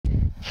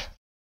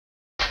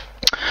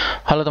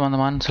Halo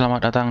teman-teman,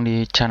 selamat datang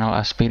di channel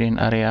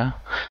Aspirin Area.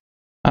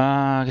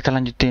 Kita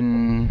lanjutin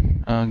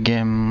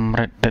game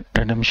Red Dead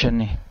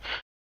Redemption nih.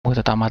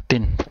 Kita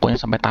tamatin, pokoknya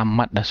sampai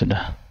tamat dah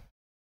sudah.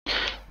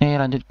 Nih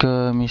lanjut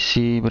ke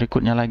misi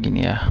berikutnya lagi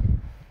nih ya.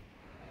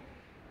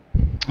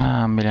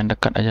 Ambil yang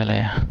dekat aja lah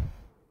ya.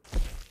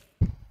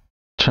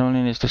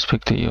 Someone needs to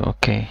speak to you,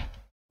 oke.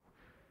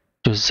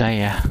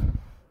 Josiah.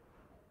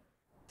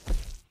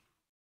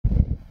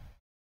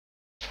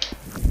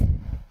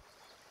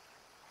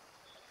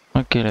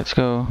 Oke, let's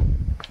go.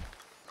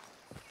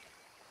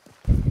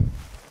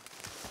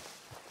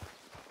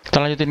 Kita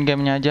lanjutin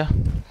gamenya aja.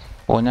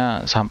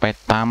 Pokoknya sampai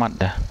tamat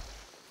dah.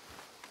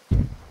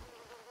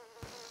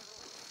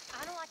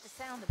 I don't like the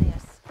sound of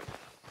this.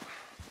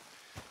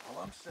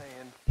 All I'm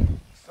saying,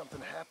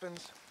 something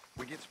happens,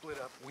 we get split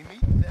up, we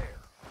meet there.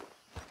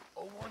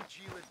 01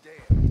 Gila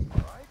Dam,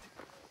 alright?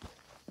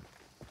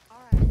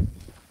 Alright.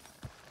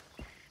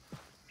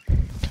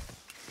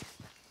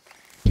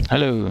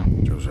 Halo.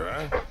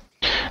 Josiah?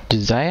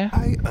 Josiah?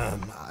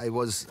 I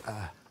was,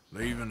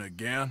 Leaving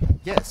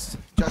again? yes,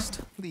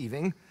 just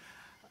leaving.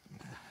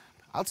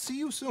 I'll see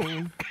you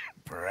soon.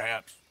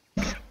 Perhaps.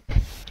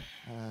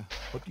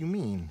 What do you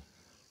mean?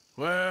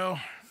 Well,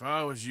 if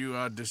I was you,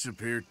 I'd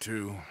disappear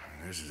too.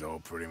 This is all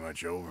pretty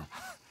much over.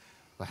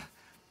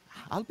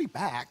 I'll be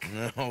back.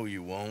 No,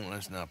 you won't.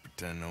 Let's not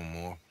pretend no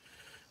more.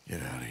 Get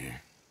out of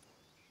here.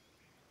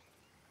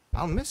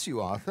 I'll miss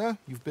you, Arthur.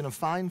 You've been a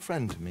fine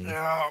friend to me.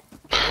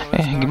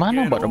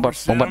 Gimana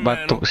obat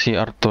batuk si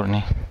Arthur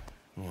nih?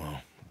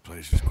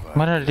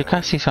 Mana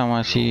dikasih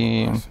sama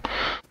si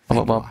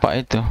bapak-bapak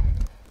itu?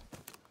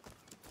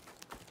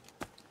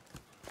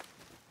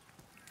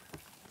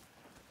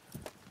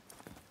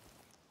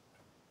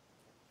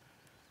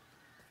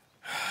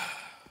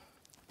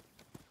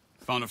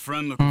 Found a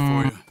friend looking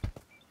for you.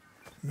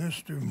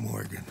 Mr.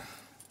 Morgan,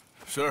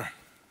 Sir,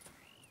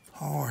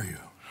 how are you?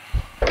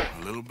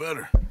 a little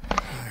better.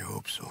 I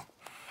hope so.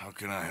 How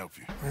can I help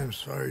you? I am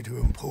sorry to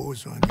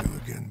impose on you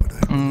again, but I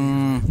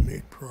believe I've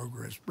made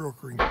progress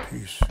brokering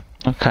peace.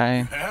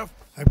 Okay. Have?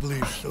 I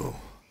believe so.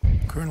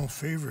 Colonel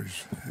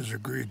Favors has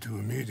agreed to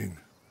a meeting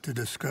to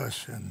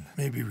discuss and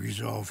maybe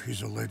resolve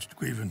his alleged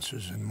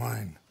grievances and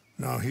mine.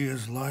 Now, he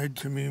has lied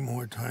to me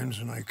more times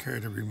than I care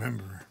to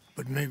remember,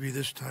 but maybe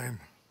this time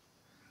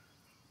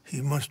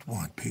he must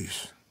want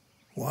peace.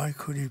 Why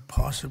could he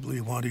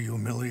possibly want to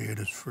humiliate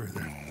us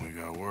further? We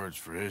got words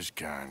for his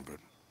kind, but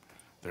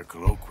they're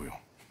colloquial.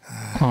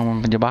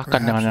 Menjebakan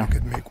Perhaps I dengan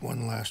could make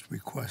one last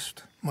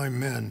request. My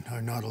men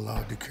are not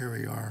allowed to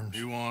carry arms.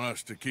 You want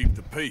us to keep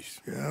the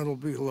peace? Yeah, it'll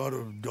be a lot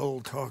of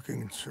dull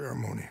talking and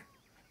ceremony.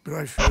 But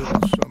I feel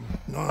with some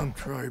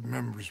non-tribe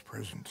members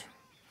present,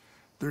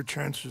 their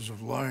chances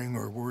of lying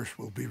or worse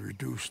will be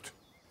reduced.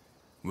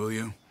 Will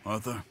you,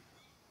 Arthur?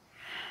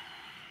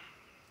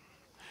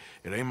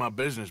 It ain't my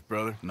business,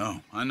 brother.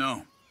 No, I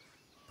know.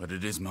 But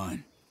it is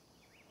mine.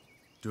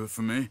 Do it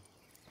for me?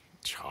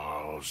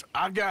 Charles,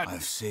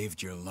 I've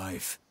saved your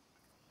life.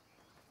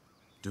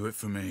 Do it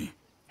for me.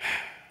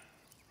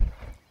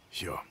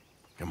 Sure.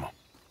 Come on.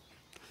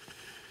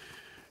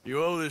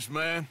 You owe this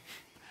man.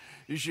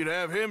 You should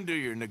have him do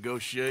your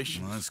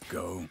negotiations. Let's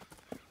go.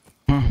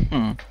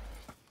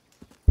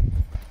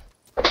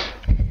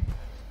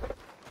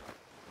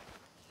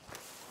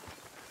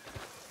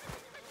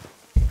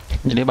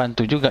 jadi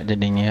bantu juga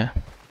jadinya ya.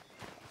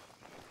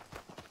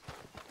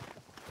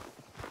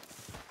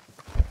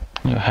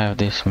 You have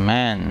this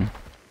man.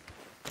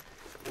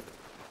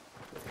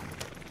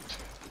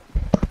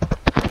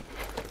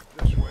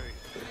 This way.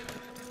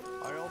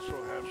 I also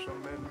have some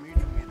men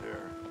meeting me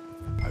there.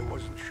 I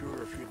wasn't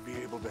sure if you'd be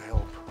able to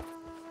help.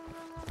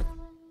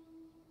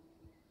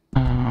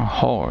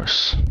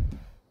 Horse.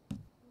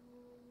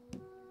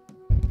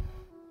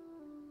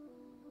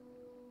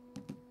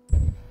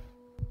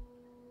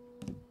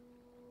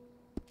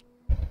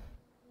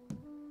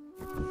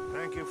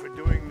 Thank you for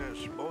doing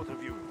this, both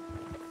of you.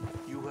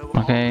 You have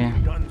Okay.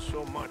 already done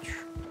so much.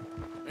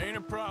 Ain't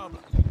a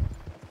problem.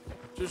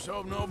 Just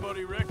hope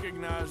nobody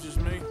recognizes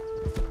me.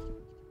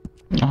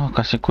 Oh,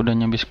 kasih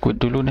kudanya biskuit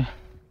dulu deh.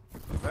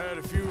 I've had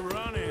a few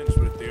run-ins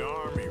with the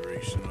army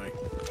recently.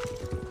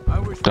 I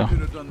wish we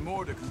could have done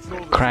more to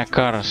control the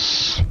Crackers.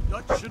 situation.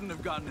 Dutch shouldn't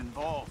have gotten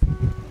involved.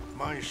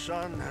 My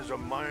son has a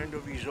mind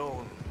of his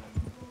own.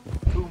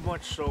 Too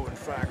much so, in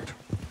fact.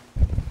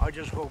 I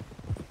just hope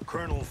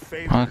Colonel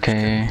Favors Oke, can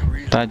be kita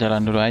reasonable.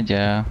 jalan dulu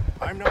aja.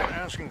 I'm not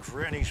asking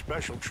for any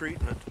special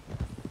treatment,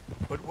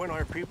 but when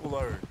our people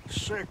are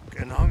sick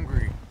and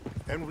hungry,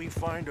 and we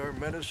find our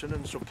medicine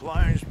and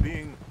supplies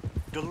being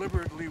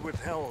deliberately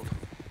withheld,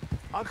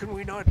 how can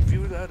we not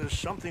view that as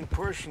something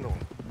personal?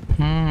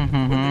 When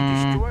they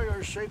destroy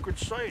our sacred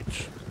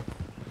sites,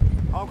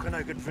 how can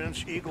I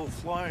convince Eagle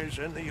Flies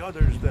and the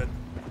others that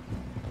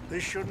they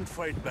shouldn't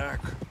fight back?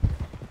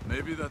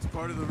 Maybe that's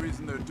part of the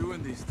reason they're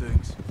doing these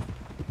things.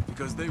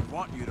 Because they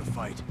want you to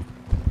fight.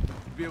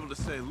 To be able to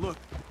say, look,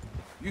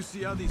 you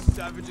see how these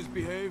savages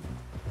behave?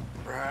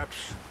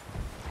 Perhaps.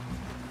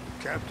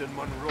 Captain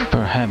Monroe.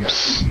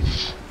 Perhaps.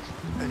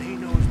 And he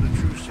knows the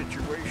true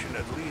situation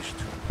at least,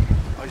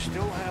 I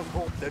still have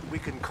hope that we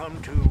can come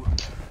to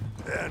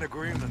an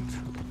agreement.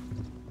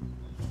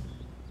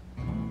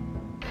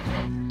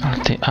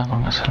 RTA kalau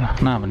nggak salah.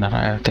 Nah benar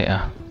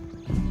RTA.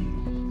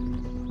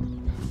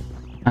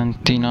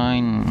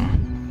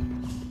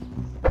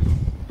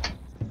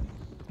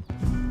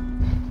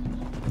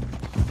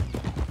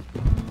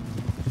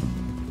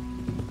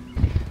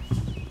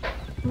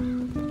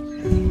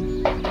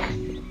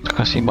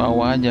 Kasih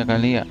bawah aja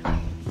kali ya.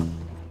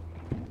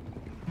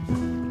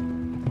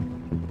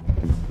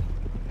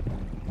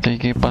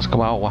 Oke, pas ke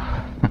bawah.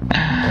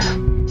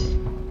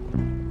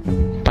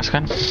 Pas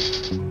kan?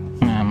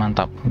 Nah,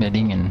 mantap, biar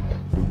dingin.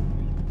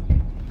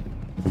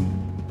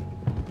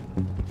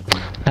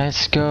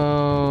 Let's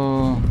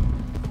go.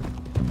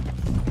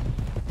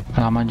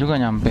 Lama juga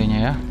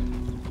nyampenya ya.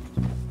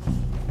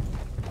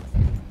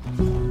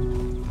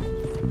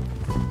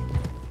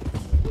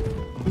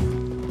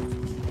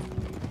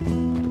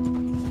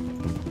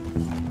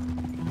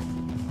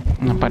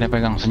 Kenapa dia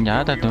pegang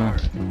senjata tuh?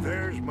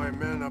 There's my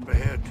men up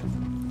ahead.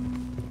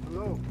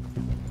 Hello.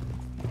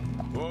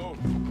 Whoa.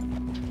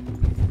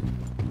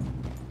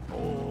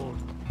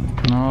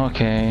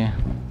 Oke.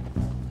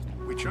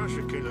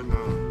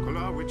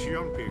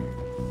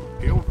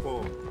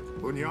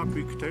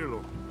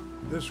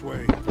 This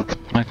way.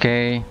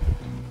 Oke.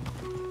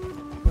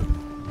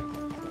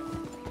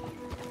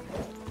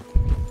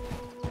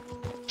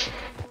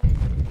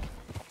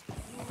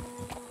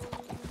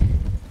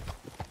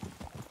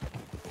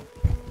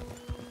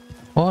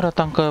 Oh,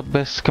 datang ke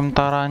base camp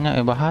taranya.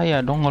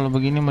 Bahaya dong kalau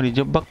begini mau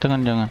dijebak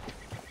jangan-jangan.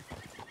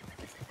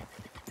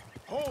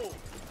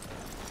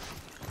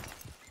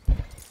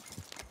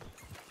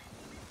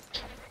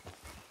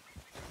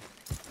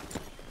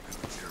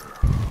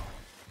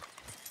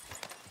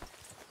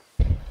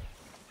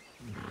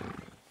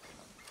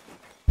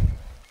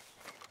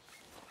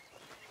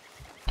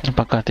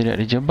 Apakah tidak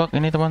dijebak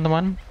ini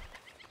teman-teman?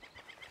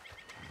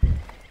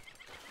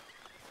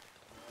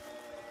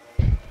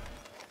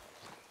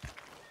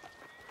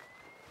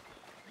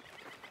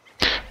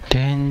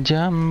 Dan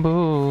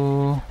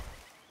jambu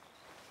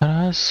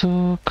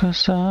rasuk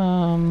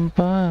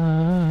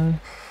sampai.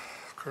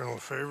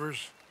 Colonel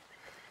Favors,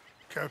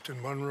 Captain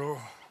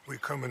Monroe, we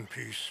come in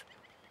peace.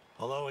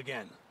 Hello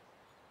again.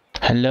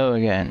 Hello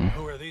again.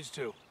 Who are these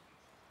two?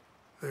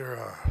 They're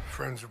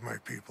friends of my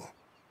people.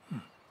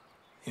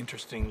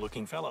 Interesting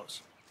looking fellows.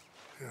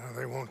 Yeah,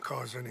 they won't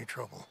cause any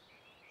trouble.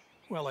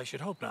 Well, I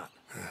should hope not.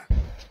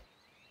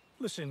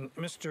 Listen,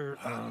 Mr.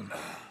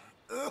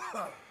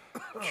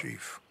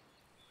 Chief.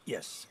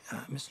 Yes,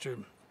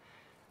 Mr.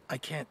 I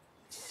can't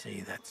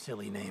say that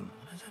silly name.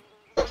 What is it?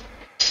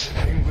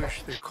 In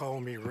English, they call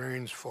me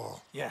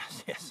Rainsfall.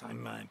 Yes,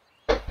 I'm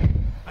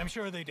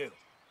sure they do.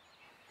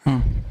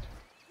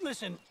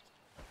 Listen,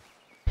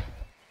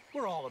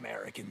 we're all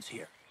Americans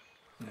here,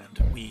 and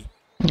we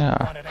Ya,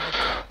 wanted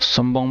out.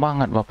 sombong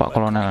banget Bapak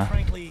Kolonel.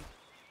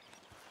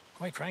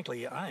 Quite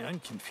frankly, I'm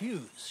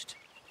confused.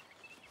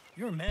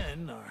 Your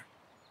men are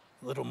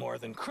a little more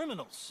than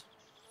criminals.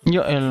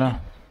 Ya elah.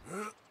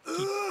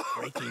 Keep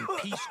breaking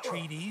peace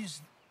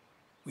treaties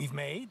we've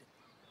made,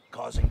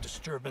 causing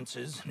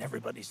disturbances in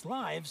everybody's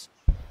lives.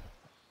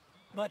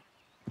 But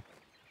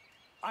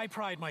I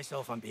pride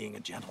myself on being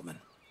a gentleman.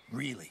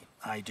 Really,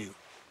 I do.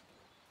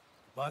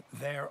 But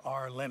there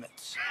are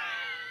limits.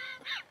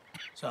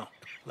 So,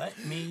 let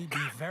me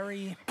be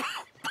very...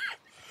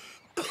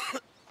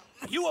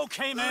 Are you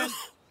okay, man?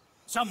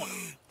 Someone.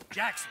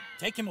 Jackson,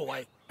 take him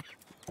away.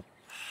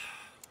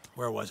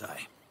 Where was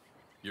I?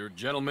 You're a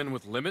gentleman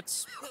with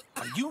limits?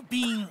 Are you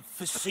being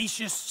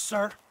facetious,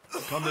 sir?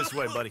 Come this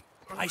way, buddy.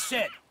 I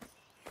said,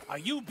 are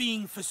you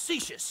being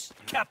facetious,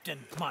 Captain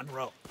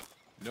Monroe?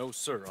 No,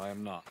 sir, I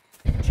am not.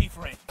 Chief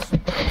Rains.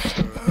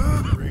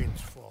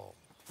 Rainsfall.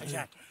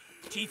 Exactly.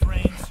 Chief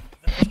Rains,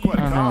 the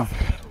federal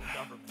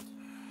government.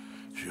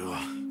 Sure.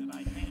 That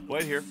I handle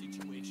Wait here. the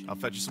situation. I'll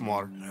fetch you some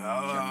water.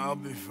 I'll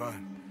be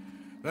fine.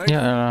 Ya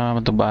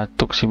elah,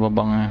 batuk-batuk si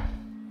babangnya.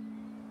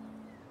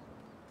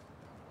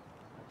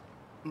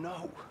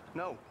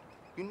 No.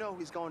 You know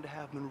he's going to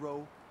have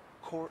Monroe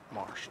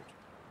court-martialed.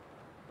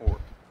 Or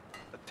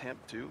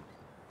attempt to.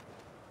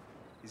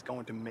 He's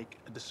going to make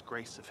a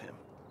disgrace of him.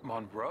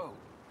 Monroe?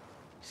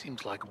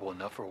 Seems likable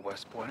enough for a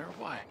West Pointer.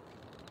 Why?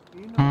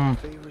 You know what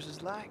Favors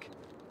is like.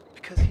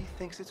 Because he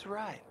thinks it's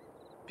right.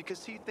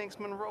 Because he thinks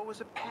Monroe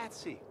is a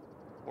patsy.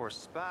 Or a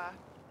spy.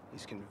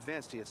 He's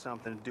convinced he had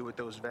something to do with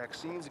those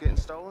vaccines getting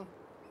stolen.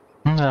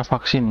 Ada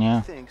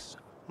vaksinnya. He thinks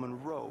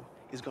Monroe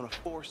is going to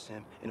force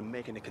him into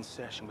making a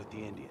concession with the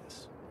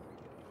Indians.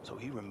 So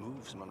he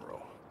removes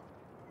Monroe.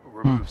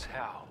 Removes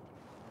how?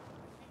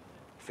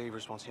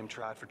 Favors wants him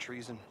tried for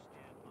treason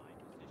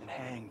and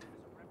hanged.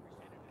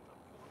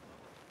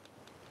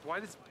 Why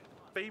does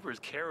Favors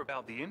care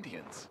about the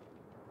Indians?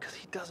 Because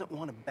he doesn't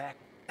want to back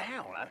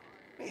down.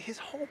 His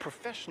whole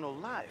professional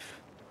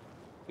life.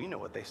 You know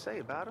what they say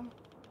about him.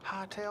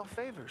 Hightail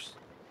Favors.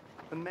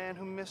 The man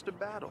who missed a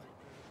battle.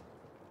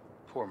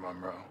 Poor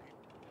Monroe.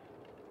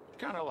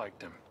 Kinda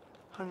liked him.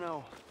 I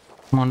know.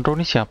 Monroe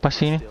ini siapa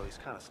sih ini? Still,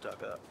 he's kind of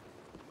stuck up.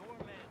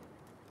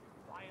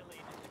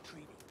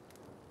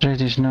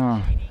 Treaty is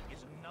no. Treaty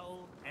is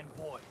null and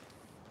void.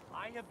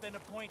 I have been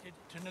appointed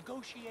to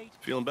negotiate.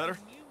 Feeling better?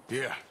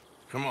 Yeah,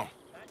 come on.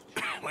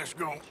 Let's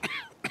go.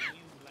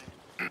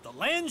 The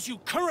lands you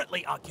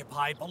currently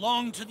occupy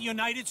belong to the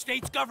United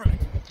States government.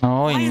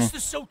 Oh, Why ini. is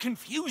this so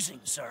confusing,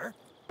 sir?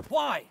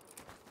 Why?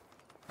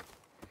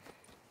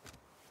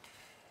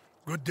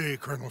 Good day,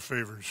 Colonel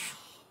Favors.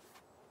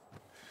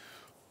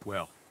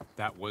 Well,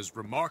 that was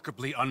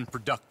remarkably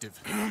unproductive.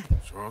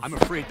 So, I'm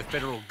afraid the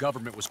federal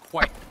government was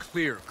quite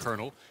clear,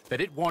 Colonel,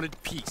 that it wanted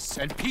peace,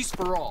 and peace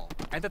for all,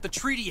 and that the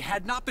treaty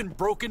had not been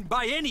broken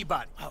by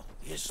anybody. Oh,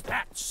 is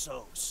that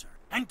so, sir?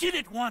 And did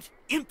it want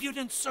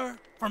impudence, sir,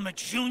 from a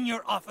junior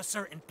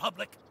officer in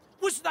public?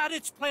 Was that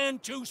its plan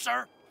too,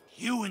 sir?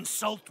 You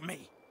insult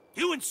me.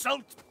 You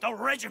insult the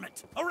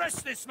regiment.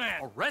 Arrest this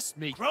man. Arrest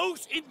me?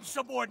 Gross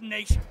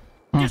insubordination.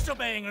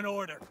 Disobeying an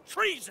order.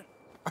 Treason.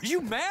 Are you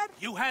mad?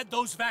 You had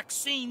those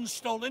vaccines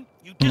stolen.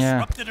 You Yeah.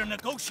 disrupted a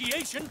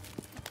negotiation.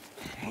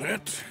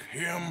 let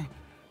him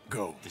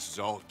go. This is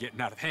all getting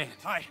out of hand.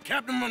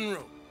 Captain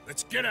Monroe,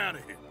 let's get out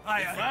of here.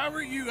 Aye, If aye. I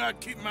were you, I'd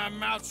keep my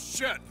mouth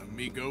shut,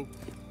 amigo.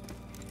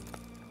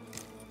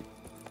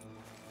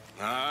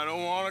 I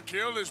don't want to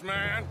kill this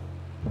man,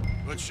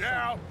 but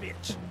shall.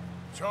 Bitch.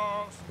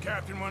 Charles,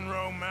 Captain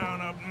Monroe,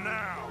 mount up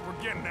now. We're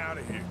getting out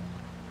of here.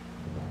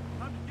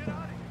 Time to get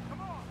out of here.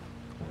 Come on.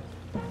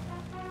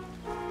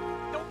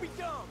 Don't be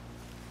dumb.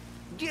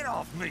 Get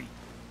off me!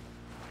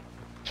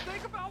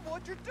 Think about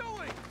what you're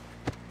doing.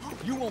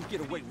 You won't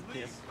get away with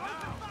this.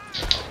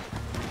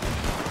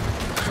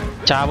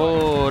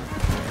 Cabut.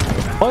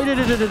 Oh,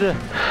 ini.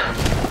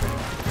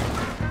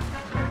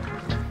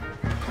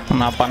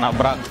 Kenapa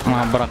nabrak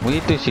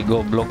itu si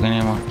goblok ini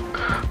emang.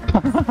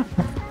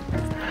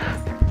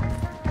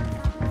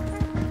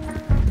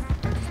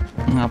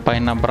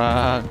 Ngapain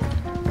nabrak?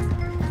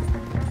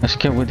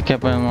 Escape with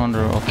capable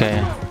model. Oke.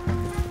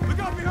 We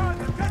got behind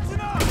them. Catching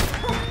up.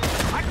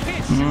 I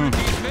can't shoot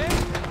these men.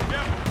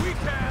 Yeah, we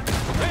can.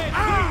 Hey,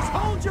 please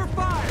hold your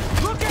fire.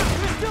 Look out,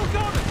 they're still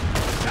coming.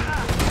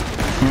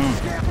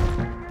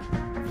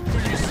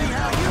 You see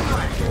how you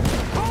like it.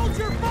 Hold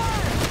your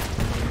fire.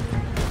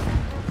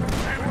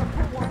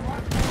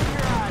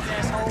 Your eyes,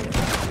 asshole.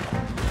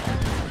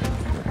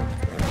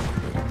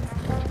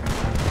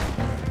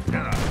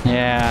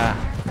 Yeah.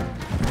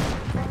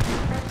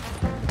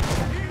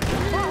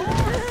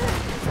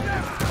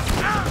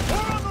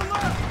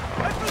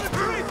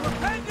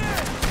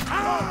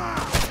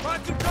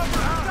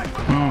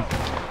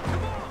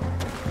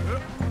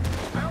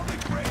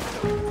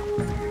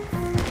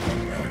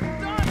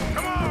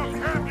 Come on,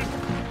 Captain!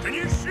 Can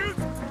you shoot?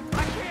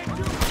 I can't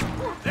do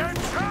it. They're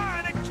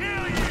trying to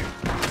kill you!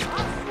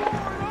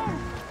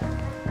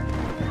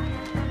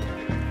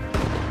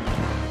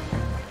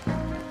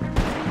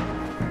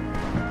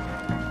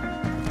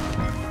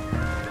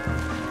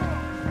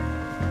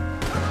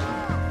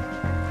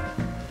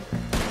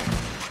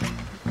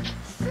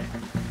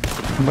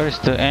 Where's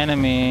the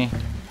enemy?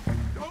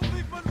 Don't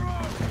leave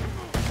Monroe.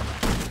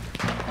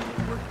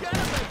 We're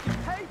gonna make you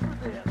pay for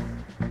this.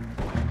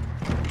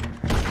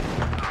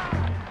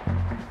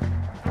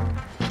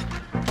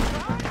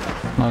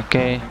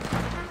 Oke.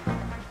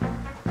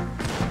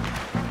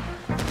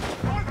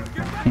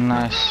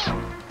 Nice.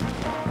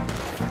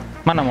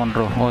 Mana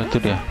Monroe? Oh, itu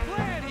dia.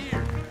 Plan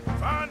here.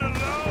 Find a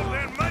lull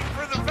and make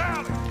for the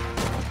valley!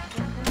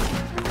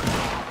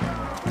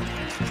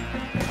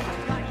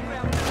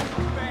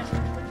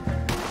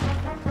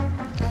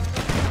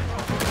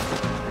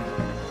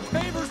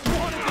 Favors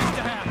wanted this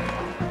to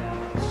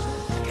happen.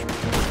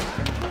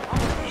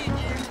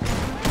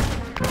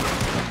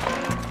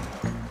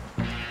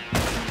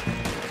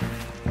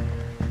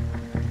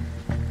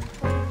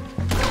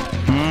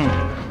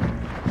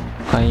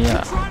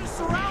 Kayak Trying to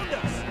surround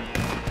us.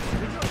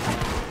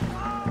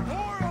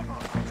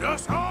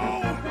 Just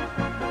hold!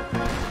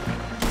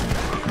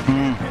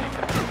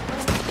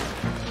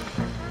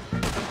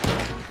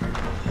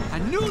 I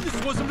knew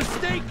this was a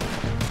mistake.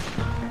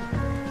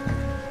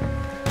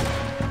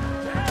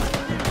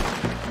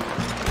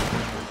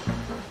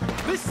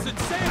 This is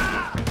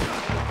insanity.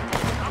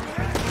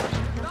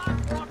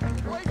 Not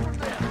walking away from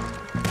this.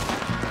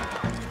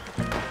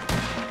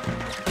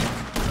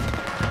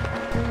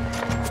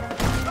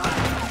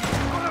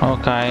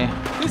 Okay.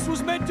 This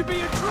was meant to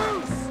be a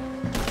truce.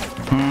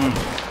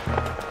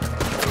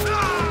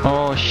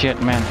 Oh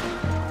shit, man.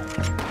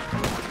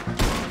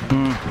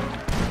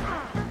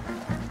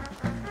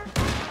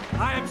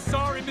 I am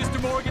sorry,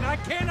 Mr. Morgan. I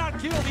cannot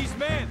kill these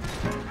men.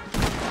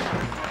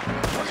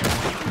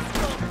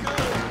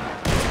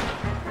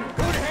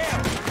 Good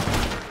hell.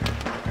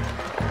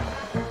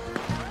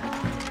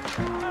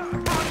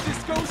 How did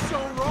this go so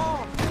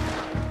wrong?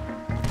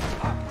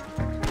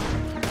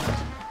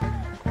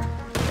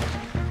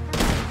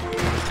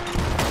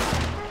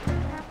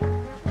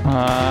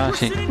 We're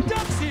Si sitting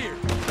ducks here.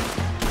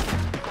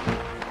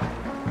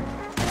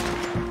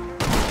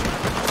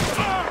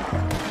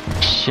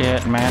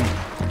 shit, man.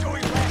 Enjoy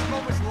your last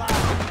moments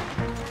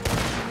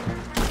live.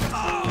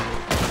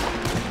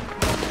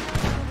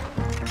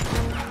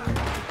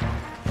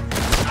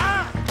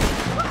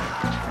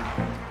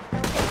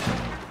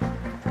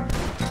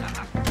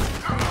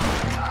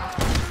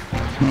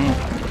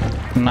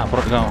 Kena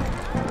perut kau.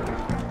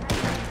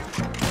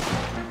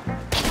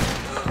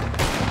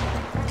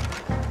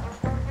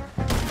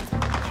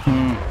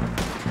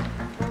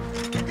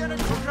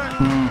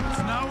 It's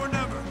now or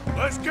never.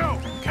 Let's go.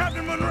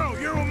 Captain Monroe,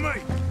 you're with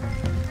me.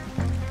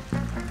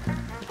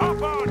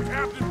 Hop on,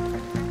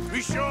 Captain.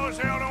 We sure as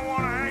hell don't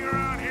want to hang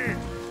around here.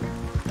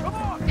 Come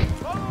on,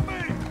 follow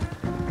me.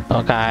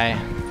 Oke.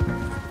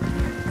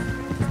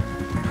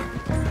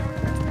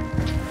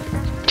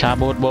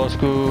 Cabut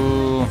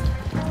bosku.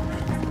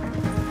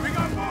 We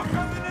got more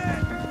coming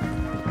in.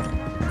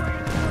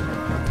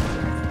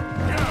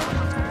 Yeah.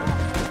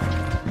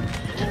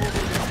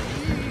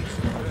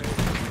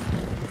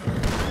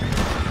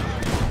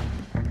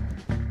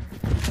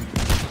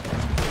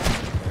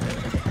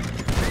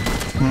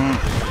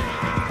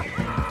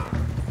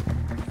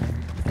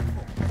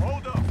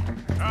 Hold up.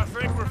 I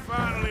think we're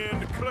finally in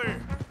the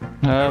clear.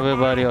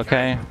 Everybody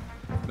okay?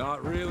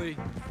 Not really.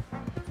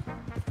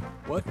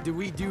 What do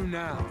we do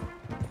now?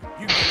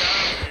 You get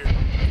out of here.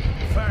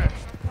 Fast.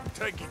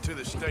 Take you to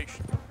the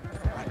station.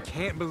 I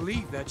can't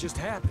believe that just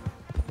happened.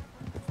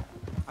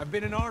 I've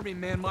been an army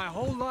man my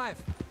whole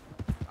life.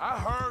 I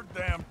heard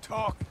them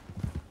talking.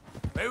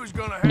 They was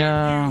gonna have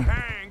No. you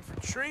hanged for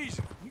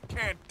treason. You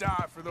can't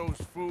die for those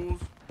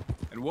fools.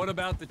 And what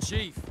about the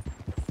chief?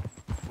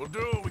 We'll do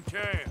what we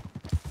can.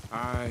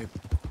 I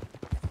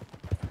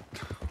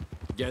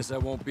guess I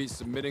won't be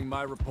submitting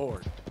my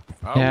report.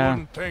 I Yeah.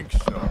 wouldn't think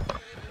so.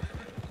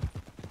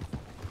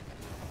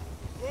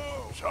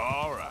 It's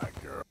all right,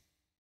 girl.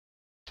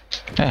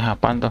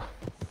 Apaan tuh?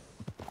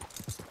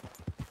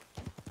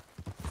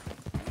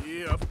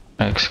 Yep.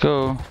 Let's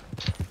go.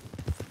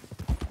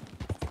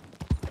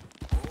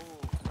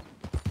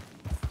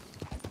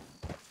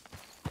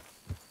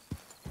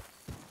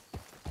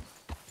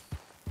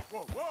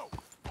 Whoa, whoa.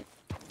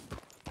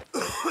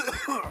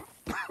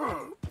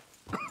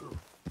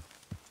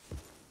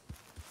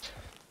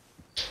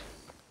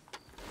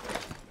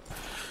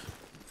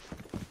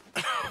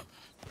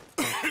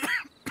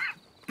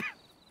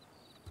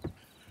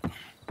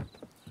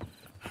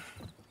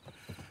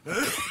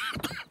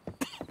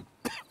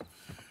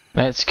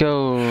 Let's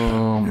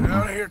go. Get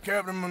out of here,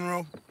 Captain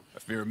Monroe. I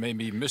fear it may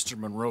be Mr.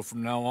 Monroe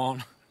from now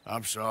on.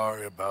 I'm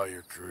sorry about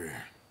your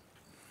career.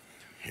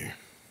 Here.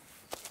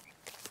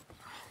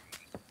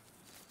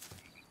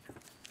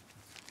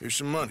 Here's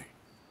some money.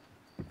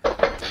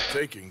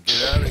 Take it and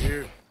get out of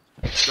here.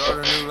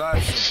 Start a new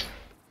life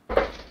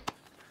somewhere.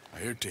 I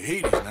hear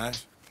Tahiti's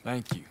nice.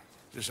 Thank you.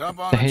 Just hop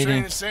on a Tahiti.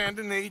 train to Saint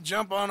Denis,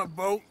 jump on a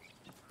boat,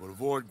 but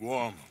avoid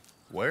Guam.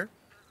 Where?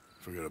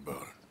 Forget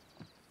about it.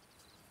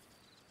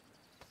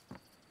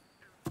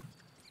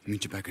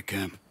 Meet you back at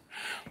camp.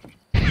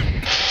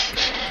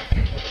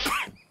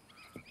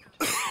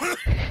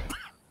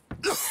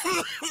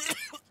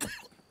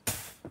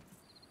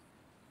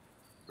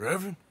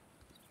 Reverend?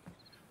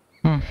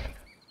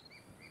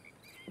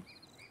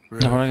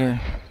 Siapa lagi?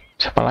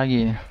 Siapa lagi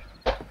nih?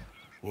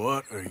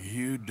 What are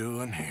you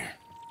doing here?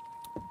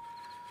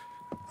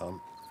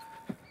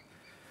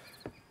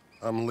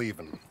 I'm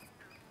leaving.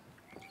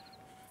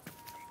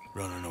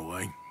 Running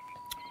away?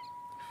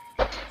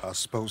 I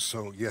suppose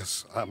so,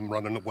 yes, I'm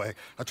running away.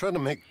 I tried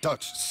to make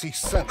Dutch see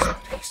sense,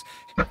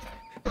 but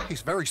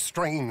he's very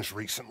strange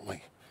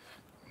recently.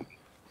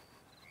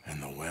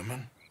 And the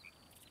women?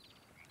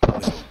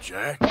 Little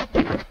Jack?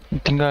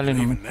 Tinggalin.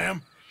 Even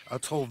them? I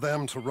told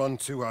them to run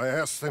too. I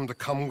asked them to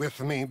come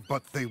with me,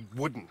 but they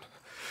wouldn't.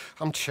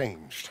 I'm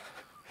changed.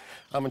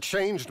 I'm a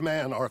changed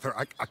man, Arthur.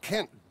 I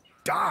can't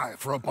die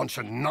for a bunch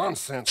of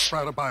nonsense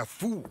sprouted by a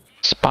fool.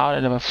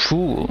 Spouted of a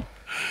fool.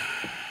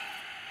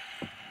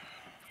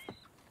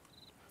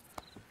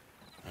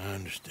 I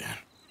understand.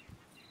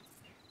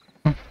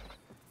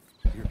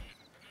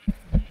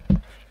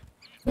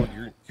 Well,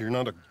 you're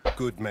not a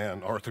good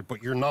man, Arthur,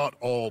 but you're not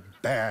all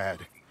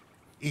bad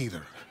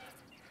either.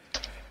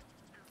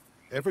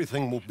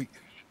 Everything will be...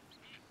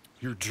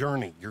 Your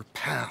journey, your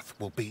path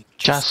will be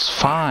Just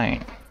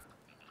fine.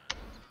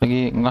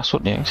 Lagi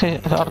ngasut ya.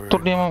 Arthur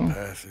dia mau,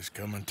 Path is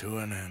coming to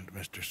an end,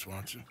 Mr.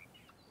 Swanson.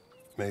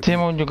 dia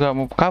mau juga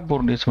mau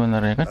kabur dia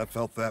sebenarnya kan. I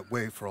felt that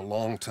way for a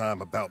long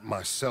time about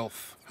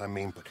myself. I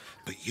mean, but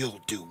you'll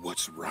do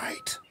what's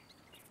right.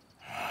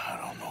 I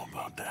don't know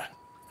about that.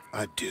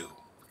 I do.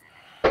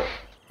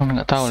 Orang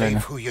nggak tahu Save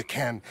Lena. who you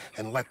can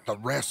and let the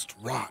rest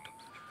rot.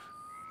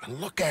 And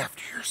look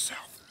after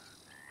yourself.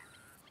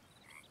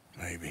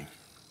 Maybe.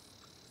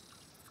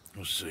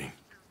 We'll see.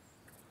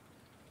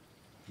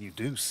 You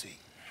do see.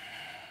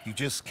 You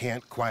just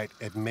can't quite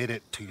admit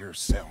it to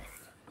yourself.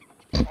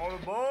 All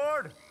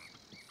aboard!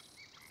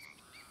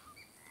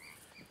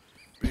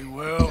 Be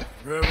well,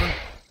 Reverend.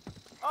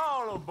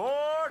 All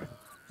aboard!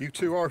 You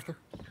too, Arthur?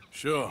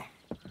 Sure.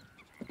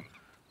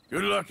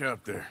 Good luck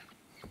out there.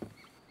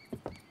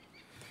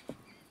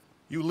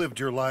 You lived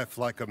your life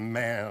like a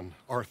man,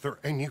 Arthur,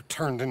 and you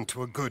turned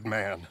into a good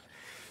man.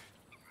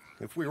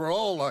 If we were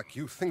all like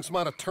you, things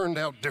might have turned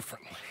out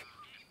differently.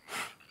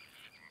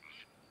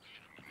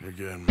 You're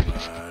getting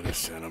mighty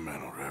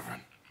sentimental,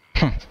 Reverend.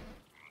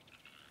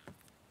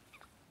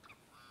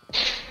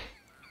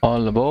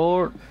 All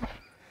aboard.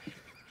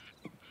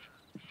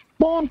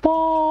 Bon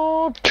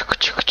bon. Cuk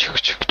cuk cuk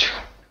cuk cuk.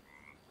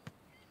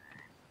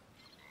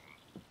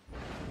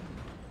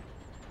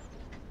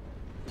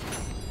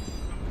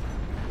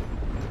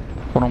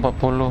 Kurang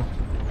 40.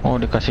 Oh,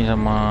 dikasih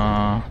sama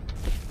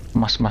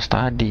mas-mas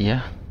tadi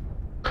ya.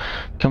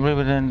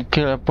 Complete and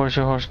kill a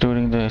Porsche horse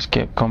during the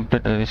escape.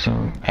 Complete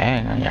addition.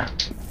 Ya.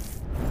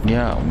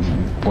 Dia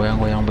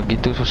goyang-goyang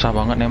begitu susah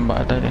banget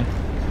nembak tadi.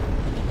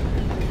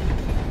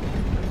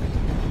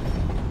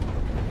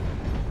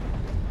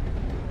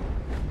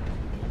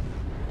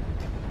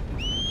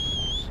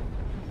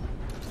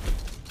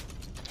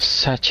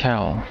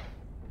 Satchel.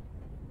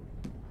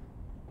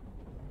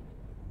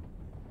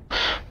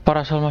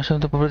 Parasol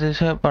masuk untuk property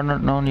saya are not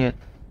known yet.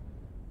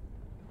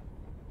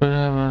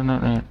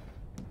 Not yet.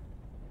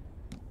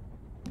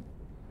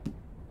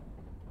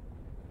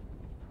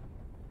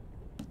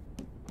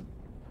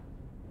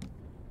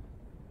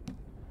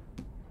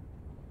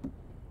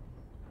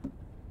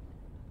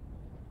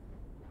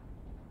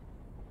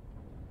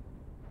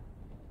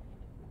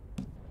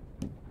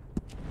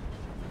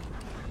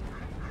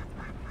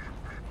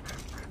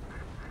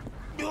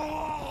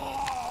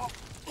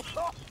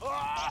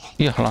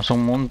 Iya,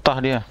 langsung muntah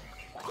dia.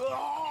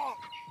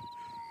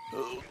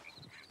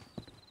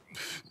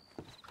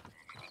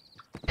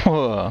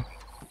 Wah.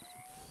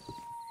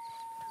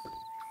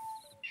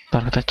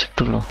 Ntar kita cek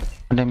dulu.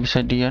 Ada yang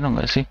bisa dia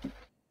nggak sih?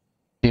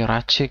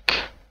 Diracik.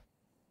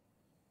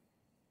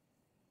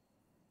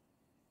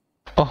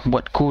 Oh,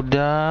 buat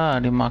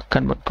kuda,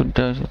 dimakan buat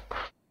kuda.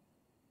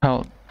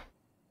 How?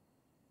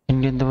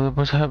 Indian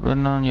developers have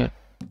known yet.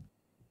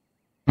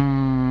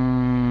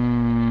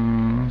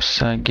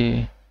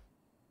 Sage.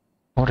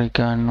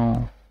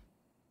 Oregano.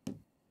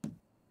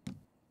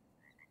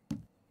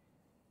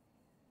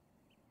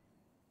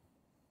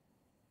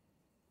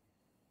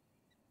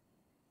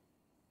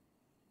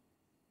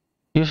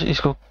 Use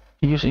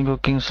in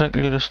cooking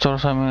slightly restore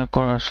some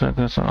alcohol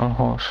like all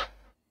horse.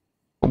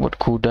 Buat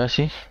kuda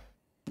sih.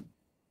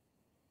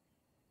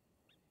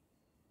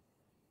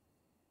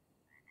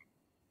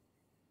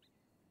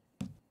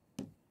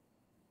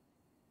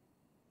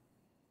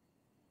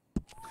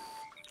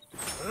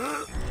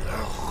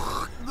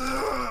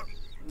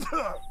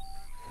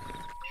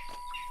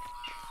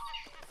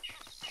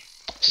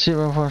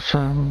 Siapa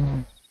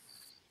pasang?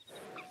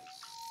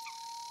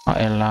 Ah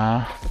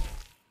elah.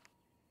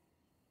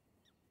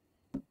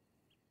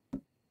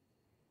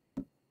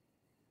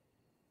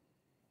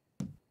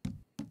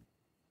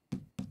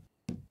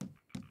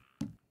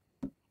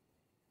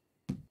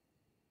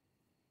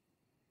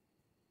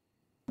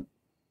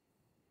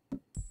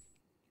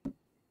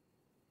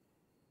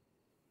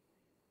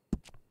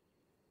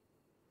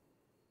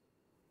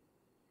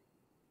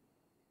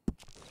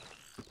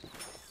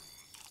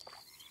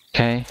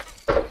 Oke.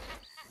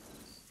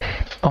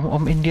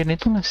 Om Indian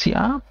itu ngasih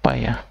apa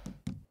ya?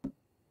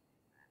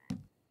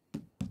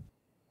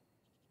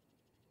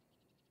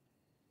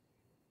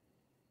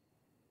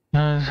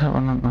 Nah,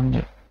 siapa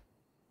nonton?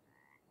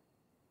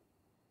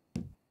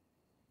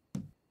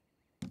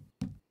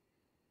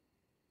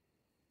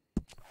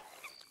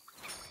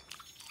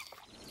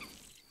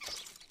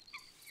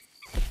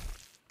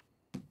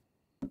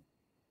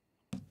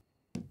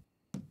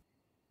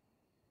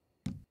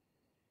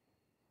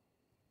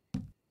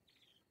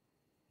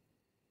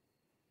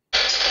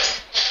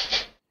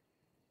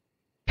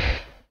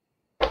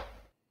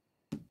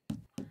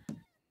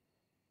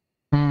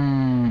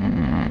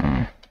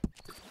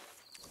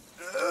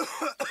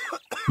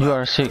 You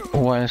are sick.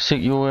 While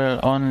sick, you will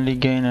only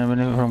gain a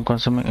benefit from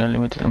consuming a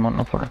limited amount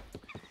of water.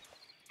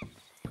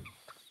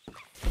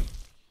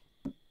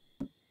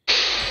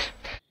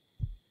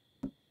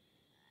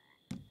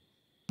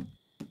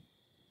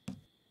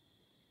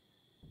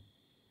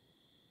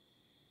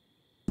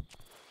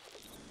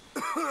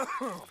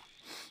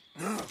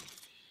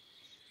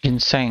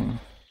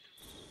 Ginseng.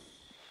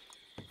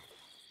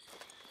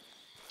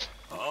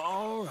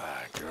 All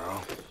right,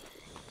 girl.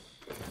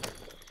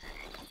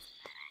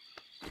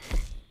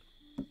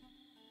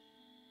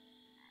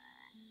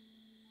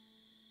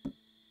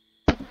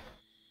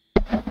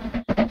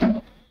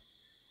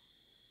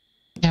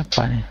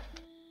 Apa nih?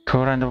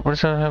 Kurang the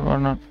person have or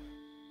not?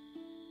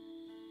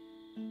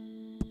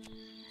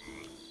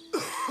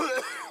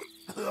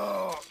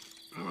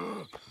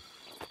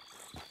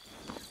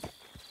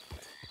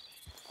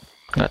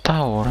 Nggak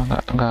tahu, orang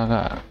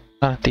nggak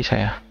ngerti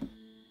saya.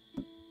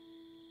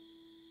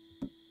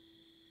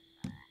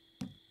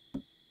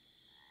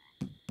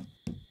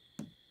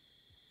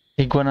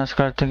 Iguana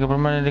scratching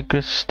permanently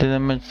decrease the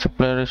damage to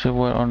player receive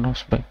while on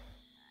horseback.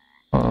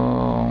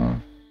 Oh.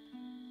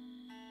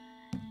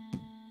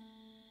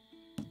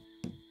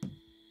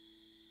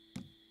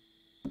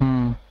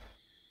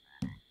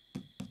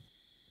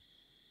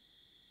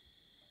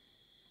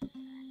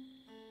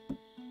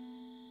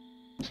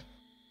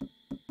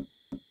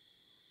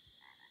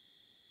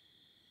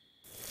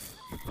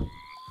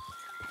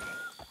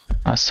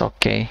 That's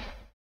okay.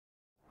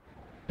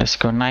 Let's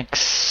go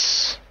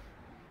next.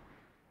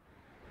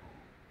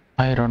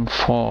 Iron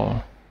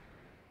Fall.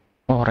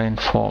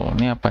 rainfall.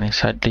 Ini apa nih?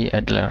 Sadly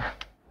Adler.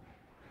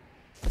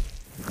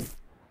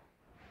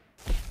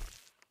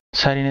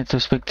 Sorry, need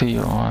to speak to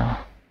you.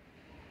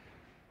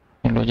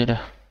 Ini lo aja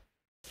dah.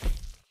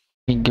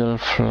 Eagle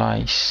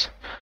flies.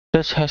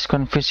 Dutch has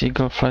convinced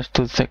Eagle flies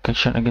to take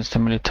action against the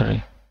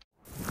military.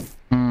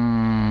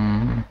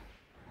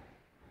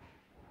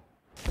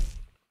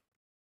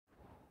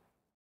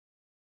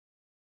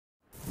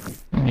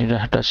 Ini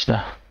dah Dutch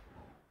dah.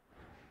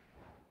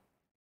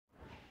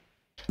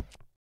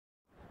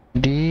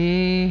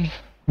 Di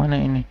mana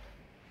ini?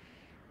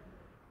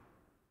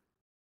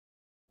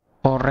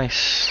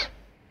 Forest.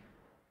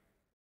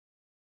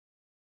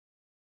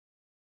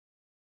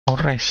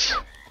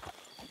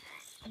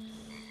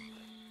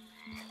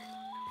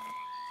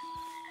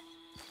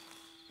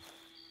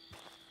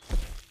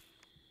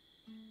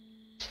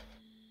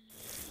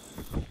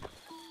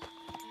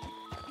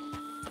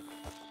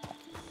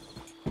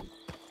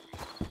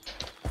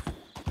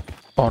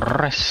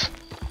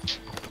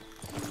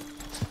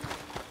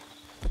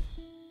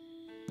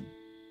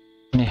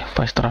 Nih,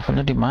 fast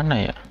travelnya di mana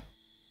ya?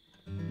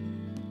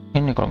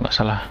 Ini kalau nggak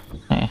salah.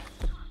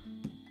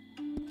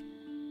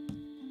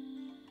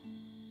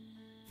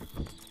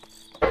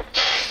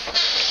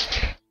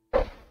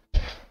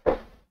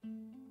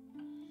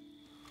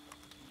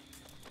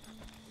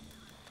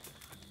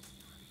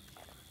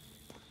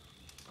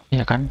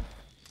 Iya kan?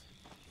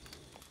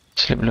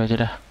 Sleep dulu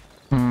aja dah.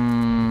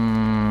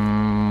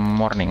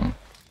 Morning.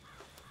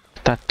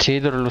 Kita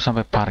tidur dulu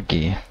sampai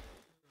pagi.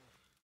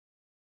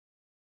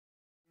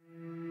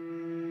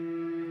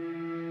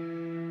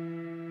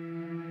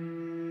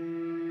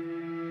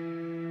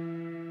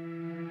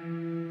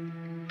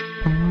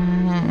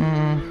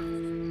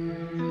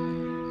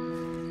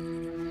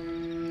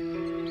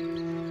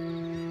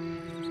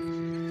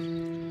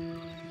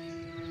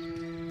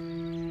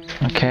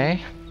 Oke.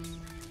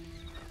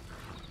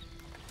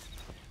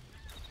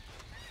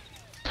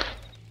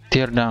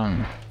 Tear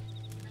down.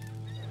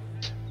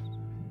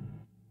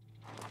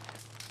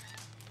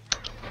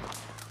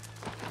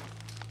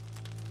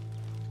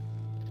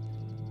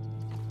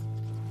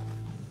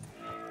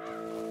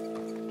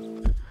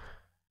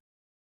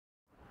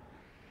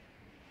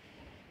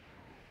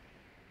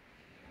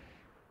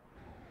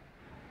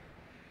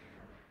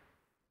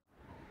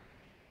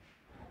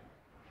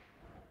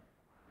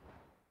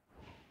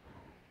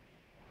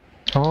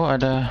 Oh,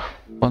 ada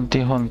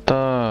bounty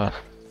hunter.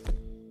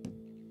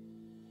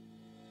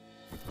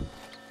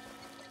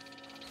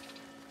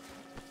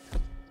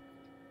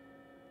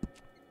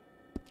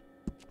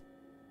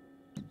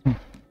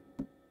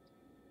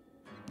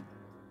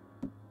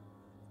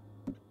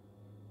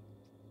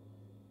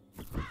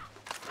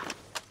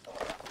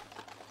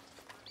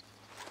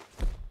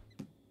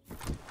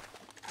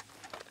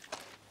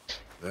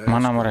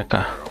 Mana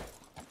mereka?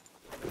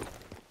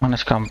 Mana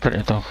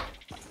skampret itu?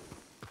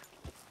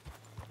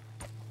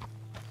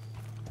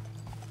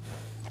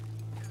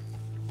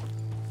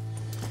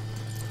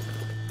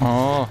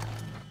 Oh,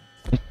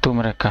 itu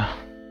mereka.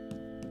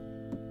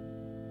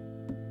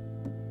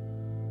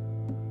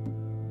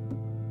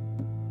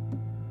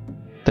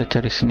 Kita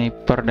cari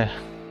sniper deh.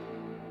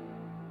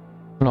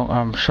 Long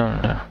arm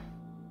shoulder.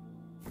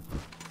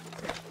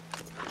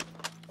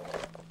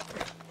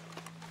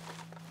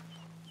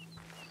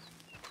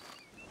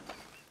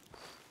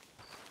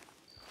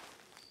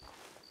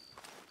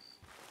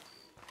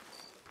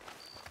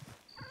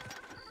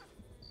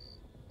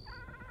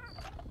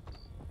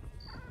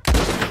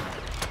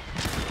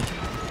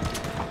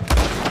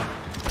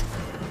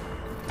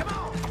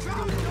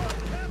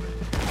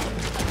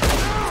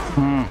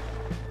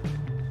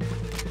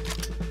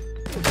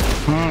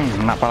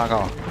 Kenapa lah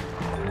kau?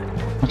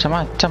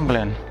 Macam-macam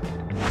kalian.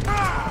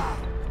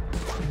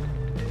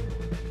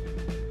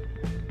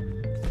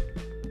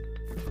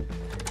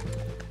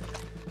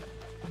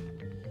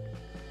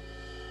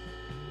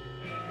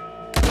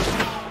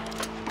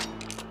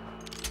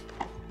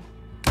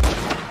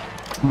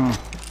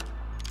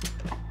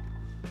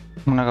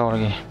 Mana kau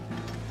lagi?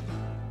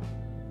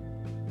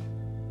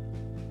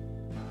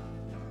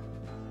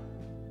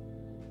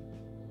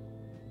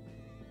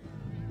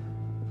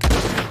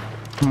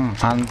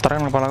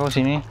 Anterin kepala aku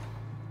sini.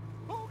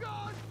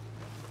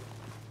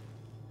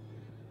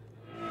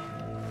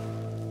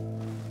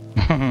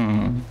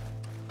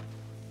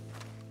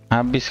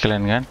 Habis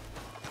kalian kan?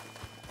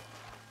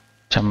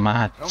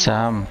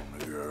 Macam-macam.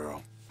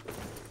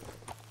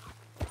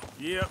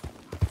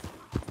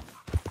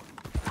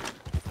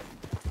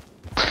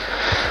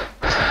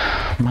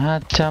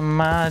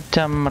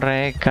 Macam-macam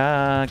mereka,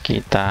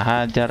 kita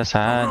hajar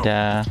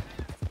saja.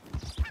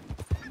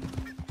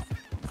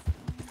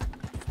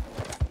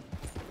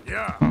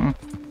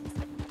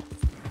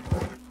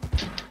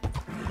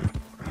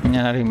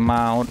 Nyari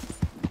maut.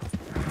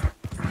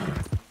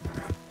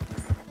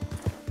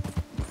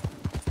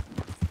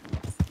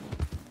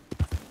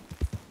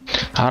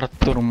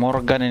 Arthur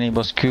Morgan ini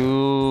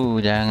bosku,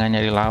 jangan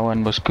nyari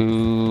lawan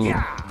bosku.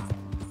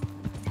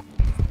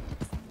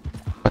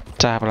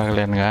 Pecah pula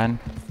kalian kan?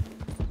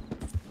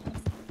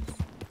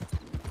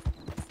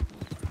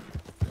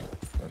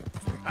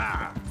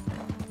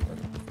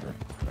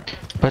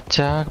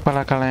 Pecah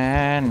kepala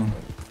kalian.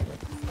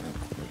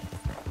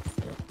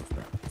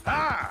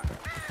 Ah!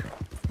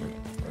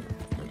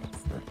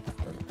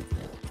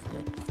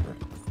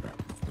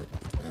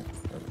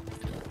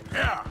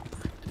 Yeah.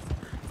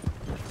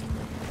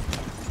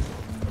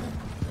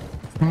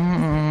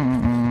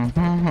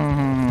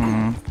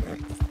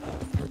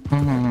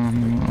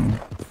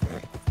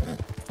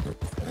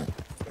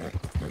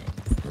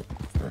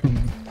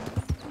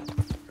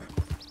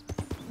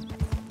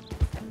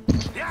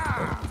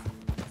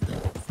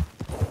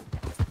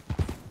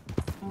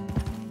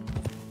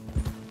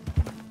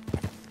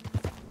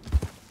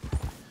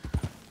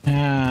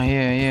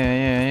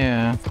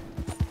 Ya.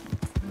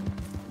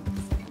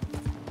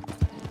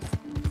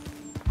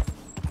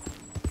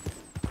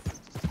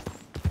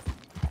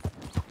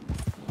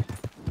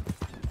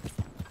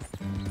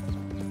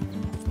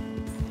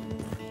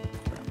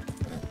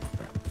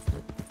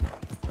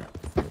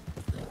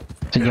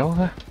 Sejauh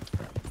kah?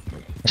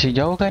 Masih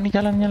jauh kah ini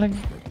jalannya lagi?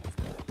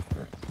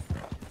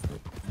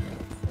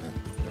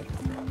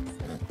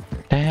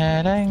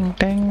 Tereng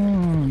teng.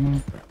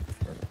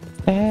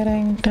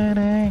 Tereng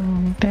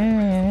tereng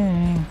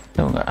teng.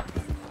 Tahu nggak?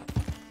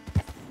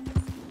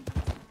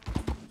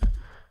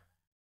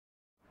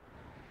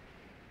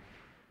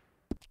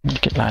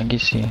 Dikit lagi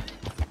sih.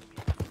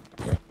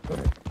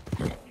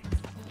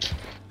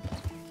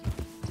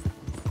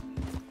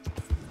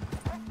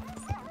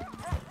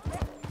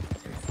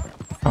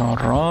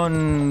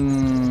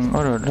 Ron,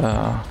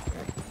 udah.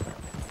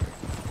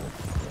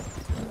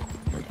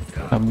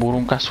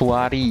 Burung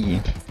kasuari.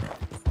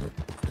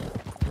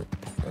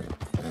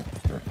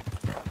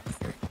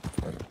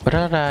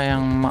 Berada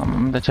yang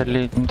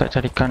minta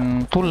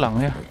carikan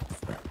tulang ya.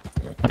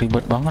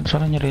 Ribet banget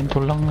soalnya nyariin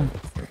tulang.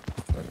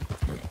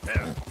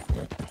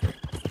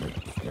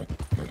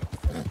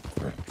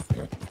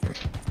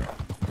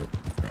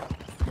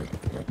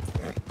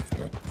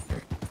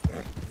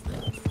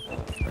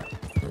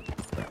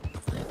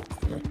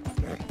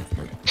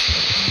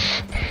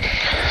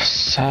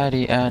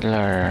 Sari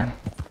Adler.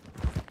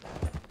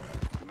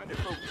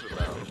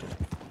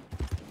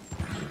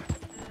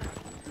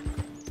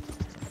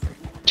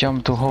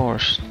 Jump to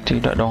horse.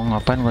 Tidak dong,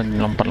 ngapain gua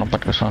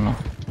lompat-lompat ke sana?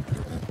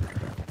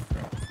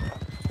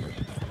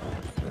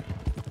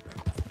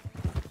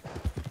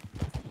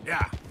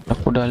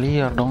 Aku udah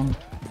liar dong.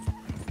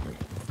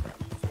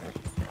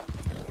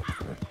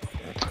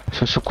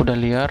 Susu kuda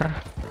liar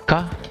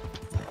kah?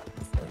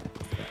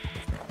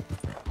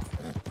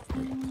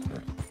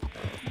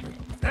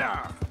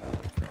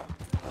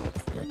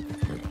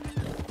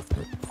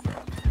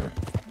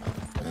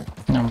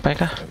 Nyampe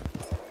kah?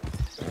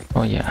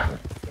 Oh ya.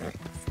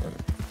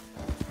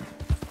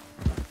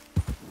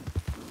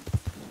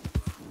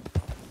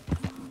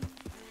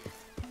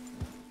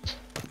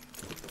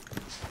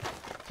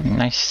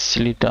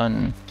 Nicely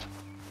done.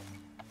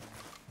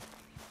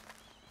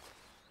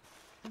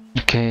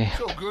 Okay.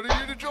 So good of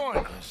you to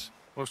join us.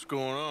 What's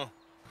going on?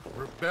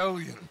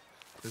 Rebellion.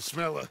 The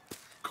smell of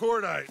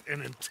cordite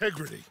and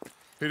integrity.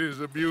 It is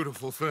a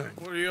beautiful thing.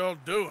 What are y'all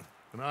doing?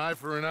 An eye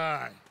for an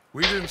eye.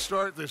 We didn't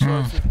start this,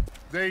 Arthur.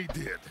 They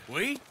did.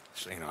 We?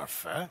 This ain't our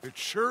fight. It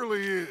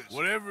surely is.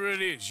 Whatever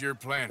it is you're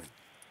planning,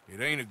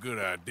 it ain't a good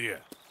idea.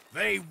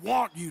 They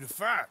want you to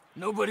fight.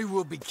 Nobody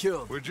will be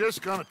killed. We're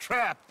just gonna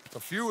trap a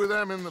few of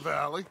them in the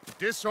valley,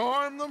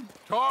 disarm them,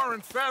 tar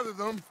and feather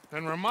them,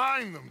 and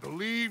remind them to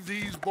leave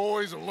these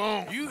boys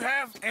alone. You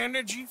have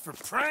energy for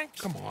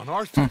pranks? Come on,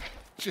 Arthur.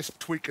 Just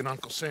tweaking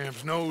Uncle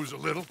Sam's nose a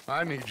little.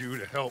 I need you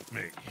to help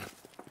me.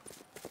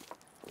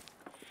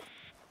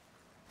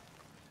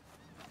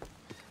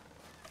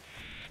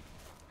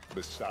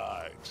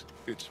 Besides,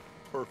 it's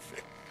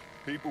perfect.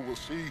 People will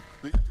see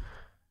the...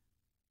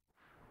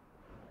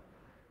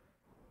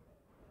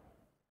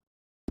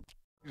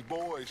 These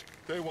boys,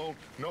 they won't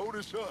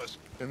notice us,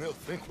 and they'll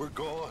think we're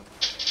gone.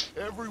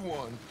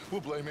 Everyone will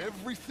blame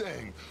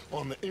everything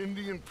on the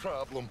Indian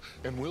problem,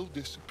 and we'll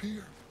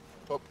disappear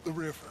up the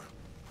river.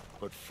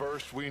 But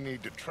first, we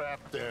need to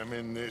trap them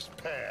in this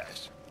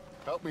pass.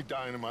 Help me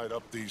dynamite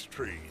up these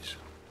trees.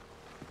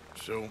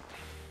 So,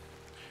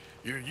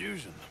 you're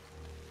using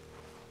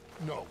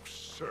them? No,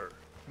 sir.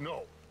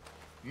 No.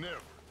 Never.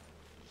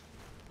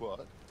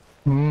 What?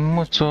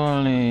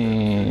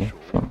 Mutually.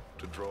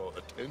 To draw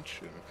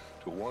attention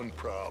to one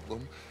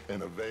problem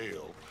and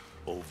avail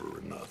over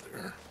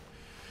another.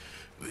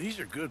 These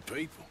are good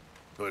people,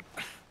 but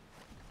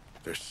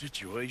their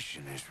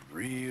situation is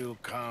real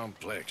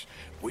complex.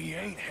 We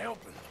ain't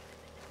helping them.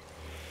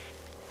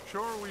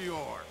 Sure we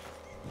are.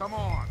 Come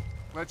on,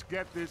 let's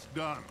get this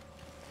done.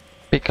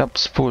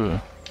 Pickups full.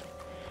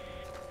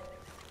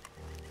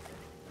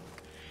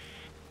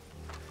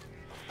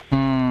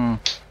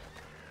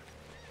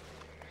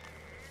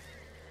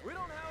 We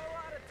don't have a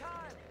lot of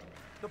time.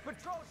 The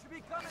patrol should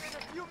be coming in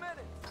a few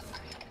minutes.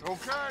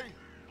 Okay.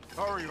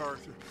 Hurry,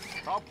 Arthur.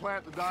 I'll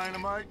plant the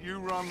dynamite, you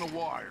run the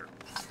wire.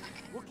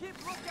 We'll keep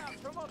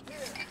lookouts from up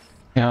here.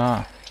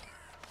 Yeah.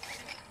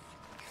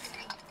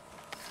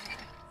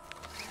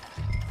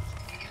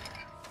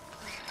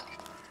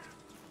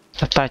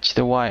 Attach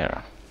the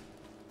wire.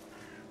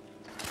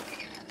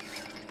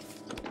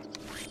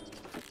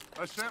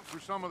 I sent for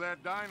some of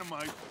that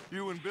dynamite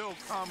you and Bill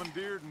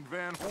commandeered in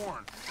Van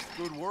Horn.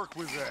 Good work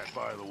with that,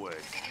 by the way.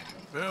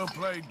 Bill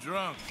played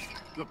drunk.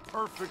 The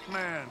perfect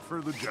man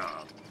for the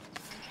job.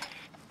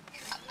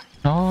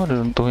 Oh,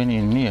 diruntuhin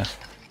ini ya.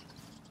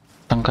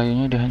 Tang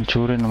kayunya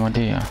dihancurin sama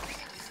dia.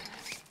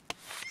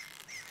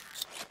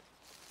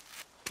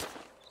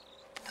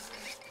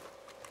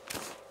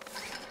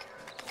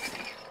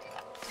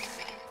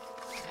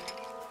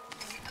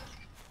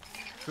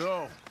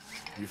 So,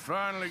 you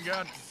finally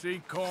got to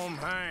see Colm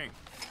hang.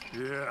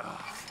 Yeah.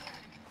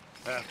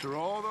 After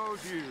all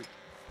those years.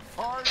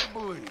 Hard to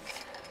believe.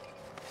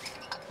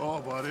 Oh,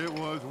 but it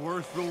was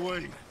worth the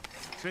wait.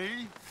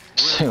 See?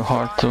 So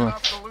hard to.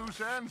 Up the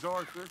loose ends,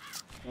 Arthur.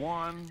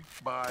 One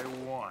by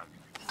one.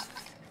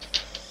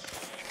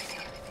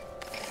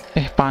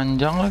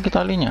 Panjang lagi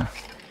talinya.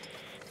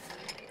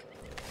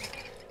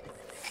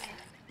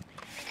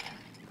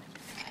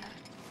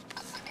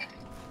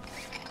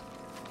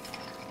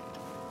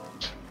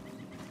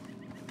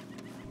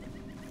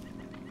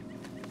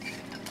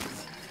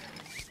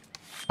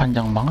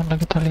 Panjang banget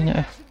lagi talinya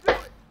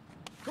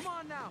Come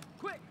on now,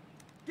 quick!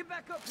 Get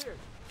back up here!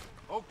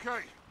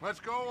 Okay, let's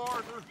go,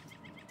 Arthur.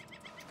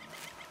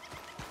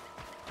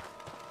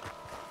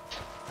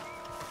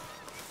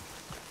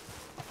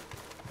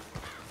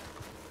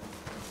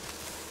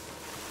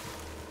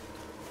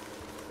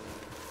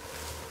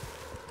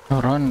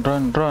 Run,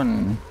 run,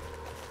 run.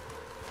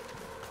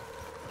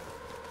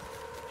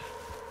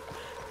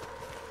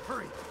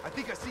 Hurry! I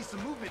think I see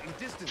some movement in the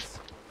distance.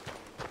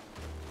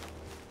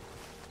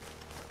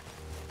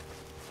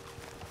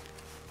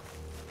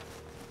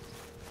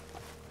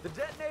 The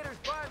detonator's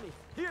by me.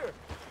 Here!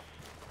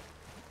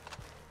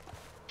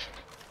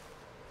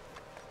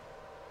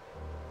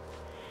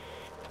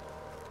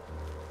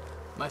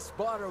 My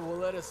spotter will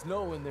let us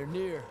know when they're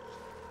near.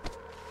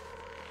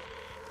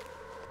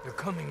 They're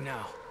coming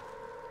now.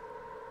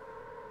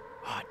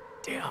 Ah,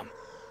 damn.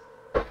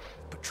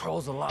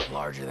 Patrol's a lot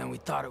larger than we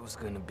thought it was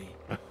gonna be.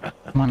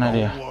 Mana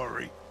dia? Don't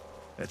worry.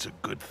 That's a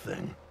good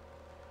thing.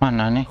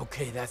 Mana nih?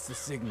 Okay, that's the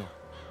signal.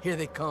 Here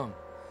they come.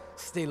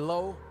 Stay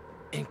low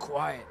and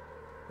quiet.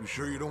 You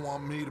sure you don't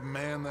want me to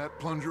man that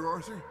plunger,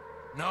 Arthur?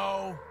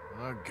 No,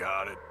 I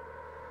got it.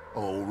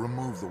 Oh,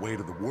 remove the weight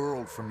of the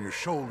world from your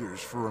shoulders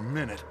for a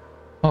minute.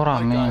 Oh,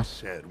 Like I rame.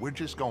 said, we're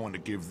just going to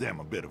give them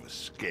a bit of a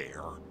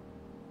scare.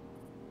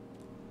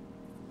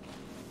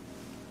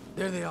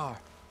 There they are.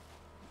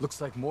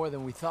 Looks like more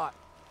than we thought.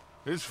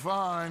 It's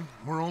fine.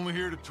 We're only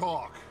here to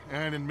talk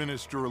and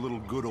administer a little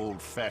good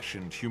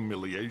old-fashioned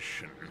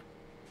humiliation.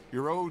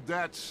 You're owed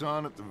that,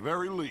 son, at the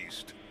very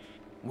least.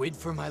 Wait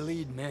for my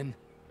lead, men.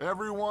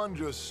 Everyone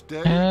just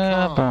stay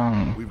bang.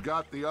 calm. We've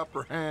got the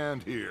upper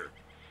hand here.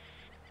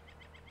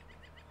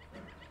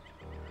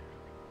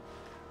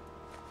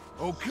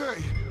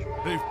 Okay,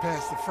 they've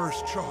passed the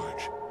first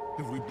charge.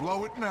 If we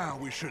blow it now,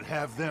 we should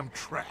have them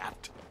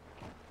trapped.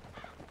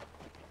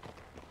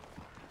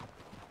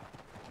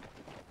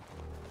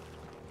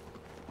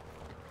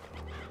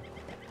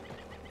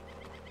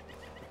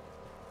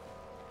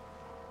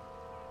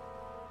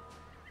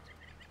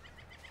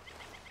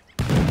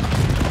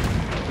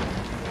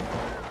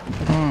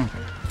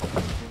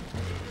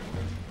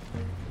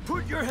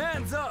 Put your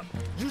hands up!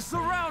 You're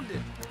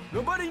surrounded!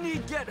 Nobody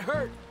need get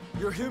hurt!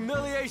 Your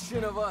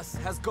humiliation of us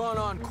has gone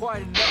on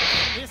quite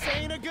enough. This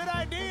ain't a good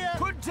idea.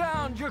 Put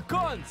down your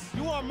guns!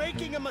 You are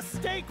making a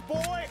mistake,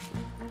 boy.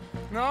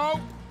 No,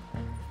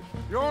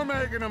 you're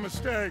making a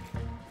mistake.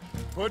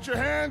 Put your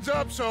hands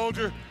up,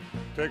 soldier.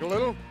 Take a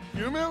little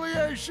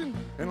humiliation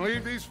and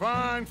leave these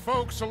fine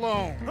folks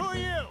alone. Who are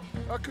you?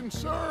 A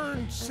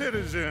concerned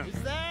citizen.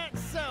 Is that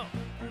so?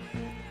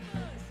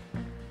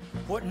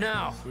 What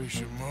now? We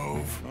should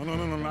move.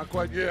 No, not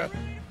quite yet.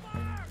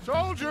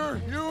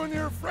 Soldier, you and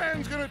your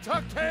friends gonna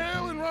tuck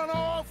tail and run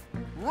off?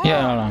 Run!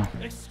 Ya lah.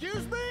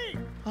 Excuse me?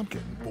 I'm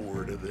getting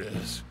bored of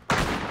this.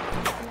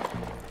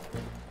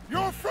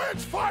 Your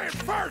friends fired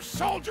first,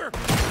 soldier!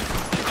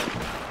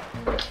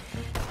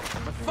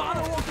 My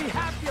father won't be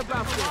happy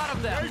about this. A lot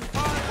of them. They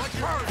fired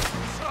first,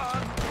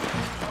 son!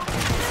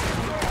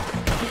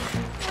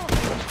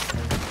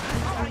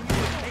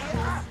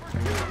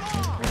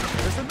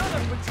 There's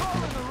another patrol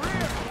in the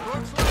rear.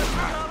 Looks like we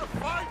got a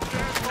fight,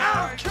 then.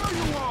 I'll kill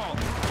you all.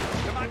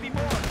 There might be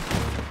more.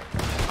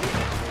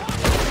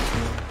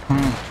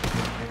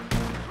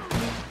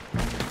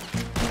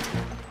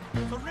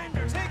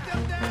 Surrender. Take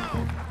them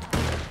down.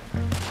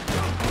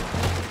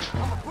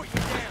 I'm gonna put you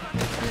down.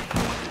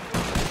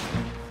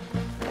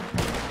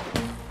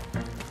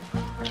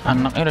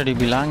 Anaknya udah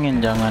dibilangin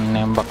jangan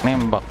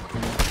nembak-nembak.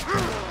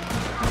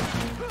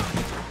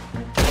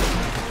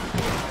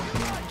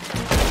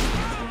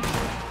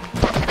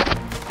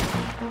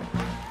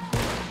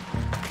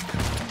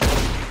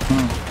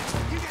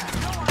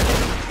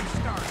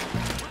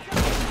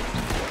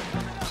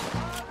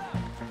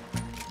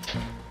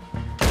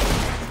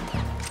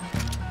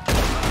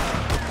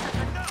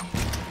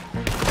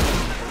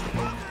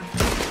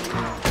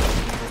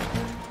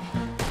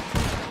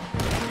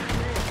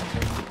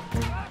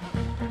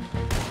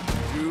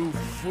 You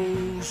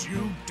fools, you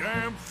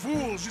damn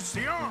fools. It's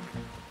the army.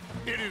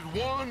 It is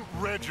one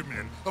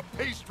regiment of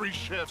pastry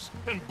chefs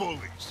and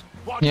bullies.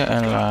 Watch your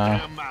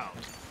goddamn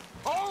mouths.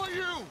 All of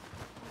you,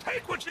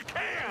 take what you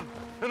can,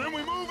 and then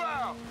we move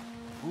out.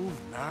 Move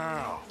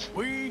now.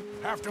 We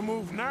have to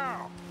move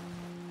now.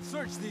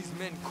 Search these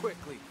men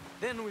quickly,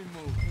 then we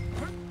move.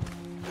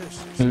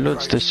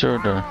 Loot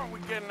disorder. How are we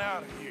getting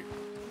out of here?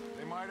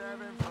 They might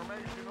have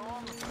information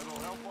on them that'll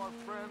help our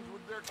friends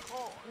with their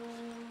cause.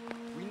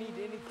 We need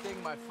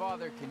anything my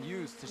father can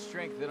use to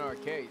strengthen our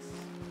case.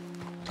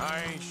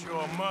 I ain't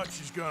sure much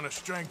is gonna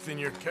strengthen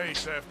your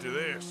case after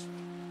this.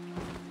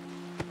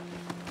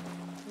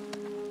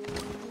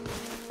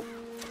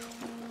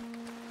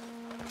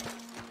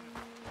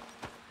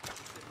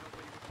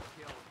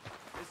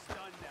 It's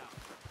done now.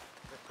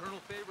 If Colonel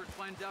Favors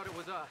finds out it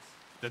was us.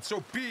 Then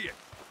so be it.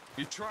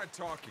 You tried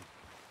talking.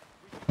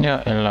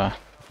 Ya elah.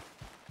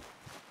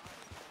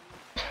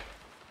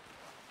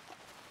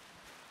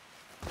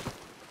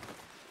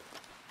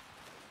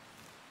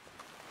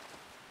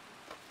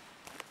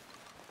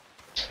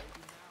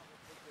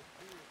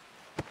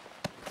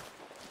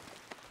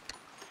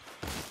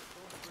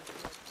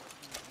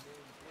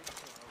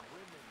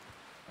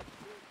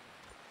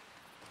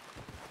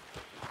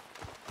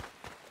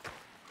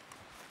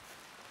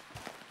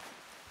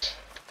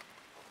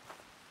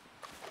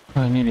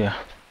 Oh, ini dia.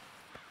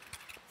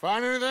 Find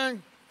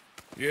anything?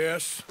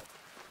 Yes.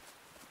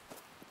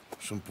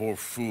 Some poor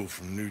fool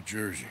from New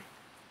Jersey.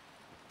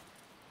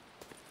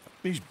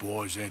 These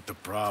boys ain't the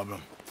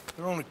problem.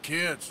 They're only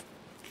kids.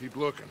 Keep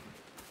looking.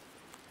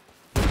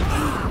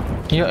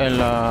 Ya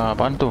elah,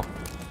 apaan tuh?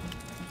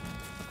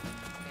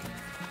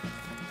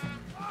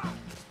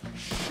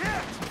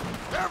 Shit!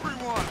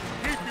 Everyone,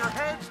 keep your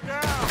heads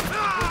down.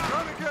 We're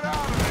gonna get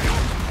out of here.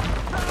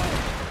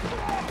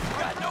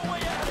 Got no way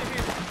out of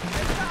here.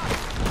 Get out.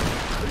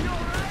 Are you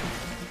all right?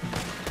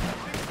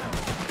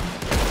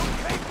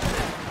 Okay.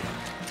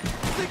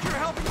 Think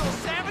you're helping those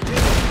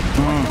savages?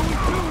 What can we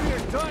do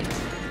here, Dutch?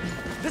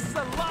 This is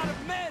a lot of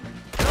men.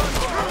 Just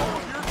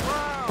hold your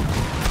ground.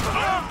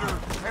 Surrender,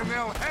 and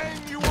they'll hang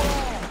you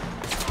all.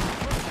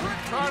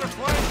 Try to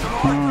flank them,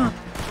 Arthur.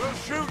 We'll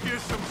shoot you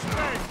some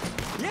snakes.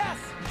 Yes!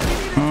 We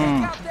need to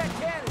take out that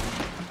cannon.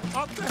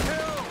 Up the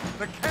hill!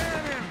 The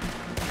cannon!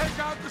 Take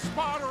out the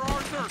spotter,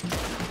 Arthur!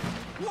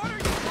 What are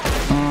you trying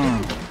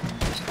to do?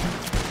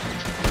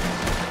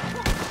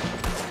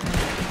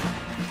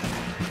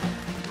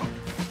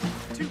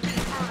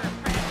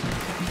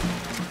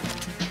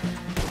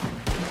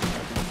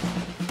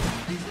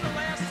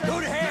 Go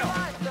to hell!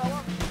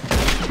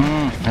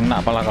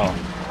 Enak pala kau.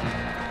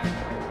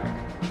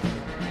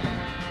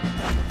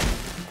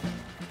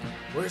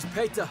 Where's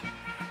Peta?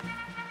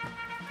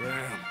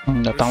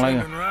 Datang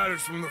lagi.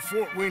 Riders from the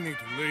fort. We need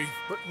to leave.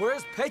 But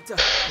where's Peta?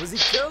 Was he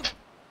killed?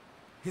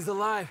 He's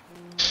alive.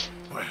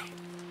 Well,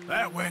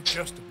 that went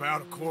just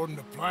about according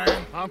to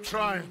plan. I'm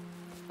trying,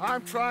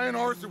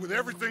 Arthur, with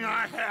everything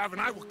I have,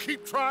 and I will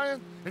keep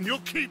trying, and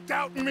you'll keep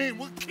doubting me, and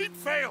we'll keep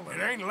failing.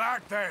 It ain't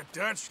like that,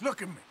 Dutch.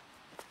 Look at me.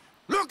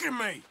 Look at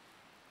me.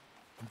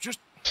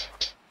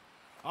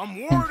 I'm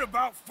worried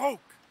about folk.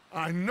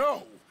 I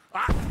know.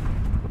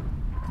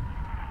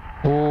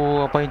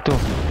 Oh, apa itu?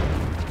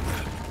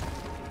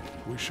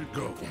 We should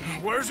go.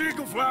 Where's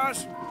Eagle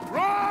Flies?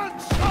 Run,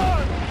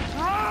 son!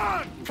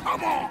 Run!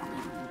 Come on!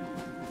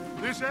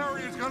 This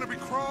area is gonna be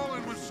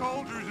crawling with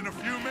soldiers in a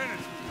few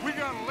minutes. We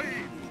gotta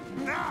leave.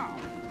 Now!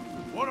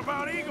 What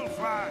about Eagle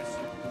Flies?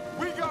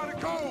 We gotta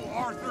go,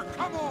 Arthur.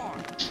 Come on!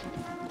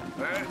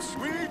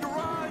 We need to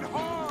ride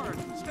hard.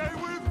 Stay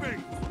with me.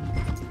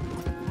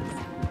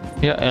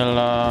 Ya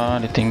elah,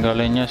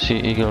 ditinggalinnya si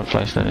Eagle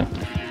Flies tadi.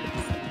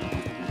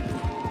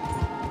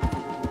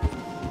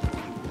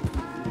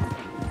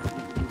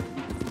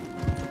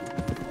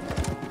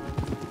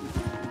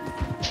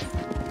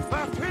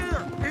 Left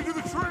here, into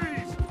the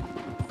trees.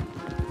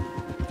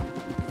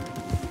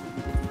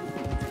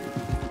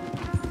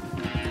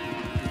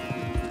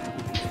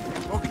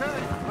 Okay,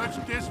 let's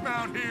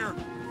dismount here.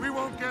 We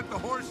won't get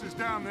the horses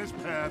down this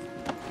path.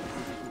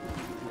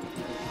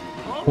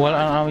 Well,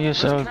 I'll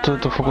use L2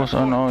 to focus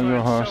on all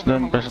your horse,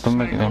 then press to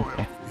make them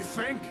play. You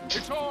think?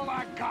 It's all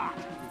I got.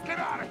 Get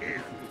out of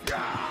here.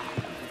 Yeah.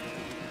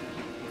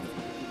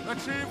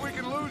 Let's see if we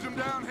can lose them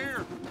down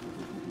here.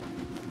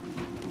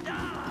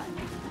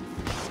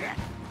 Shit.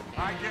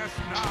 I guess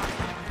not.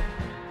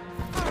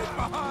 Get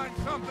behind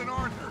something,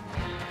 Arthur.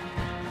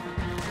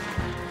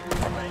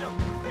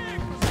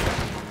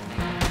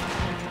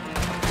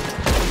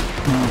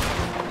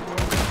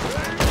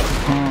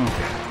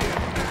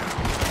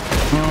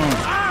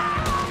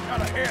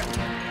 Got a hit.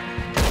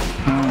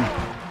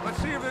 Let's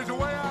see if there's a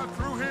way out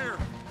through here.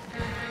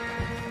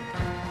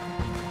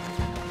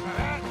 Now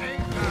that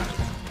ain't nice.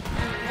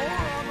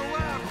 More on the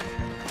left.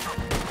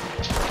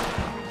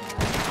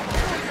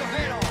 Take your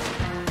head off.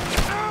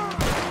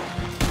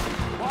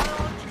 Why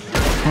aren't you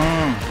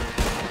shooting?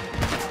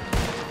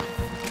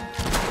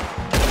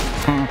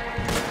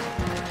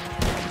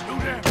 Do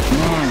that.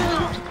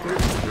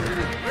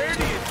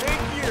 Ready?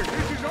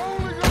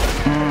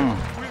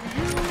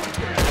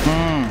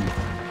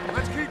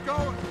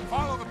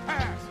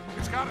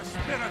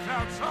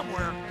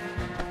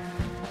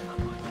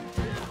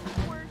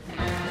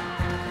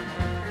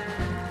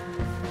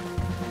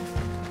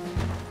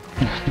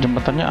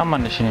 jembatannya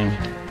aman di sini nih.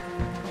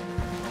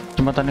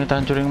 Jembatan kita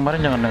hancurin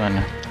kemarin jangan-jangan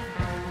ya.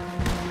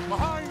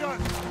 Behind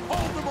us!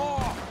 Hold them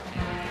off!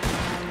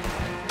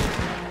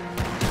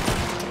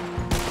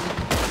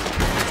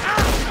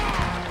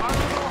 I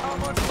don't know how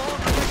much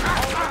longer we can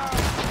hold out.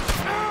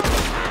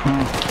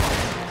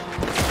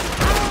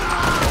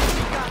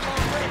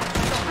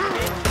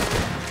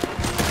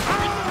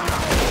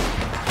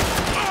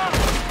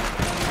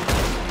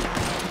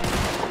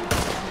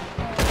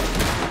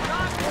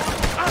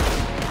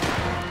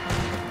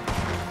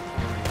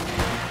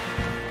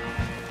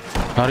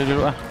 Lari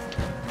dulu ah.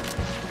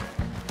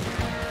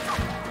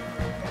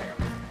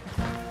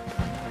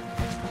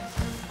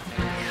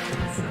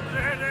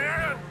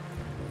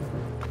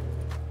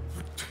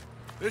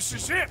 This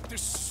is it.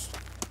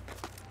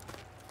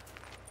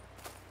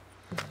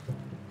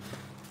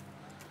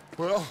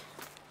 Well,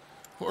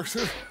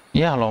 Arthur.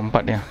 Ya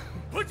lompat dia.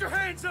 Put your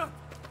hands up!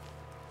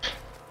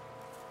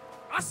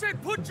 I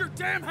said put your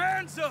damn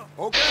hands up!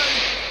 Okay.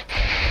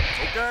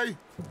 Okay.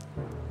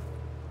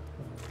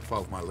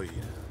 Follow my lead.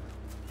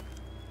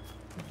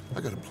 I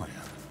got a plan.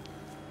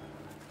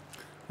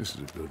 This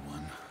is a good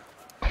one.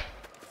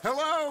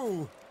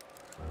 Hello,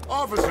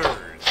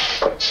 officers.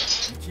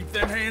 Keep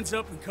them hands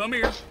up and come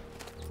here.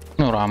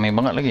 Rame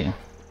banget lagi.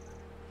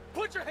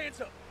 Put your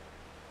hands up!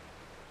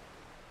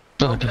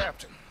 Tuh, dia.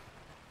 Captain.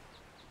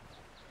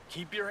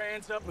 Keep your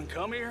hands up and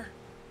come here.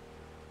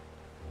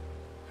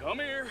 Come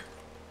here.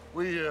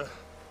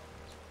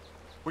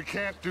 We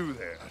can't do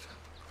that.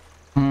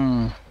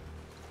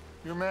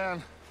 Your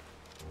man.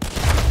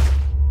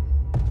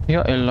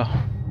 Ya elah,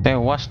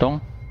 tewas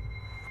dong.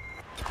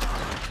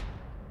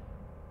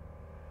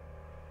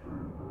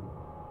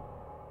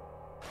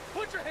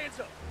 Put your hands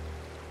up!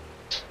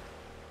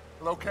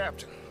 Hello,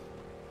 Captain.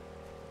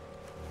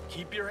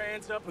 Keep your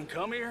hands up and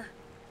come here.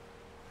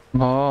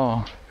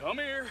 Oh, Come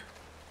here.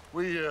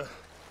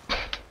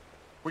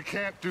 We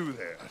can't do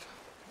that.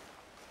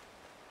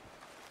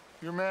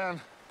 Your man.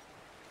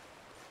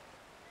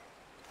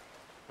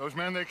 Those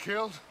men they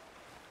killed?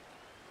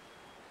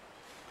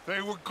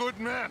 They were good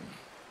men.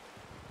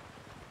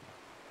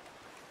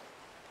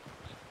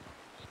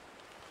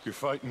 You're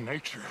fighting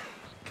nature,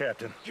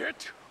 Captain.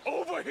 Get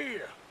over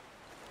here.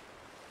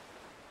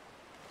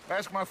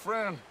 Ask my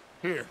friend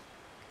here.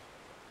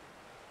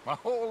 My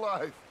whole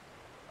life,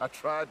 I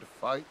tried to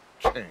fight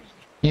change.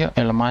 ya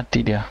elah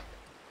mati dia.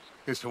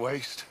 It's a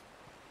waste.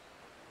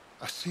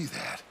 I see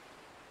that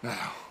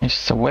now.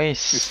 It's a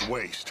waste. It's a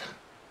waste.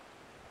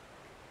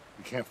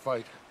 You can't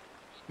fight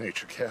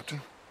nature,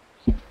 Captain.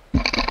 You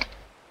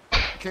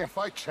can't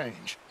fight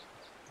change.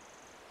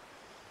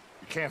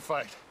 You can't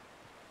fight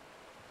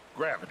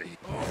gravity.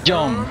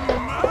 Jom.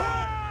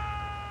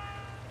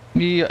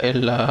 Ya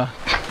elah.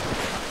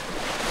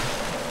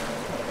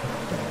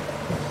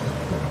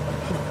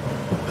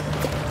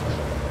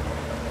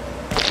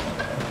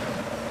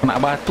 Kena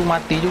batu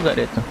mati juga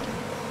dia tuh.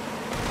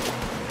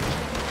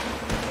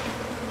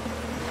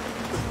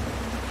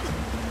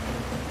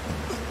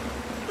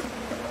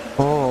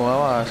 Oh,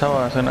 awas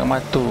kena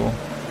batu.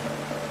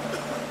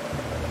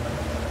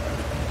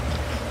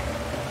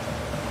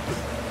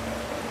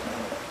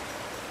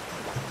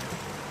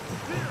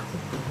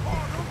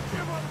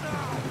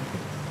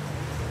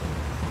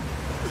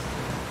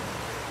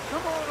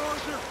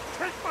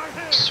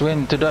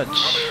 Swing to dodge.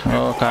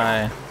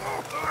 Okay.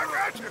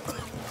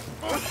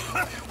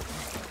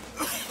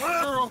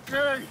 You're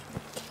okay.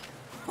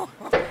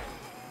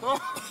 Oh,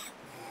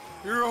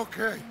 you're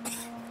okay.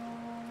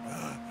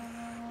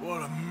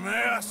 What a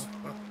mess.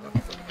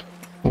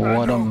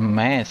 What a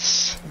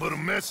mess. But a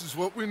mess is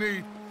what we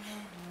need.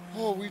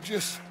 Oh, we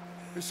just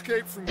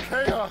escaped from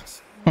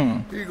chaos.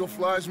 Eagle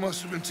flies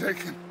must have been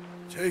taken.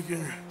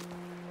 Taken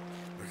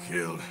or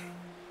killed?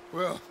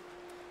 Well,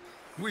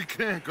 we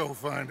can't go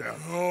find out.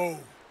 No,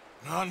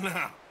 not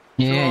now.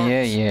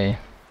 Yeah.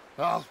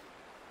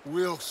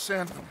 We'll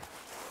send them.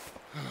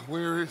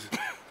 Where is it?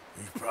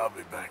 He's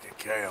probably back at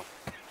camp.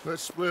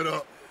 Let's split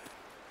up.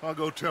 I'll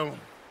go tell him.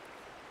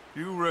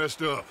 You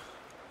rest up.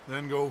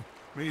 Then go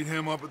meet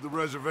him up at the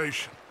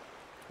reservation.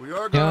 We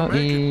are gonna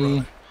make it,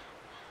 brother.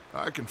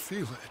 I can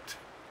feel it.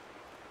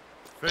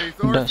 Faith,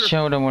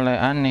 Dashnya udah mulai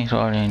aneh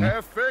soalnya ini.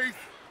 Have faith.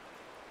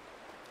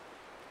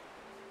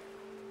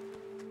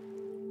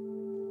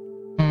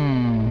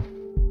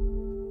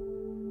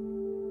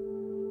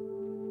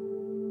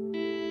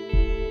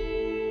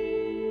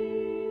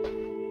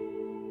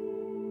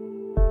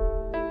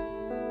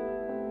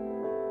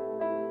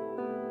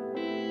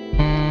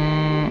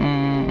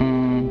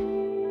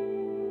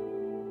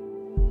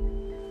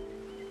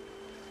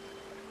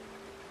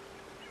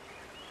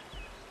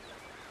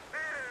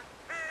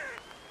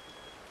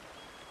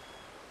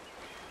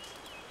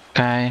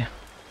 Okay.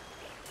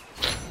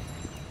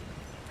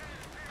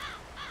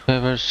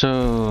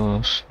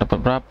 Versus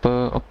dapat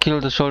berapa? Oh, kill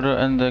the soldier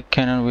and the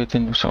cannon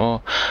within. Oh,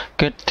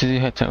 get to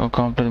the HeatSink or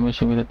complete the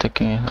mission with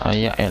attacking.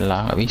 Ya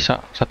elah, nggak bisa.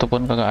 Satu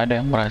pun kagak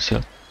ada yang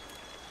berhasil.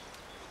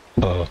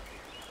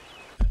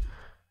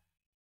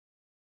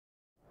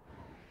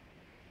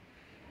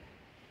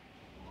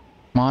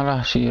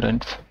 Malah si Ren.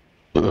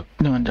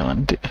 Jangan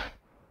nanti.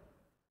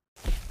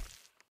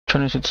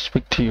 Trying to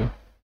speak to you.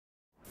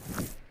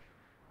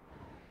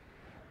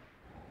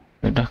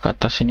 Udah ke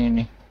atas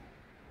ini nih.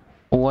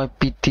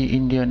 YPT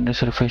Indian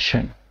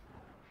Reservation.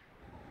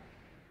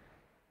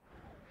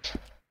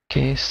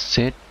 Oke,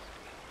 set.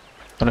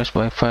 Terus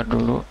wifi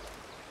dulu.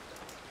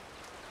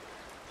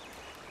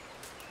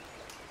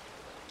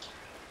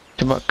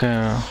 Coba ke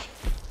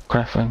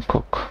craft and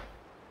cook.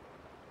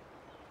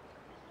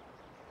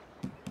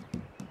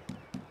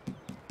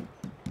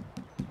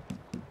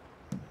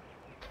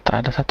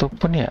 Tak ada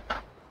satupun ya.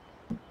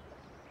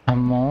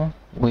 Ammo,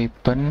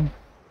 weapon,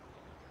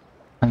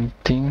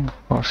 hunting,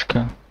 horse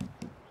gun.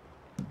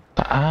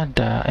 Tak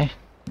ada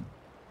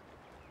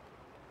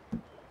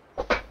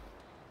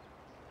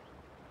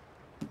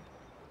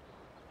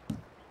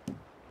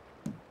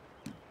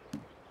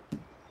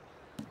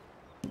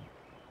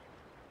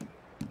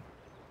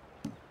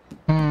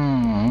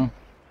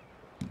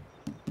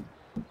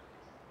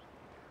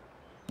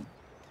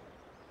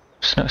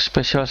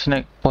Special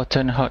snack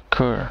potent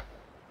hardcore.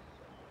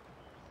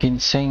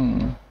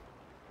 Ginseng,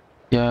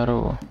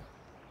 yarrow,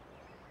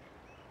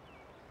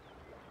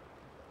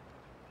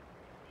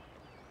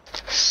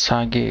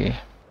 sage.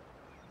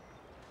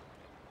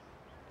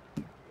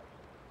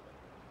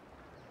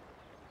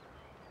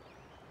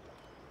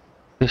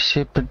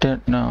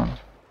 Recipitant noun.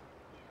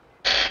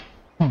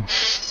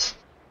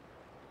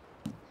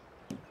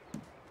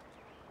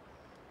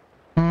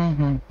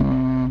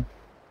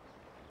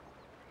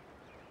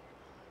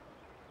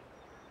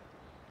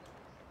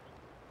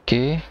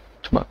 Oke,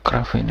 coba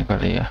craft ini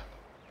kali ya.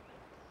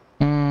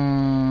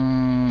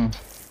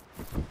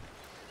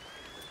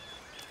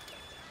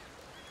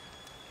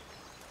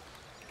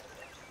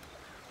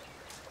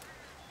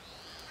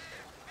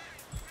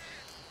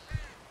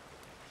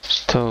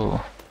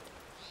 Stove.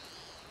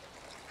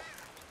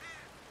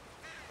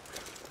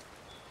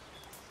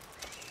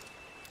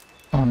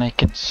 Oh,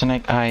 naked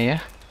snake eye ya.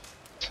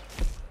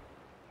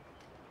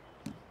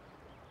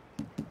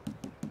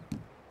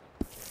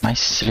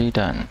 Nicely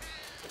done.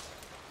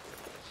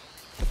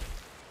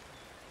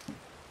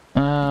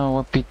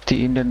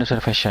 WPT Indian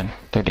Reservation,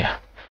 itu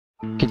dia.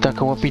 Kita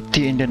ke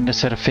WPT Indian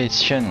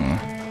Reservation.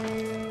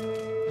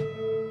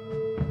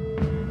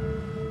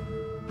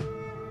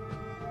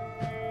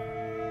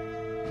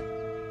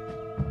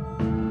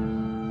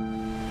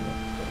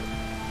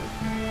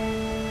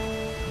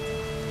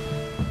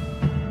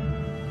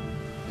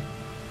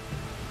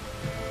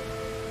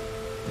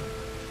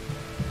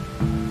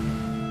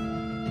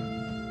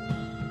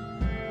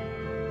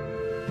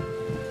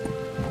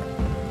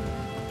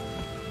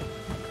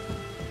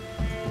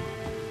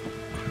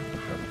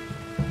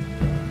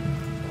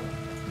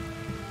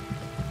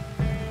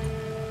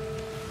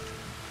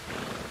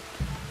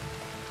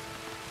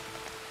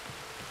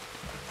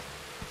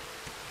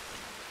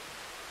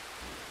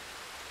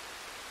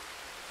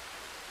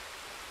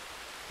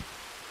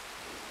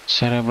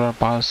 Cerebral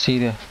palsy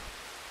dia.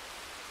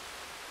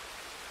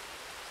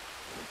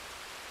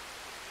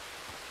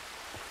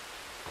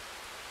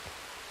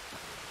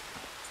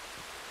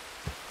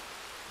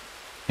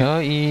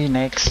 Yoi,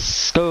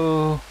 next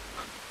go.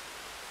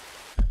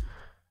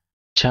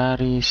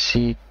 Cari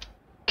si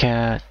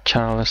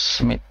Charles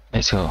Smith.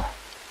 Let's go.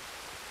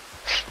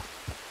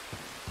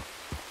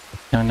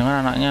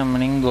 Jangan-jangan anaknya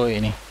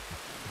meninggoy ini.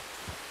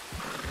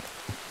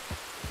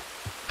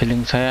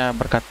 Feeling saya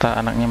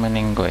berkata anaknya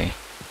meninggoy.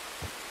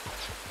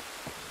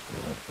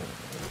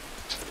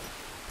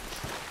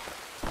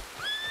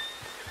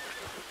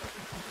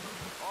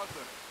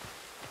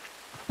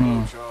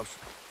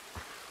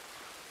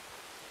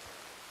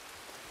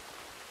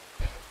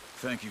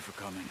 Thank you for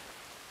coming.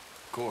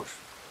 Of course.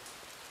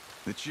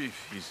 The chief,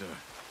 he's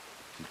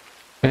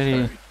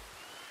very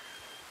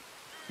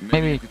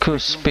maybe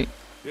could speak.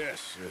 Yes.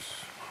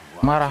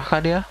 Marahkah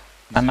dia?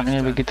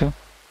 Anaknya begitu?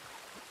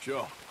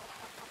 Sure.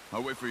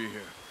 I'll wait for you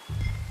here.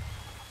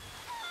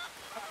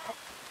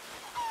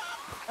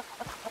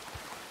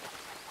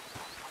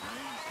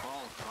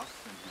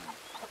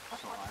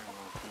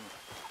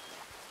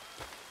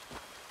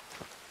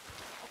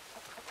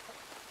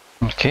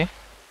 Okay.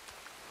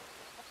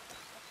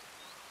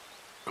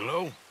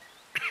 Hello?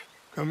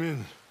 Come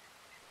in.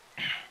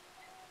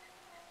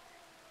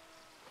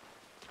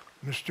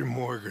 Mr.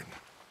 Morgan,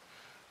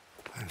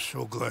 I'm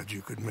so glad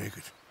you could make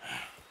it.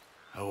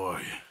 How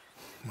are you?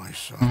 My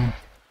son.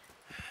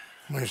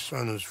 My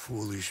son is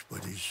foolish,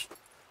 but he's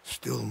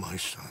still my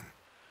son.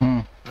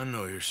 I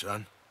know your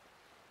son.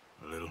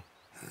 A little.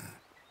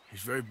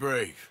 He's very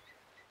brave.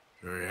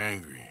 Very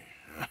angry.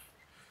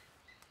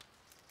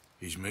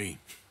 He's me.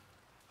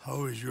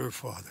 How is your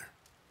father?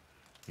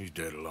 He's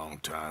dead a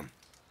long time.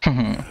 He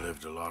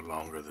lived a lot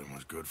longer than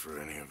was good for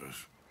any of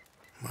us.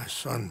 My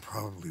son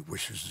probably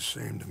wishes the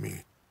same to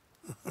me.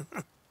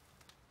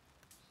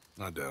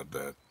 I doubt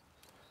that.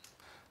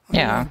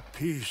 Yeah. I need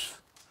peace.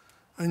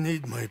 I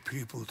need my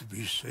people to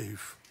be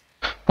safe.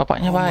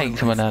 Bapaknya baik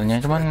sebenarnya,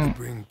 cuman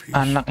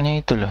anaknya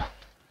itu loh.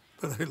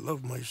 But I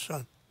love my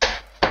son.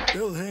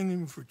 They'll hang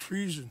him for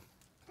treason.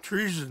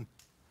 Treason.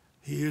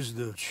 He is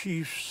the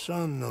chief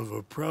son of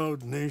a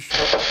proud nation.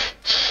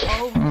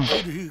 How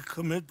could he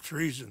commit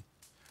treason?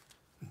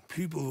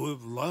 People who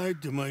have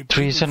lied to my people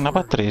Treason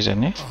apa for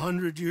treason ya?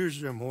 100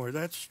 years or more,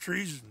 that's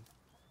treason.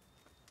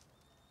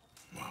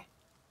 Well,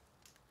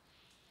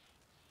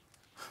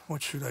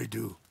 what should I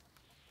do?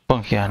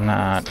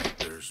 Pengkhianat.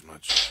 There's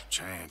much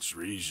chance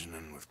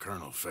reasoning with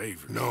Colonel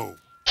Favors. No.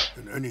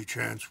 And any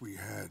chance we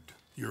had,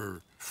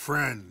 your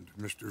friend,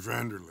 Mr.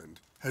 Vanderland,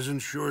 has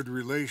ensured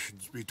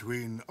relations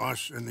between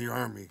us and the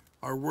army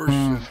are worse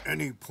than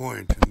any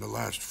point in the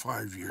last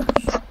 5 years.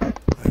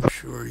 I'm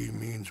sure he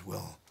means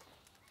well.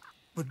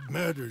 But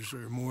matters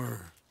are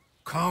more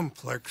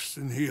complex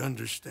than he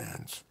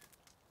understands.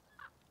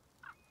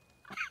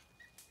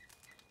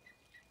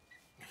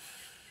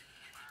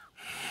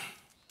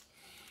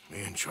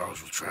 Me and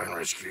Charles will try and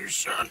rescue your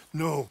son.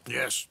 No.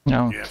 Yes.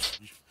 No. Yes.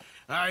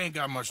 I ain't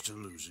got much to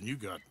lose, and you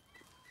got...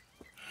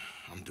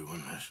 I'm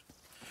doing this.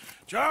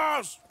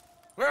 Charles!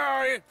 Where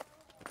are you?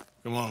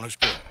 Come on, let's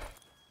go.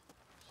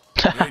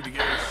 We need to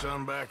get his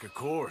son back, of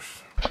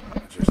course.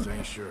 I just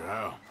ain't sure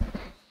how.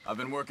 I've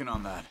been working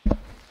on that.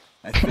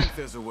 I think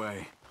there's a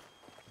way.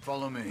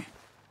 Follow me.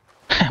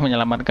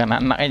 Menyelamatkan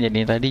anaknya, jadi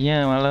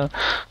tadinya malah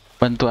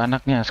bantu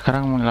anaknya,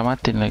 sekarang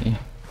menyelamatin lagi.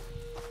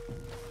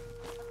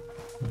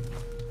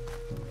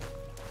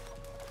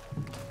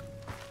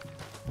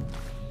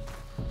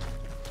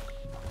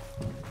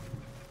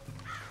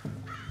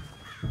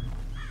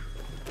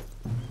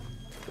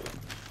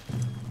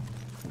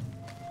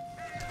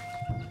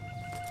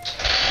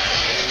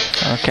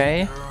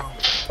 Okay.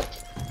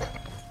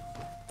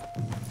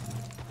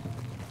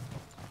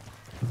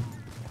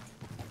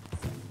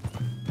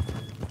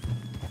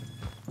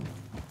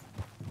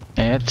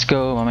 Let's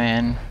go, my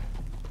man.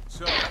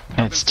 So,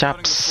 It's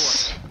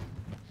chaps.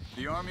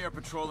 The army are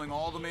patrolling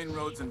all the main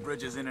roads and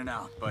bridges in and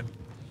out, but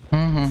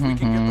if we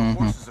can get the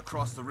horses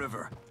across the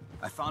river,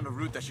 I found a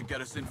route that should get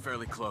us in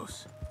fairly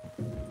close.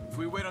 If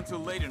we wait until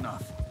late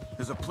enough,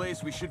 there's a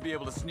place we should be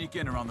able to sneak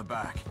in around the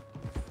back.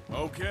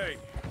 Okay,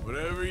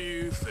 whatever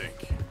you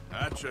think.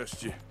 I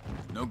trust you.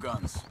 No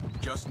guns,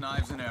 just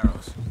knives and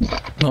arrows.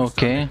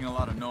 Okay. Making a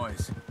lot of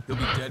noise. He'll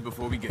be dead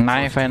before we get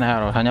Knife and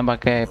arrow, hanya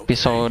pakai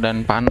pisau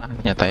dan panah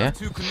nyata ya.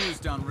 Two canoes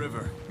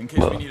downriver in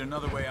case we need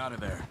another way out of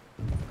there.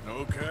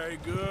 Okay,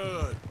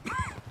 good.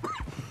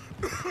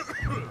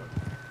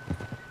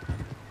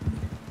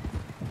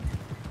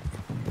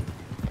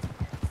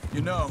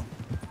 You know,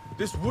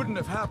 this wouldn't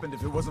have happened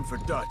if it wasn't for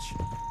Dutch.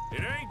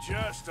 It ain't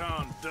just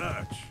on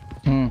Dutch.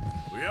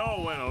 We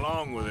all went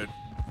along with it.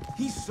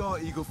 He saw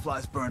eagle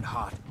flies burned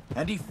hot,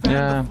 and he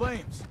fanned the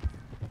flames.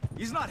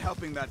 He's not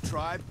helping that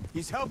tribe,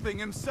 he's helping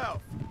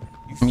himself.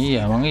 You see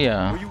that?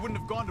 Or you wouldn't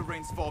have gone to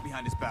Rain's Fall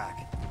behind his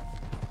back.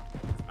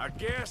 I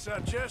guess I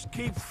just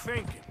keep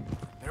thinking.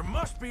 There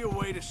must be a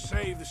way to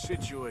save the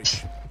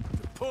situation.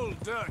 To pull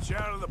Dutch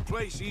out of the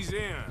place he's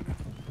in.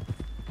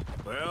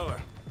 Well,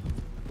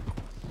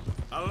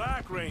 I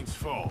like Rain's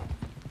Fall.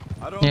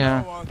 I don't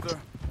know, Arthur.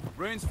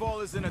 Rain's Fall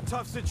is in a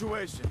tough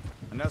situation,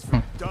 and that's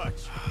for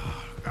Dutch.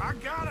 I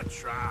gotta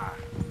try.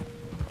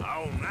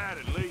 I own that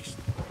at least.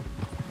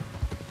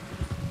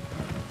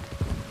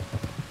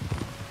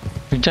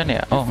 Hujan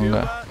ya? Oh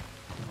enggak.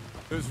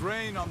 There's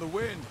rain on the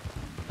wind.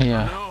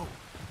 Iya. No.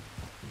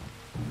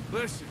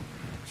 Listen,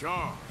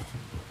 Charles.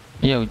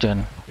 Iya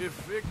hujan. If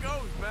it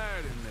goes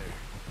bad in there,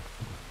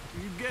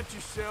 you get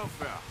yourself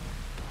out.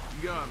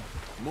 You got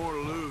more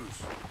to lose.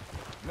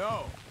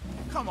 No.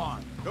 Come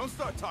on. Don't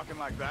start talking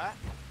like that.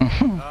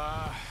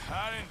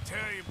 I didn't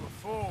tell you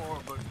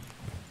before, but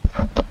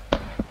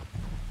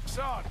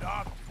saw a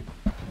doctor.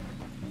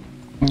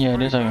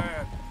 Iya dia sayang.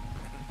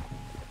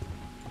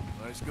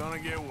 It's gonna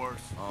get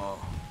worse. Oh,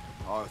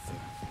 Arthur.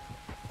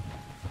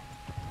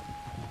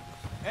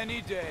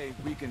 Any day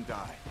we can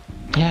die.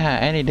 Yeah,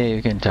 any day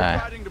you can die.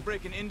 We're fighting to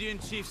break an Indian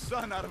chief's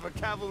son out of a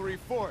cavalry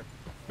fort.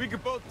 We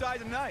could both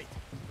die tonight.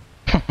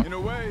 In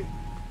a way,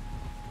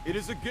 it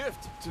is a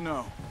gift to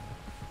know.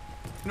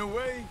 In a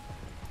way,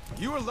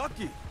 you were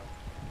lucky.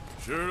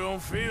 Sure don't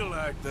feel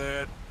like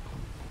that.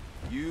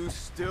 You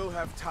still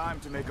have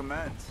time to make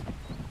amends.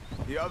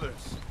 The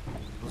others,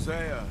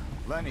 Hosea,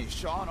 Lenny,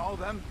 Sean, all of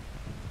them,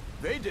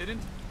 they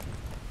didn't.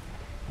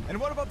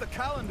 And what about the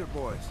Calendar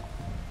boys?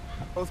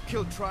 Both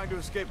killed trying to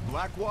escape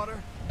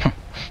Blackwater? A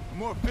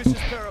more vicious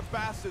pair of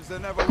bastards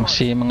than ever was.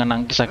 Masih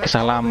mengenang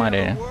kisah-kisah lama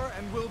deh.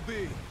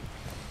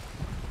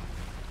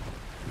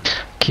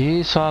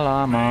 Kisah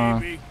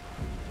lama.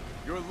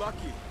 You're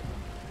lucky.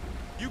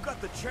 You got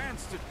the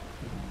chance to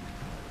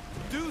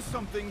do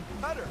something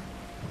better.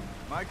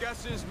 My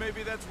guess is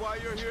maybe that's why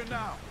you're here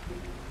now.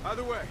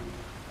 Either way,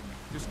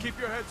 just keep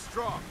your head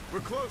strong.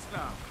 We're close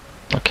now.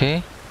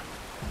 Okay.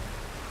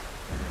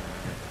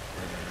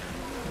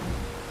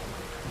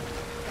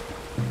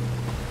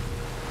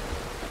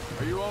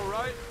 Are you all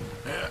right?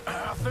 Yeah,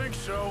 I think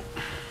so.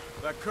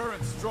 That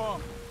current's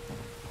strong.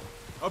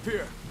 Up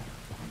here.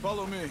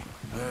 Follow me.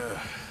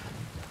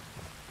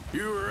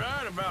 You were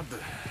right about the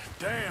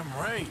damn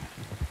rain.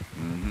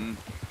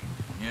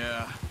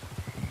 Yeah.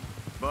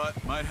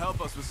 But might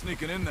help us with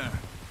sneaking in there.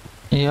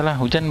 Iyalah,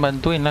 hujan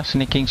bantuin lah,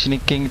 sneaking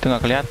itu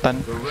nggak kelihatan.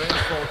 The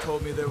rainfall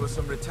told me there was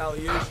some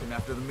retaliation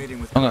after the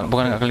meeting with Oh nggak,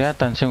 bukan nggak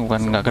kelihatan sih,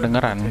 bukan nggak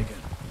kedengeran.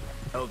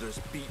 Elders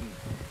beaten.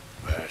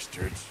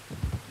 Bastards.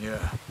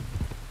 Yeah,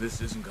 this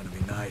isn't gonna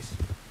be nice.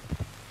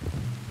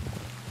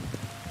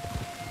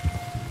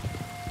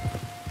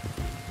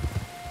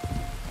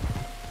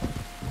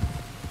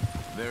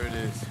 There it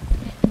is.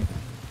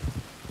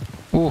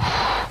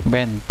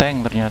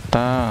 Benteng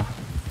ternyata.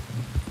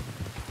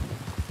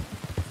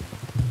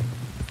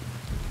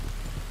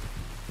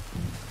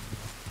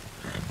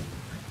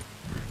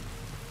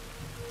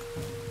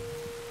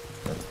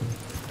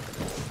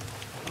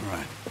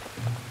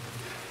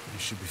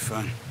 Should be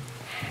fun.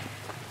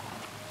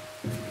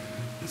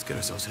 Let's get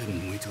ourselves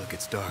hidden and wait till it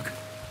gets dark.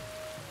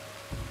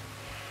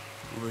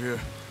 Over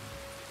here.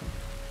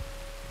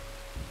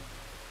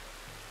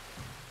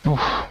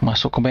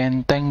 Masuk ke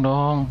benteng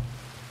dong.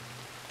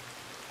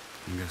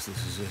 I guess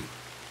this is it.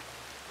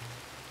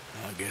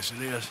 I guess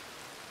it is.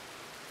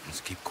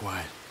 Let's keep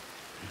quiet.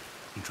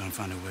 I'm trying to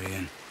find a way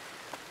in.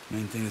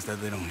 Main thing is that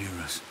they don't hear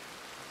us.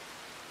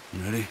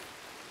 You ready?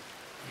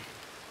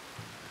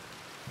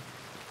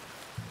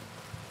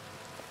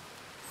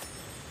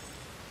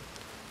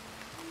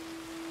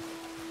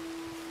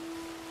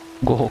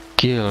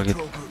 Gokil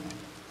gitu.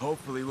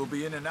 Hopefully we'll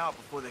be in and out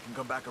before they can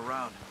come back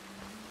around.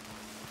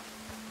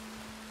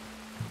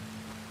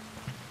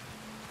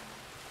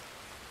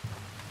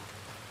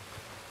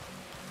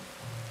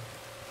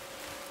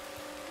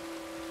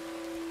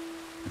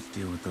 Let's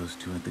deal with those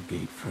two at the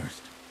gate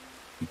first.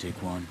 You take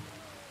one,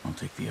 I'll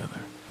take the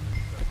other.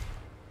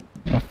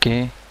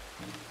 Okay.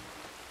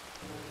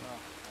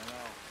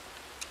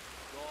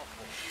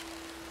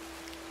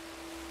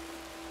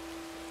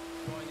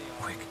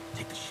 Quick,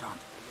 take the shot.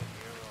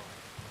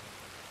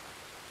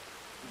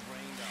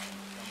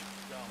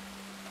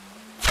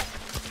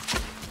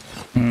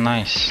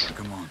 Nice.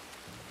 Come on.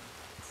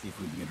 Let's see if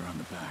we can get around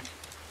the back.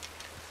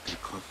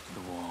 Get close to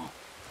the wall.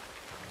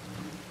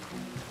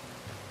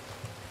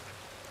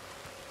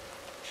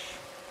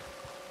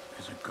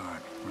 There's a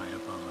guard right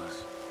above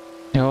us.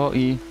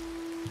 Yoi.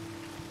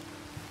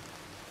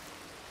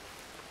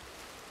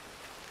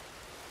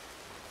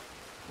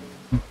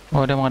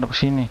 Oh, dia menghadap ke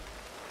sini.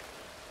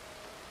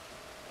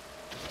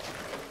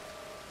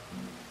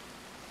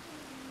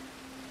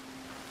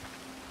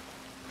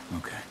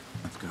 Okay,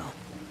 let's go.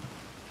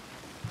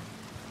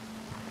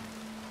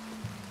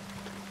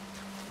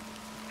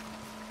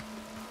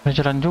 Ada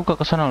jalan juga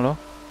ke sana loh.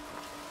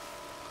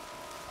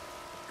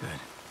 Good.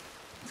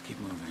 Let's keep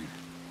moving.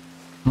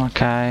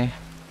 Okay.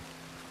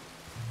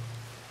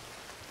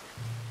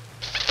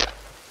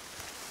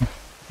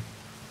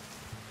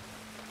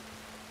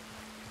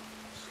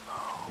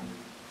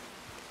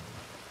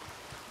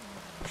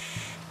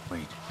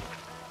 Wait.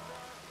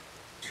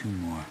 Two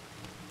more.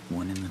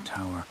 One in the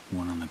tower,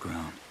 one on the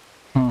ground.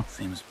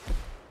 Same as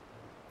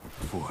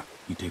before.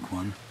 You take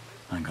one,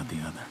 I got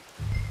the other.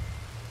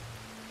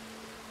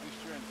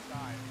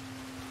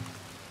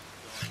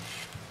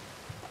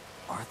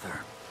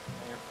 Arthur.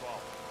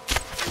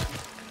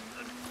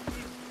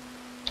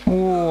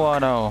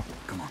 Waduh.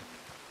 Come on.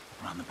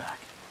 Around the back.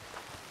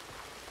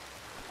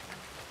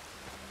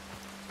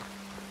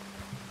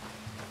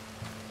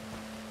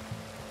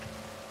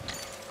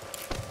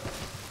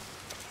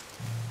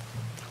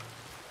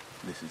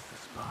 This is the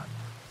spot.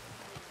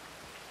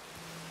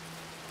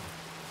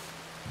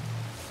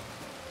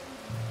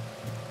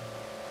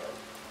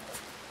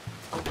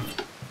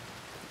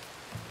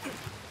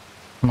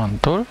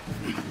 Mantul.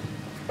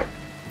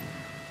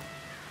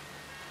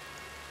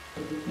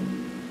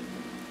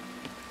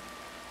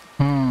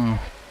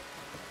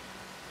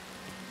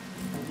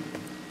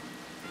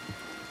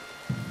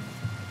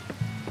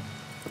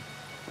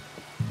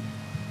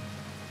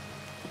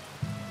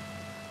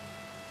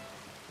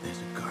 There's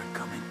a guard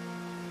coming.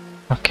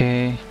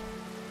 Okay.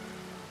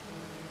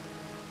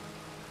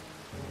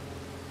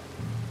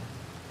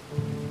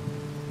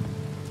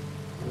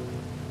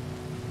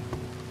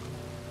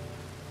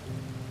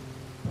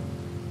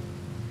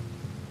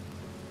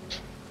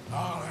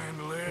 I'll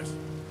handle this.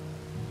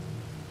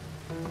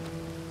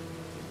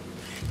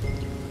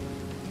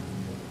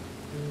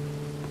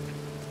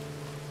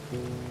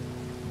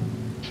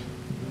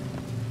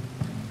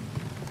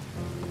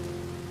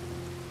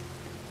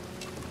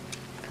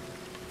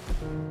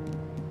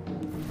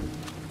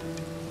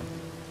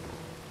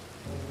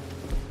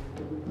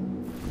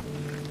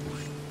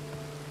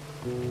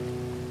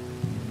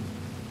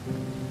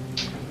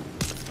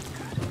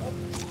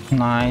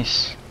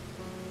 Nice.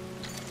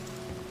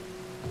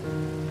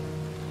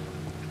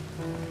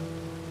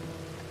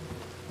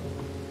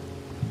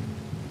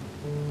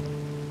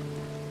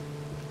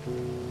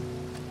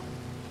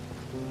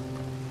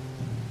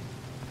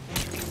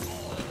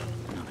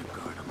 Another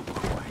guard on the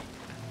walkway.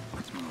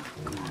 Let's move.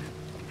 Come on.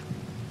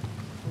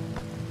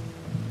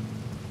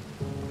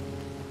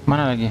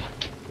 Mana lagi?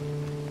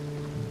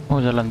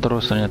 Oh, jalan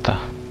terus ternyata.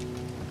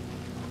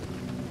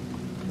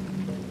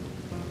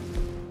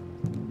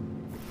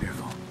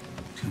 Careful.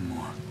 Two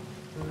more.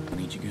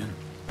 Need you again?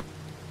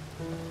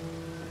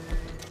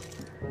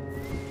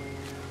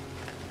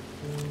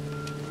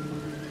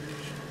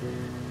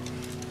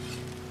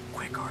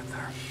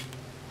 Arthur.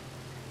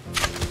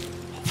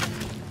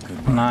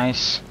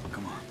 Nice.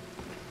 Come on.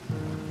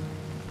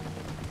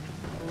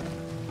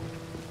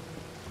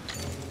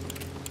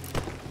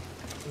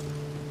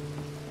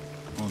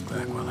 Hold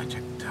back while I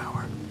check the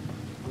tower.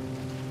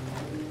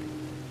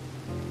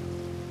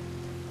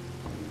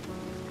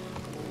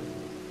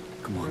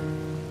 Come on,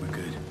 we're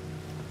good.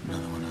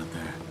 Another one out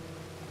there.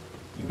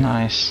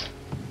 Nice.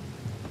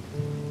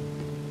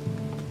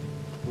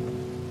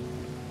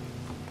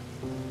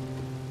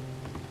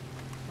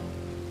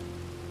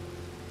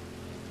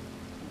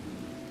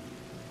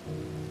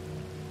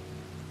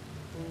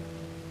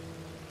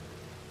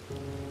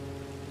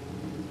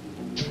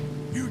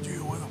 You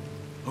deal with him.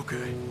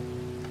 Okay.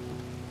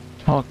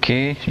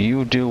 Okay,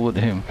 you deal with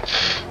him.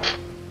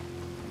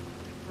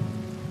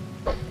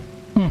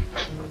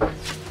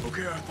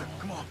 Okay, Arthur,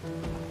 come on.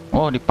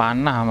 Oh,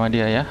 dipanah sama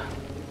dia ya.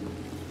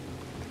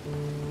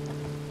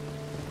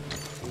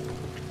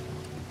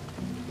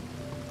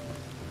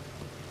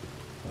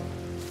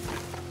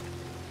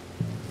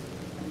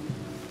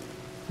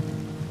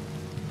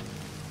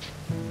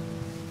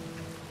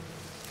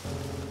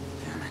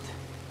 Damn it.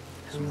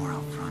 There's more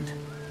out front.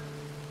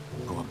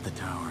 Go up the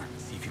tower,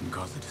 see if you can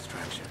cause a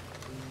distraction.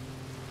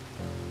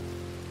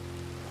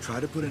 Try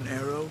to put an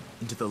arrow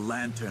into the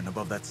lantern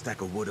above that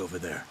stack of wood over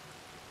there.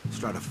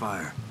 Start a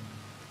fire.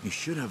 You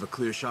should have a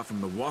clear shot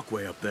from the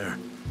walkway up there.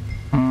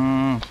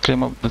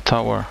 Climb up the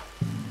tower.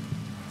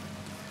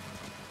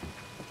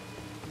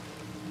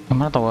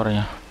 Mana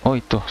towernya? Oh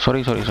itu,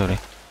 sorry.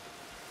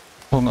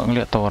 Oh nggak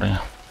ngeliat towernya.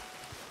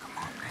 Come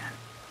on, man.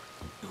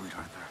 Do it,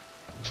 Arthur.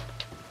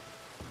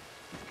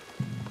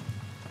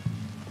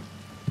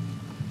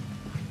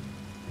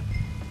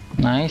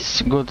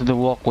 Nice, go to the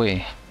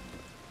walkway.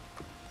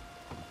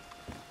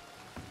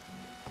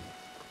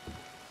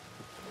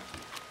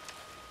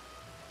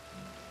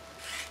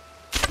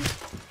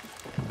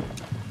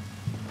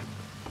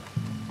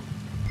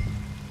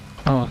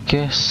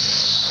 Okay,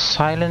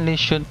 silently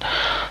shoot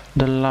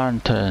the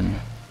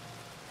lantern.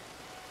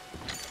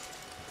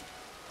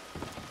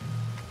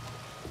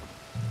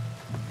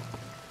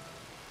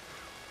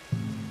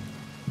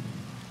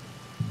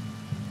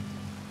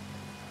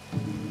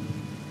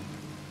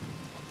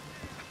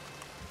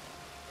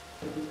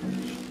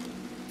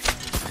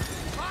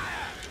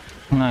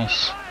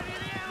 Nice.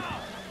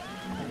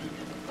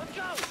 Let's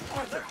go!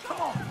 Arthur,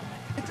 come on!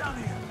 Get down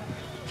here!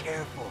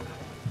 Careful.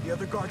 The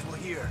other guards will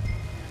hear.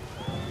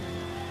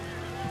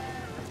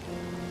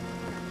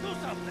 Do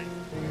something.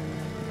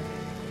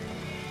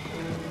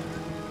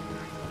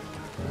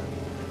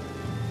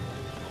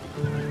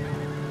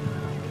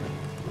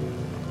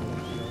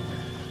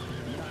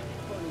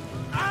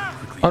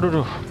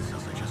 Aduh.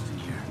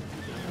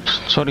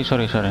 Sorry.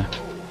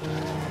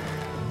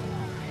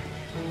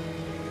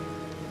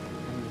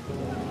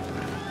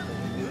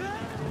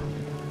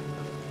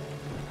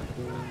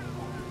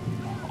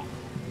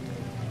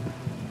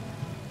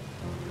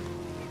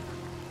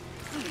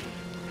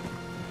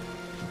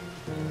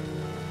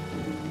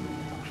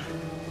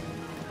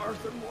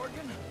 Arthur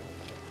Morgan?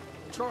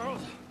 Charles?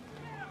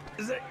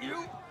 Is that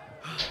you?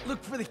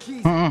 Look for the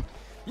keys.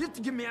 You have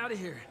to get me out of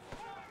here.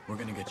 We're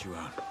gonna get you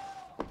out.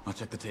 I'll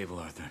check the table,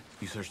 Arthur.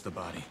 You search the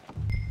body.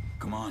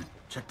 Come on,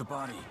 check the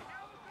body.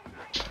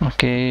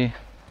 Okay.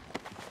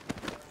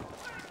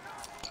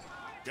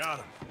 Got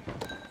him.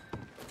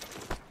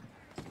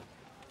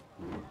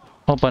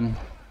 Open.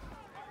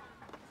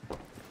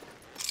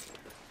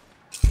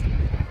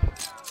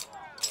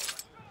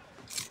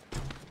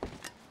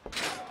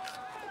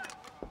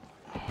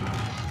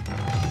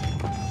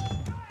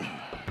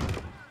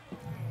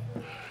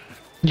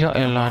 Ya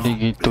elah,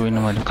 digituin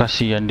sama dia,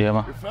 kasihan dia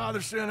mah. Your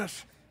father sent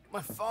us? My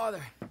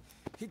father.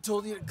 He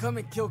told you to come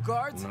and kill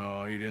guards?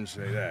 No, he didn't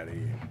say that,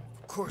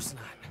 Of course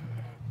not.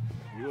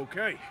 You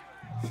okay?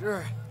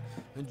 Sure.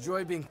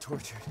 Enjoy being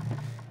tortured.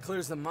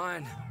 Clears the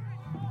mind.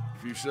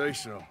 If you say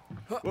so.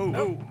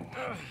 Whoa.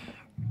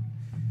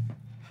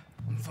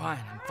 I'm fine.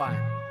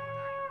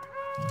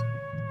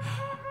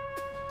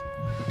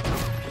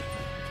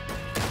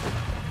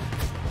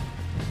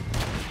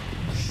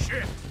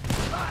 Shit!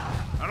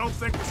 I don't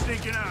think we're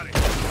sneaking out of here.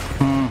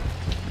 You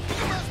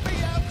must be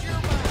out your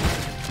mind.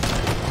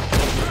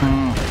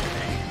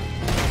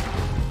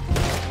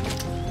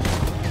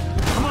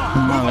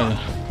 Come on,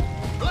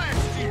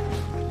 Blast you.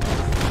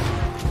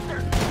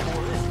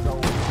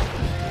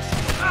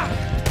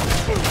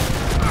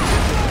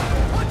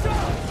 Watch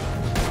out!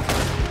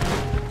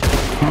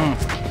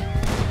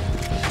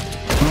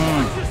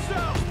 Watch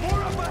yourself.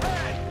 More up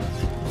ahead.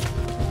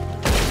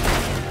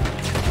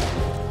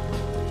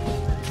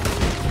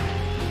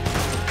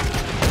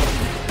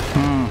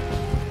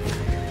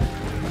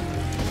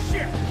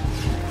 Shit!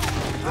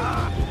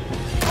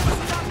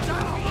 Stop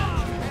down!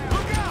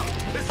 Look out!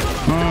 There's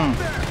someone out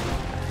there!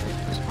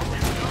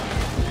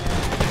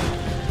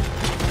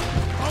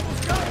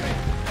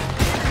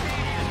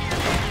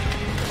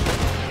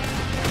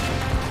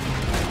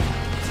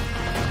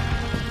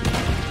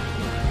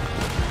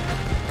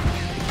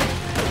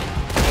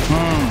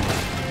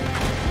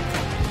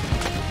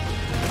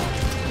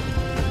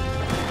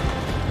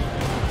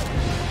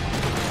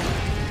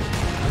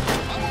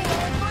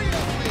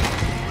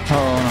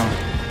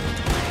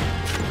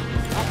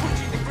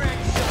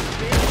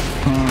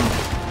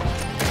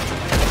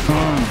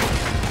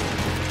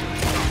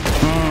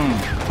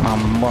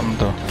 Mamam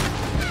tuh.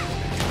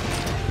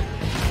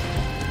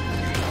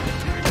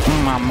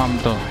 Mamam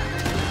tuh.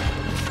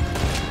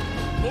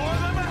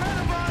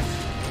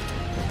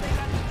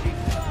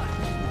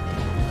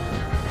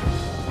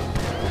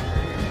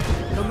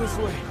 Come this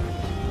way.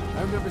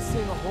 I remember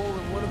seeing a hole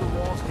in one of the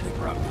walls when they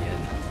brought me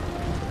in.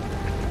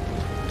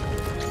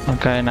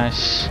 Okay,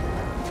 nice.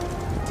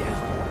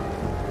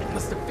 Damn.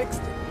 Must have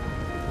fixed it.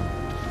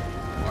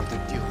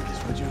 Arthur, deal with this,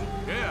 would you?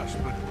 Yes,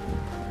 but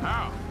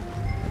how?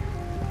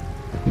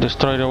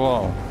 Destroy the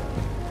wall.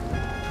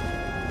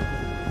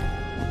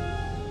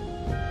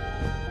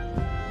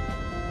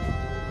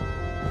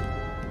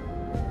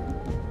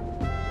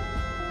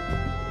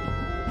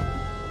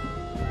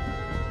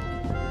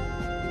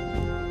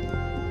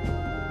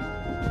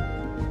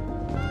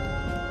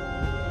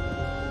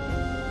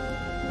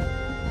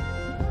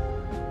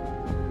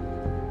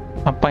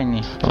 Apa ini?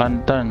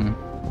 Lantern.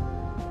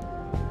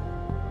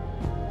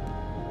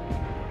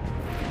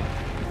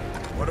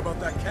 What about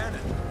that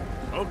cannon?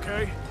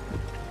 Okay.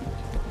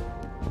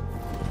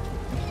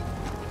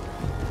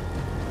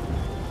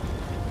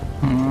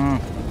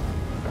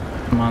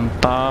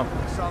 Mantap.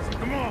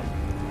 Come on.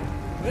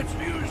 Let's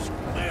use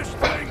this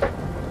thing.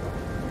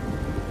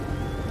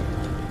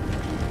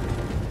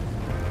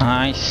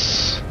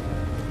 Nice.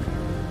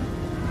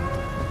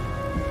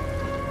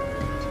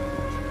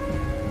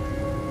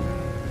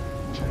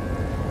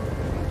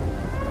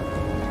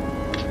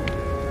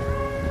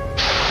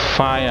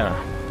 Fire.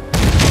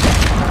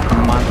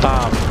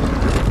 Mantap.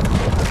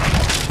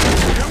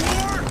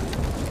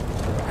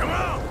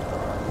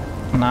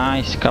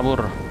 Nice,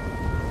 kabur.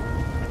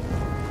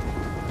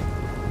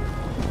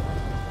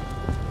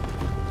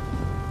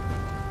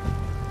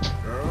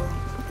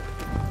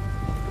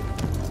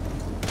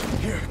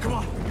 Here, come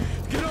on.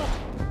 Get on.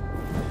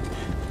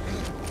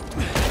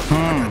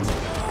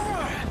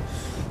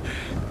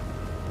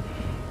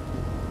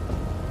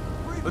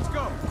 Let's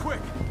go,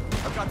 quick.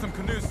 I've got some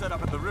canoes set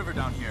up at the river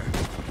down here.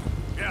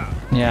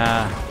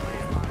 Ya.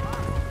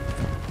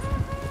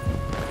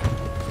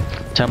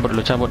 Cabut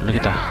dulu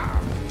kita.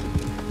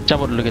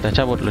 Cabut dulu.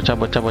 Cabut.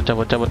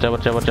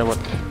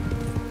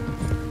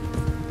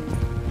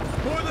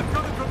 More of them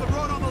coming from the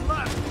road on the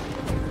left.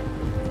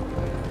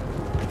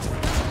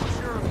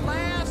 Your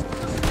last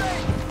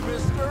mistake,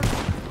 mister.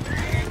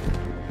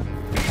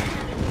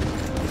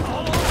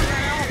 Hold on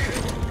now.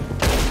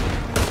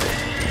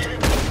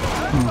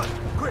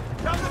 Quick,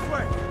 down this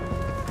way.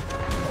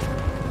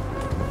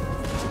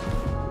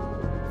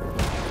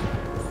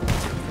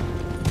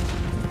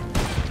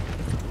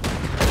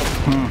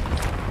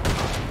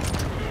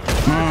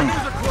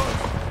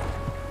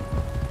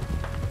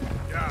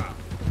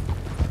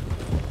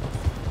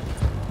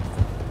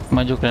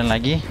 Maju kalian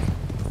lagi.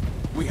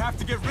 We have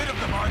to get rid of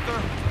them, Arthur.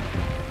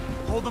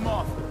 Hold them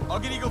off.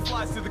 I'll get eagle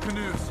flies to the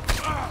canoes.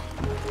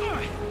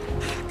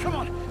 Come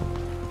on.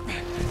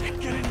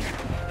 Get in here.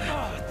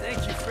 Oh,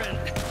 thank you, friend.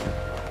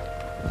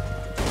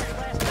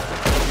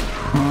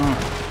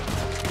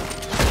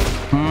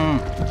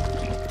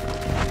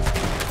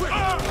 Quick,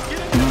 get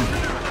in the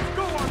canoe. Let's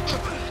go,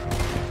 Arthur.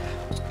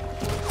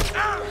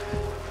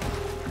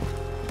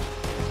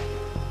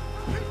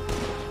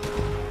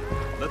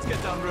 Let's get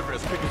downriver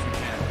as quick as we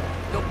can.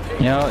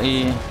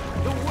 Yoi.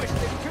 Don't wish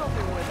they killed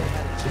me when they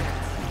had a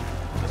chance.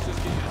 Let's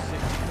just get you to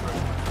safety first.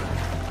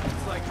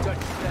 It's like Dutch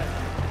said.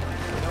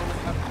 They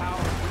only have power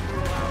when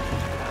you're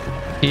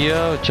allowed.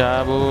 Yo,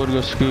 cabut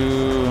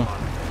bosku.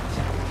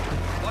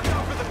 Watch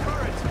out for the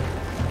current.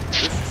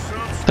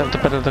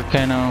 Tepat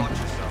kano.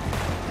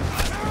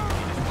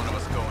 One of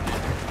us going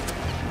in.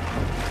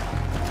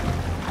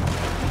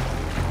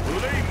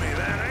 Believe me,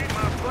 that ain't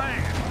my plan.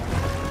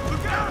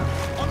 Look out!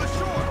 On the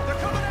shore!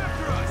 They're coming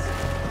after us!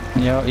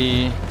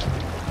 Yoi.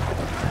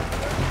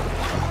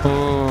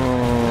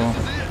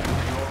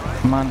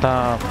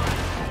 Mantap.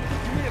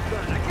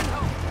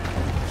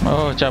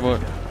 Oh,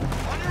 cabut.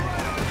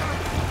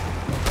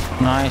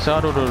 Nice.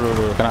 Aduh,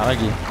 kena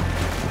lagi.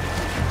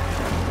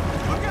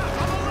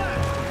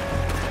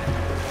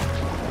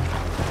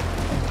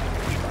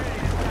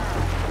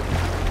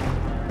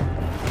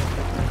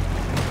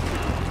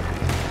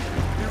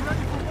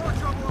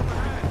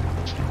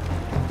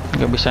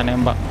 Gak bisa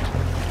nembak.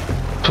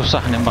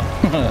 Susah nembak.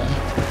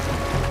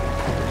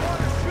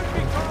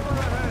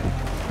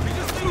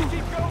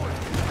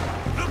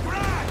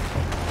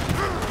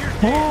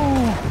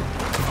 Oh,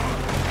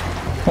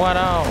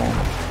 wow.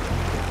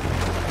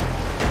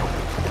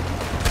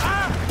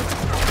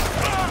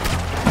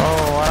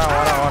 Oh,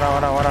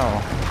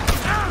 wow.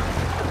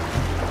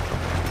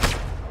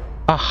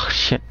 Ah,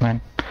 shit,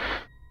 man.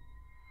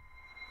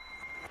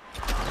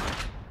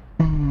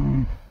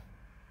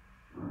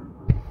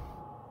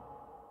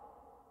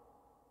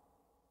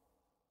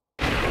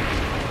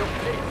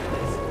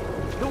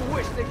 Don't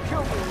wish they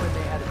killed me when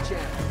they had a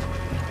chance.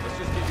 Let's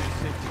just get you to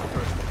safety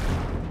first.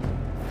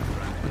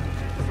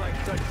 It's like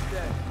Dutch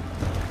said.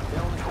 They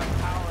only have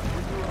power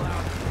when you're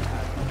allowed to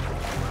have it.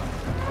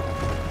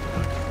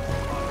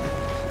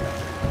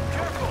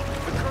 Careful!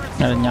 The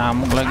current's Ada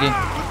nyamuk lagi.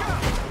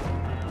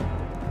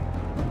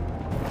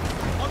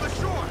 on the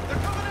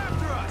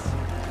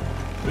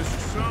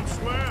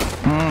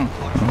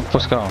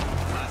Mampus kau.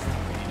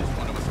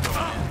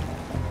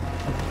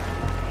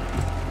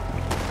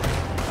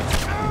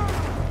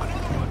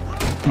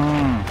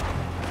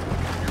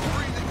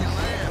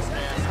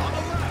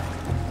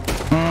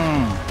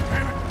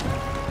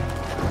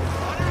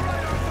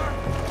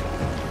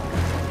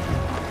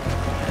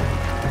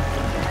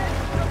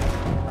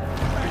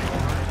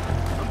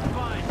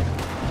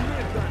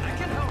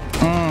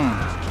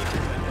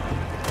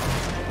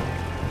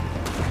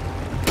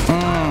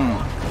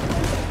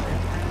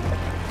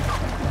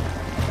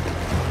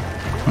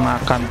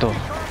 Makan tuh.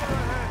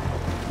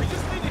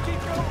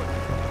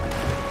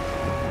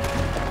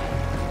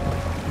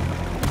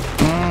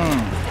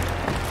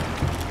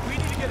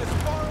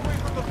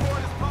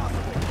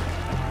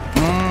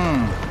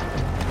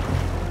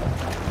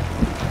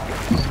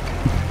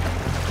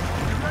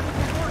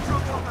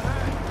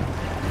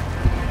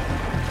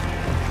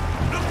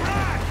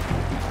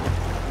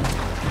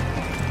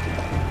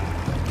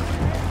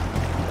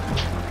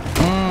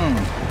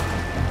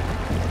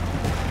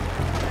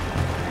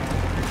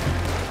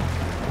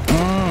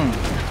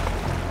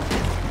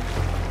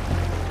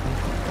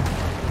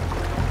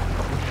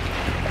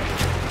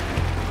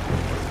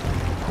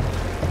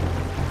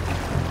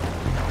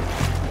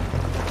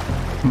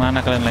 Mana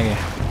kalian lagi?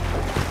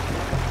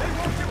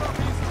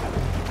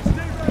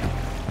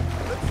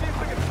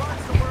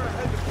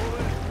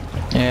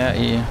 Ya,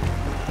 iya.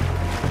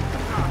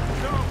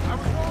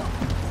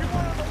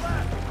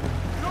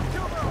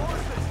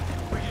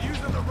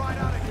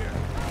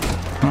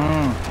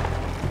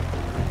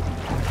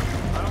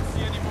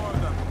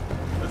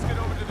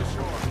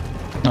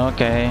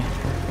 Okay.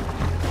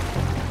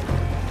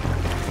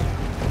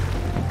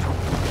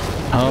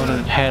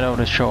 Head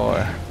over the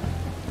shore.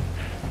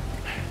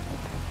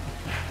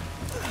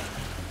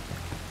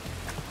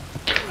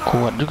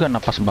 Kuat juga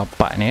napas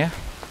bapak nih ya.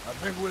 I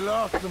think we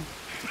lost him.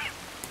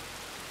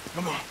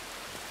 Come on.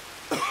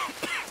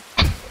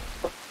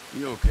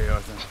 You okay,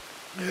 Arthur?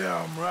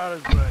 Yeah, I'm right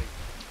as rain.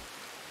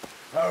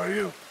 How are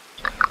you?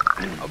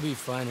 I'll be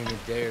fine in a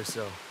day or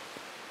so.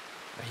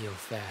 I heal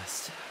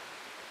fast.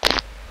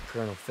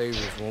 Colonel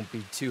Favors won't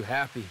be too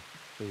happy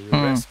with your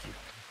rescue.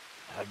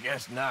 I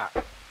guess not.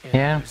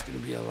 Yeah. There's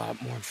gonna be a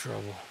lot more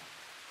trouble.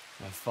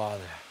 My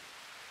father,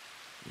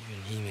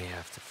 even he may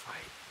have to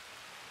fight.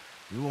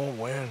 You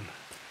won't win.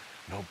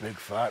 No big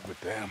fight with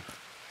them.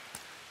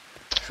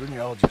 Shouldn't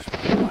y'all just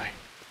run away?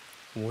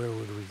 Where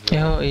would we go?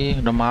 Yo,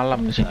 udah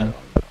malam di sini.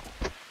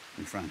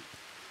 My friend,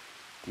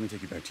 let me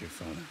take you back to your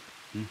father.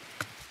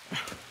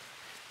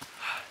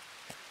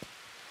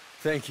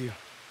 Thank you.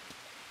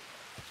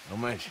 No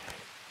mention.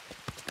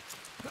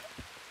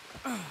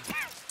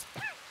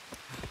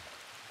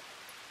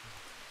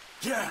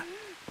 Yeah.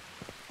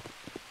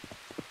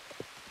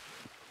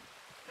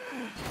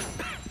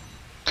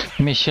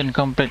 Mission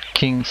complete,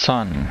 King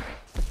Son.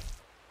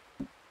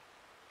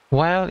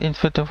 While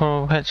inflicting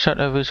for headshot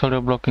every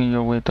soldier blocking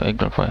your way to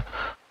exit fire.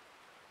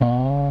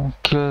 Oh,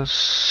 kill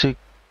 6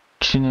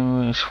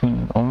 enemies.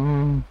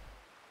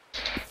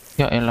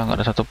 Ya elah,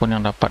 nggak ada satupun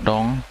yang dapat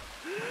dong.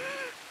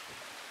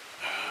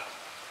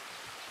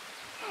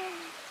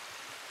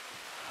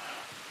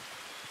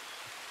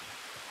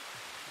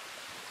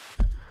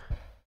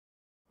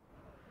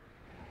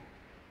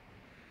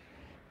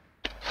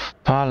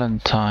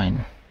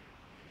 Valentine.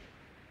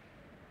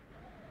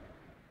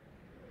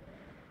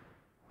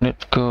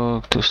 Let's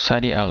go to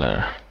Sadie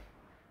Eller.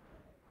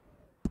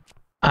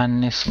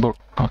 Annisburg,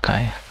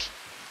 okay.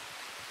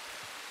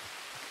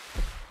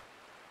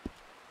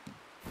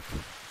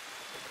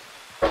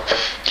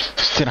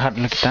 Istirahat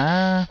dulu kita.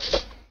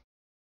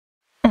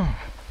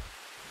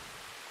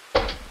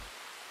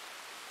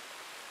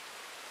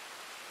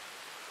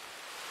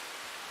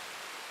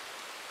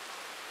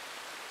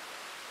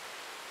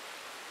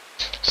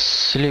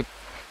 Sleep.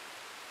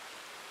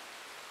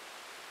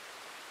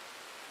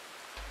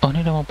 Oh,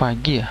 ini udah mau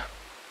pagi ya?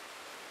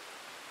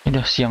 Ini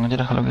udah siang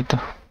aja dah kalau gitu.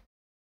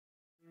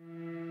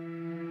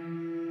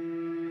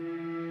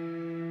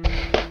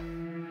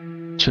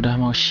 Sudah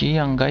mau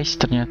siang guys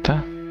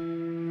ternyata.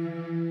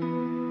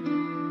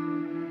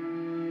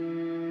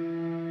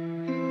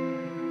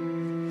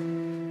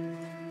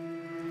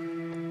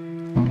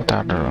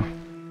 Bentar dulu.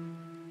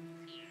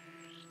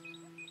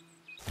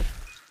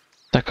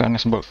 Kita ke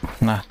Annisburg.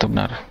 Nah, itu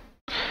benar.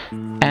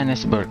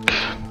 Annisburg.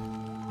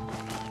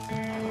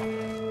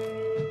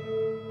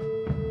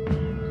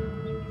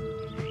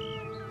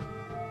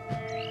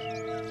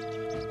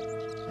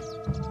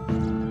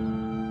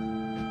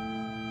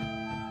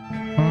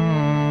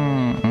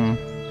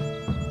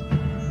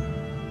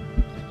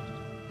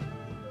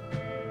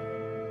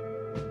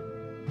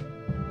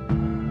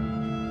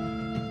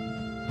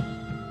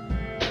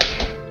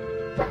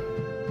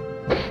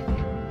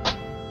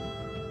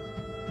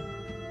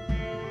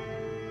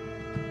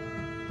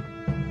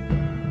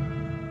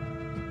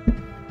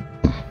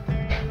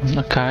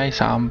 Oke,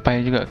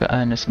 sampai juga ke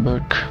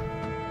Annisburg.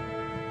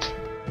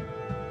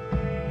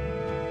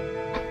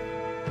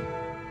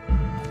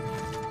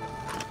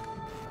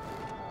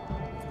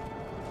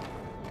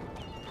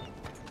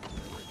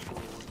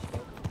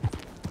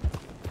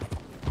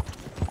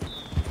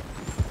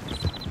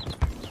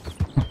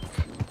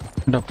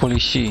 Ada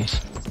polisi.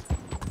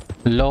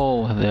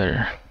 Low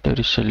there. There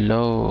is a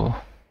low.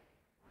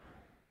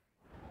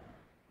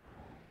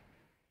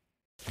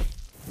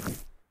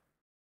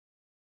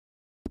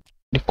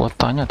 Di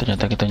kotanya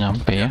ternyata kita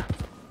nyampe ya.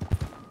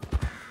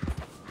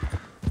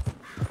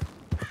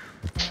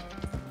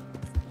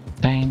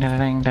 Deng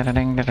deng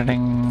deng deng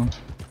deng.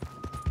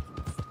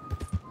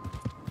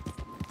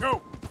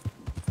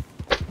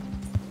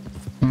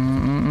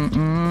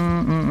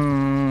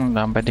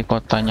 Sampai di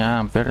kotanya,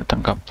 hampir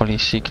ditangkap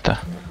polisi kita.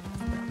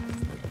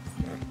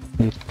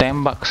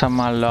 Ditembak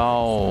sama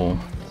Low.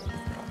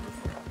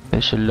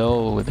 There's a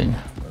Low katanya.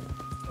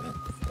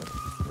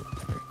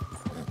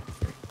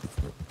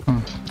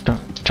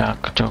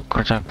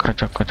 Kercak.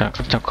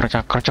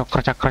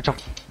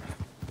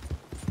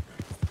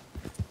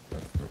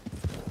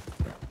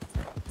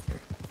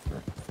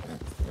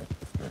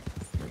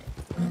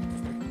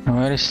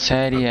 Where is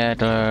Sadie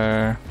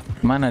Adler?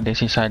 Mana deh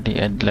si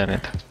Sadie Adler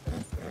itu?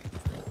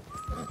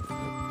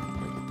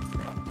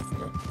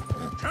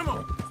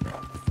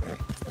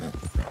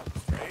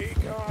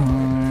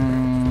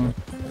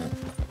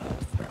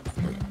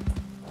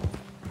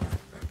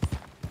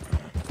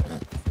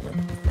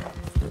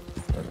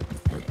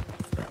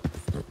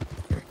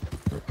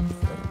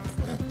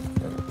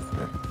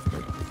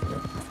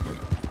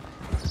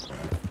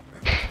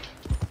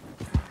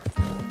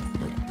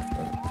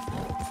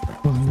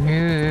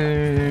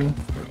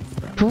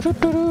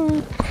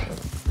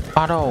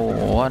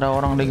 Aduh, ada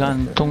orang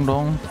digantung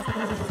dong.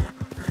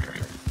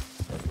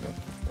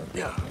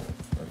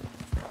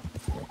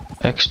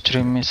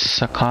 Ekstremis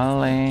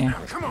sekali.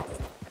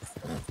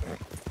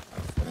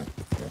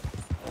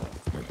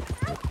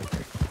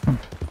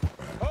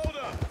 Hold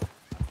up.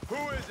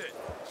 Who is it?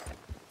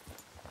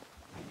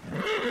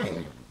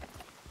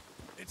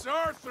 It's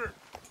Arthur.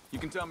 You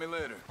can tell me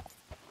later.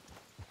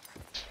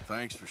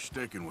 Thanks for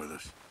sticking with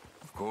us.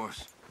 Of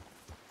course.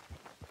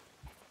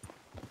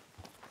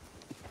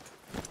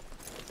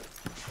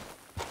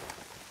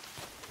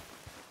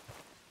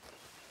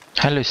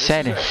 Hello,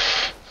 Sadie.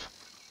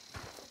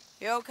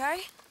 You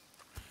okay?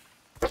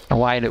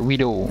 Wider,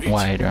 widow,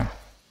 wider.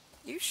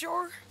 You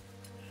sure?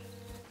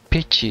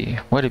 Peachy,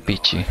 what a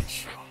peachy.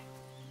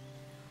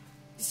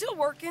 You still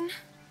working?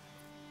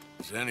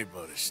 Is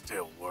anybody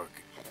still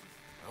working?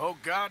 The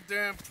whole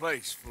goddamn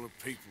place full of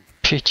people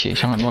Peachy,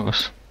 sangat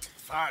bagus.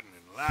 fighting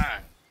and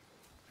lying.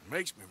 It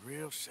makes me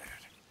real sad.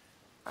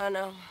 I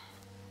know.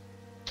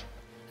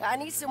 I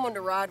need someone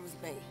to ride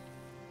with me.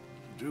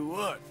 Do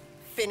what?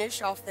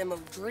 Finish off them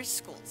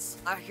O'Driscolls.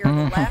 I hear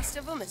the last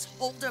of them is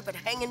holed up at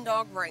Hanging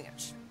Dog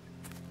Ranch.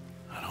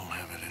 I don't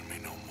have it in me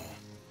no more.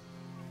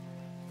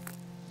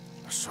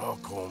 I saw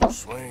Colm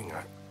swing.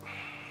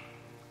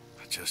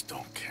 I just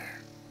don't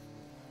care.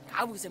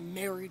 I was a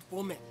married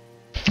woman.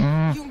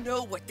 You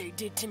know what they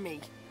did to me.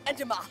 And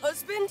to my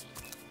husband?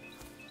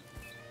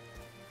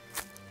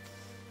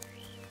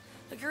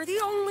 Like, you're the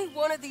only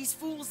one of these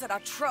fools that I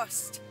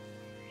trust.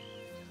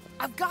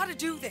 I've got to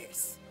do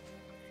this.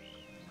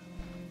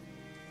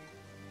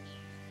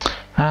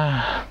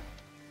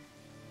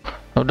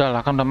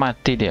 Udahlah, kan udah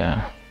mati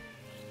dia.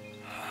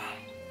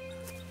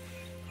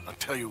 I'll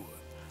tell you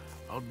what,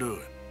 I'll do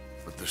it.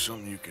 But there's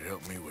something you could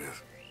help me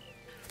with.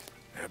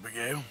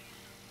 Abigail,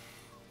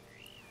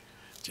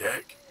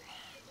 Jack,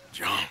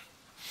 John,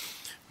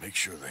 make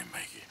sure they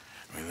make it.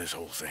 I mean, this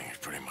whole thing is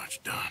pretty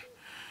much done.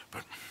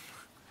 But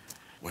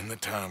when the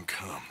time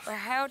comes...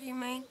 How do you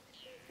mean?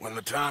 When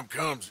the time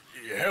comes,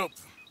 you help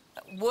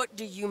them. What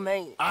do you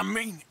mean? I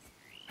mean,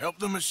 help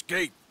them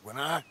escape. When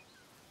I...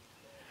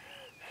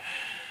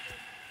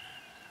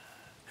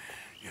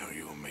 You know,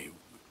 you and me,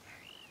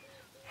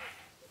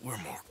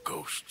 we're more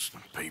ghosts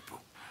than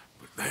people.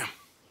 But them,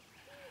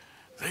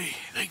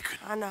 they could...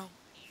 I know.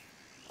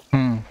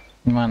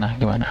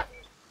 Gimana?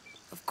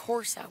 Of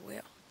course I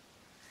will.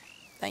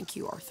 Thank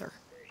you, Arthur.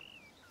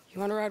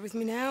 You want to ride with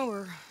me now,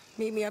 or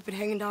meet me up at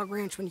Hanging Dog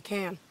Ranch when you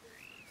can?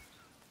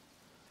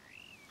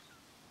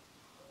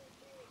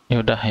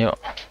 Yaudah, yuk.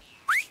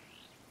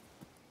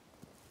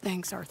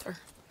 Thanks, Arthur.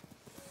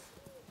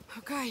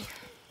 Okay,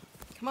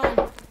 come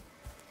on.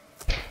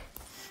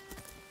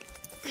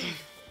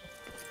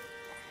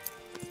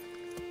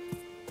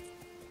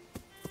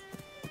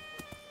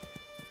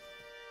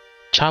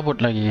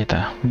 Cabut lagi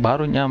kita,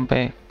 baru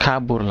nyampe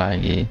kabur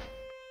lagi.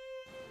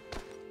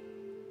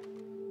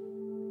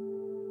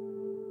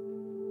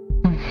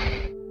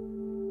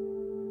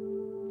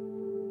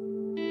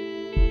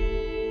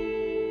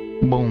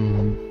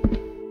 Boom.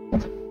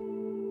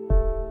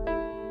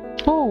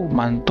 Oh,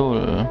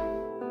 mantul.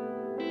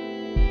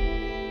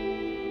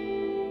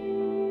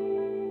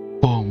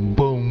 Boom,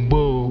 boom,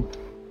 boom.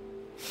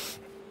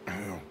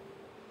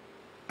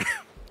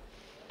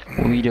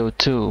 Widow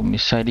 2,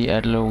 Miss Sadie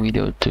Adler,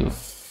 Widow 2.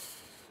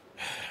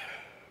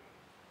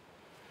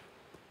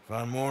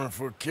 Fine morning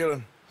for a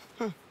killing.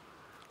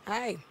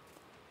 Hey.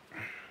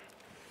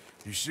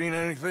 You seen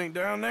anything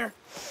down there?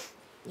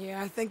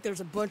 Yeah, I think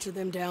there's a bunch of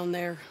them down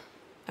there.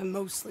 I'm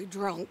mostly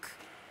drunk.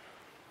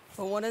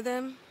 But one of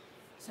them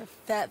is a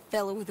fat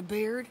fella with a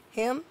beard.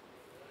 Him?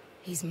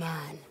 He's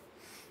mine.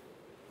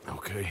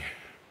 Okay.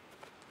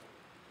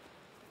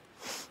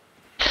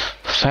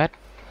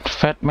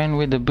 Fat man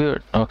with the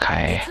beard.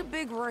 Okay. It's a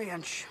big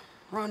ranch,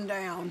 run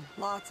down,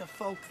 lots of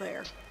folk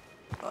there,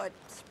 but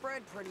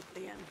spread pretty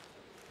thin.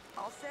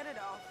 I'll set it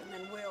off and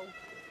then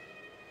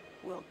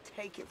we'll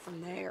take it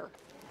from there.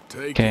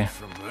 Take it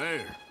from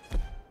there.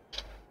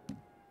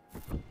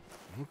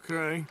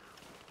 Okay.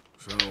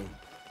 So,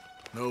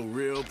 no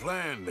real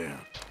plan then.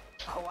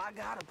 Oh, I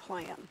got a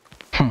plan.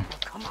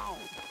 Come on.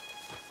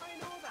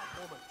 I know that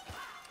woman.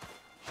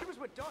 She was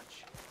with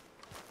Dutch.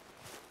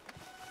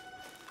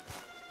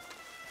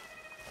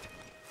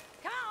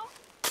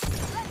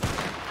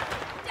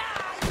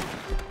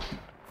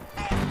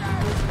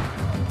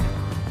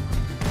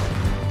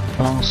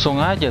 Langsung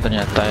aja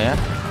ternyata ya.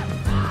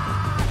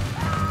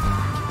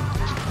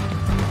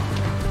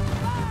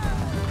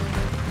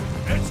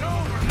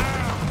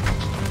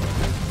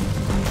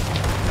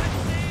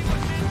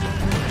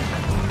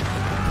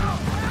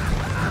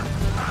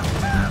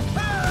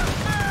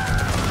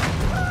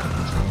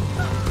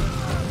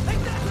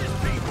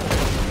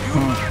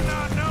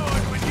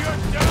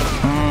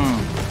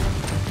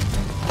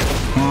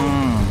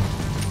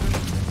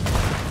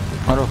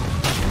 Aduh.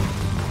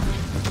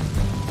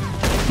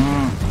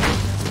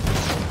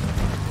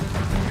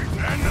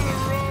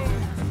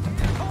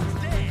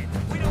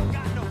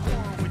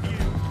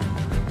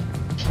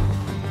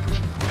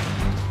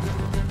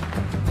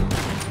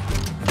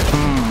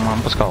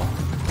 Mampus kau.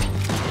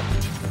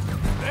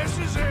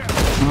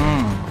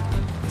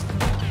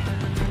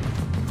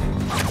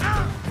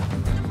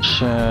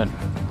 Shit.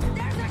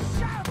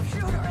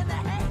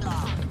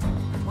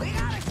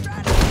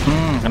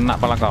 Kena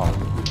pala kau.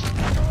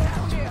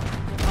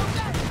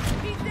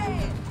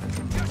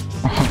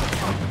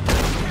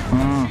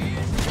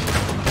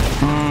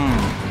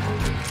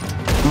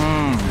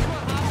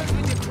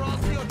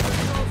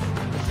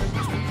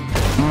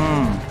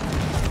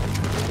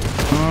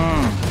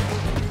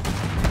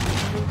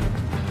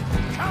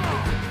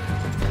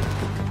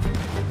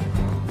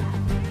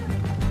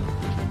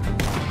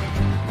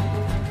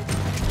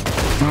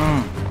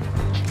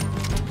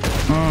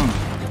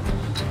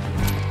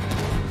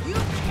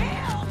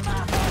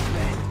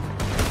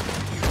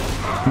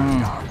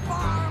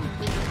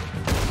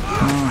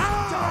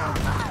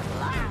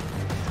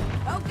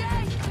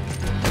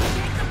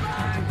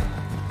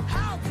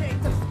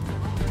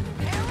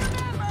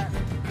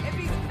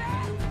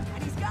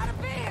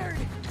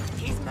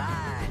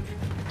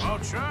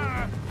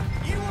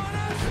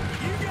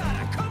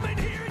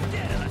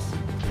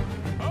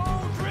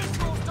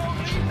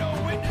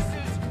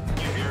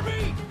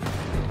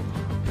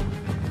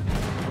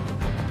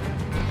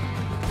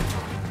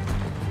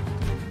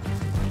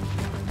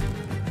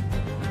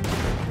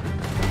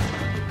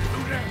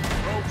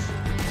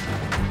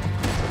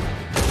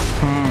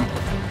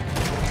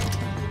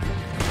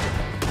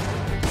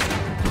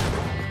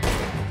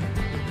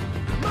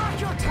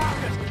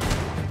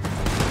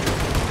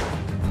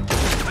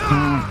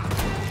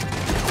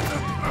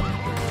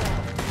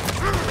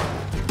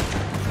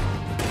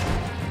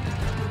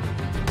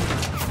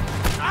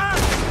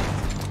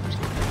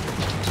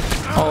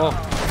 Oh.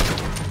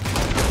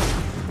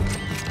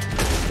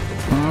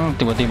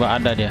 Tiba-tiba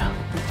ada dia.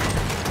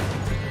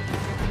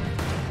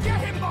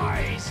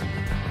 Nice.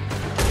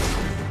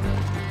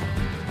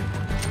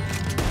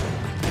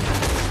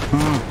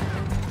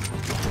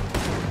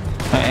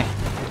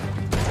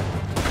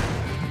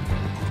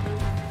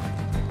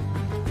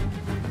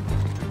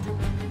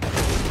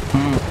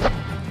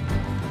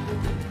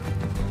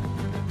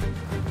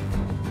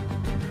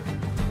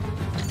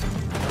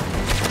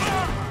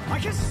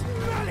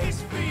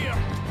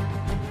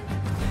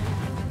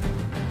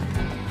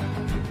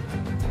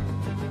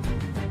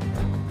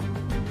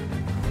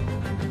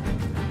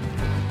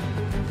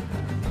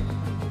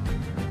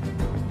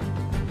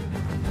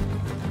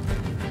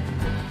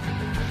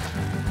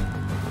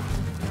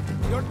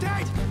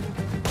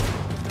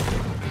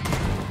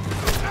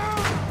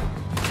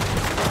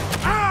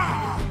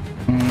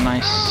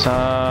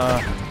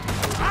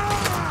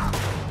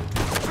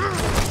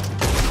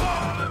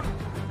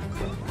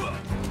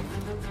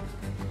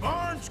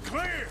 Barn's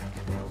clear.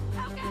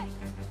 Okay,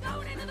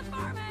 going into the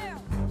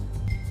farmhouse.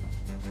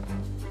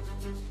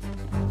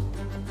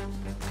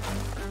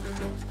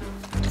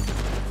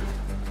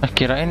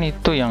 Kirain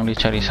itu yang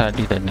dicari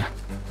Sadi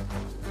tadi.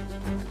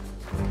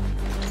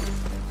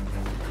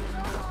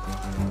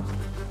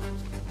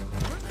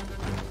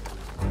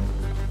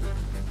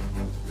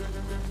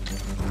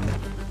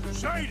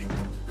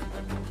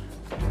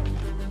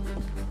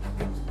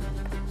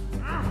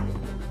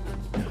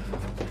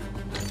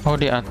 Oh,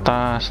 di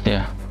atas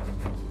dia.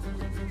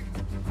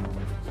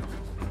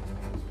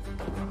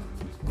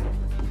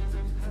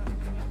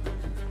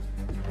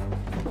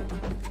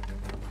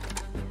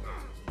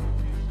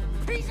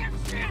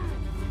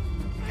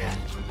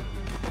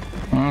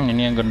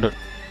 Ini yang gendut.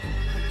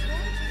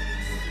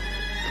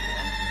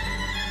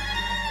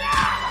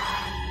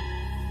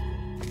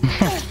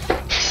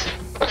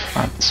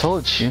 I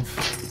told you.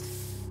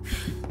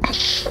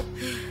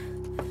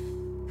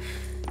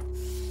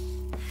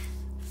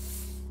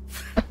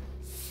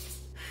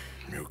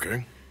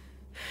 okay?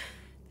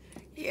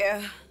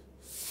 Yeah.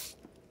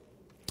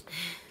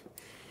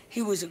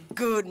 He was a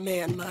good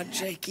man, my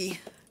Jakey.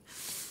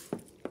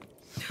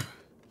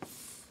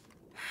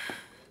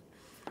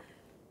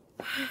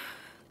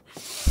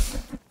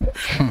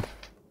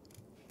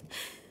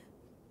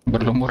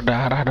 Berlumur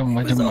darah dong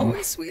We was macam.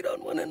 always sweet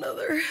on one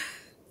another.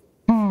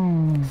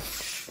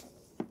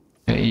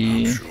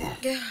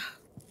 Yeah.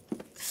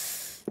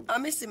 I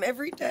miss him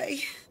every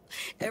day,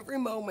 every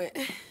moment.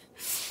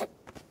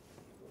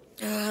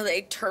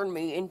 They turned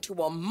me into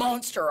a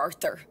monster,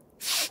 Arthur.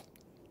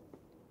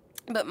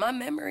 But my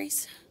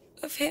memories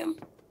of him,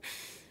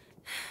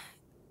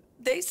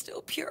 they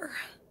still pure.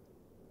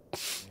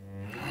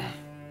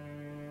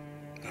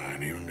 I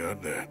ain't even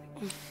got that.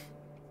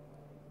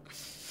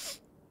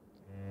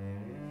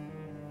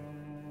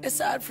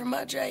 Aside from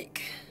my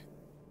Jake,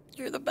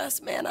 you're the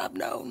best man I've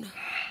known.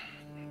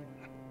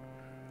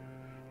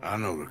 I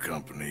know the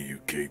company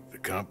you keep. The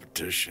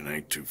competition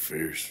ain't too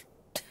fierce.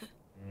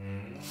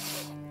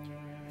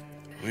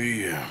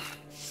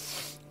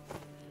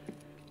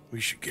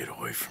 We should get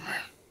away from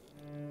her.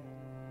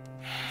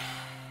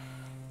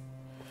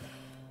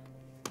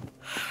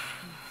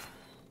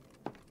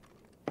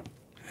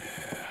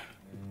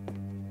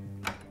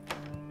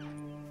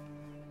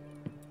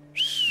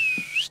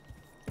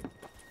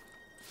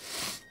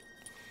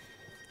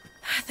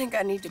 I think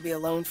I need to be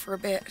alone for a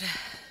bit.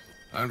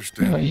 I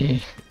understand.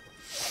 Yoi.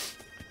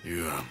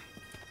 You,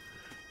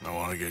 might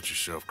want to get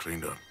yourself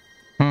cleaned up.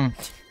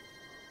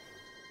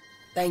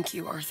 Thank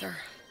you, Arthur.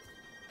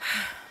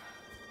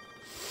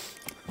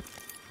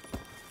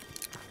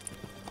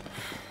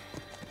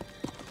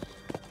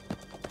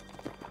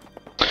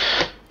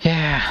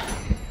 Yeah.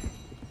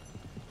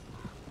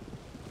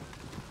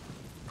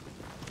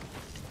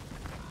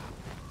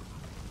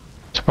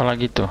 Siapa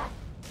lagi tuh?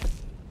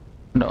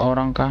 Ada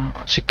orang kah?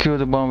 Secure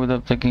the bomb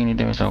without taking any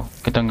damage. Oh,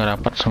 kita nggak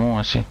dapat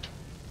semua sih.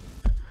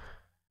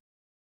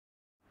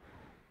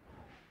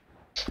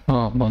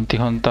 Oh, bounty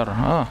hunter.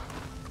 Oh,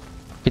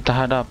 kita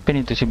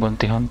hadapin itu si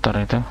bounty hunter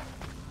itu.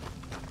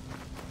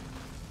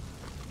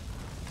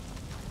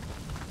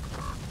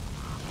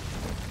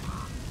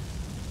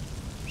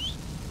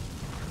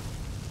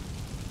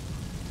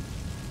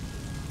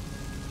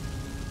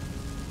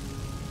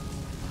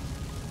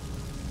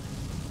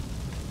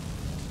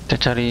 Kita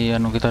cari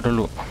anu kita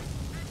dulu,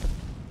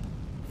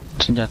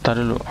 senjata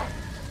dulu.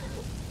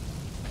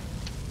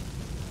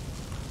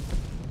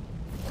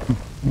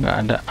 Nggak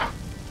ada.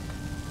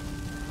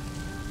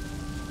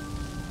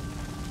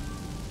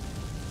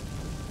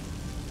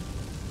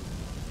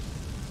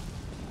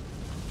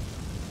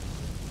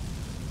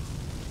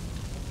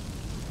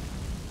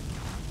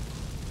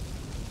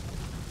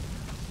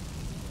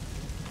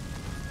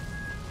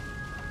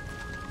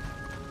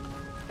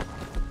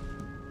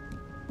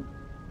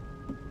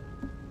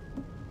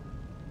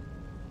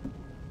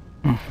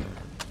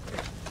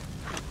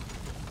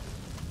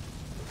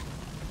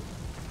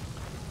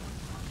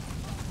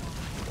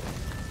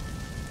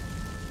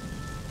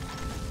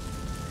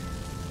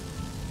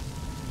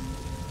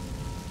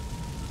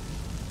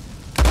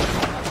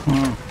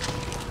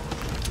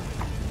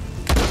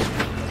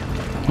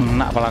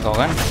 Nak pala kau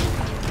kan?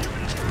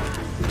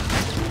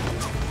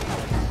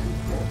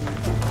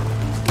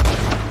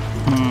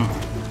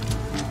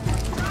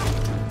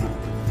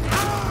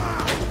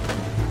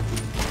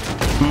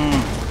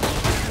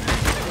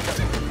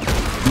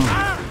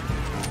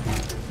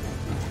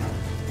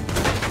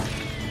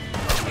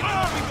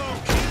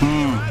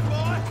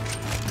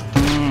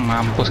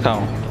 Mampus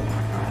kau.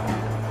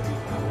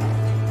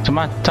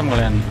 Semacam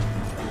kalian.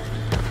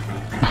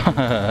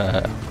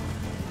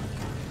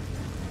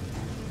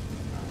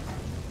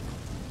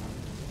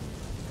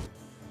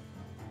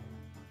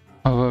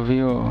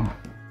 Overview.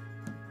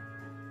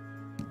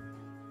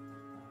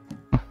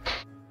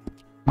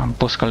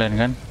 Mampus kalian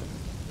kan?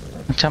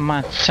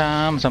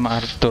 Macam-macam sama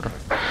Arthur.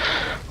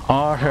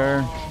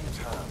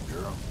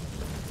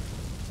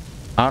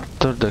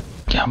 Arthur the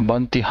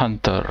bounty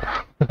hunter.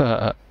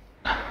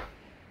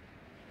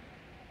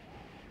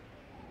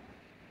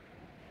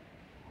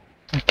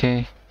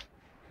 Okay.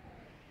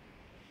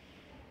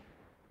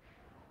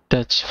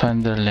 Dutch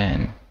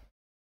Vanderland.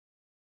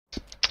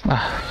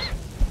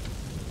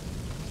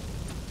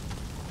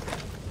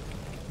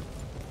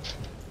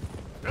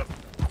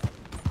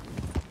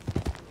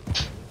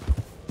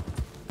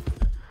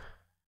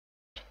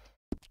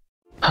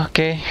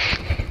 Oke.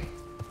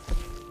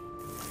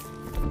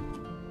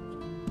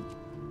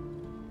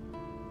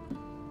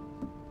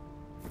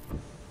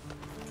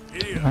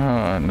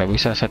 Nggak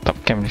bisa setup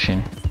cam di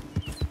sini.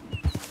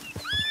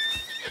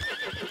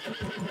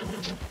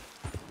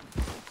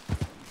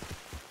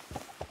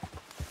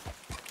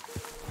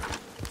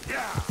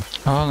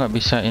 Oh, nggak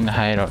bisa in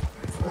hideout.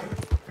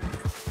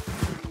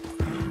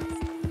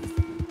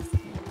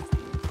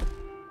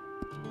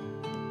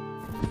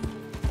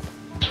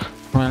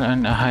 Well,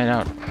 in a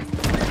hideout.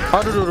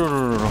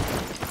 Aduh.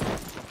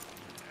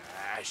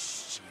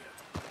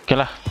 Oke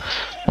lah,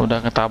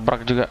 udah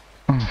ketabrak juga.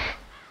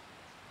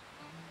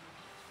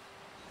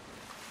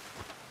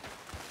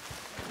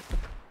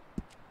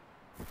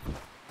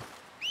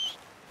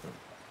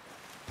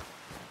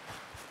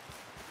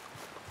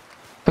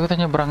 Tapi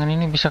kita nyebrangin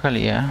ini bisa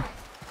kali ya.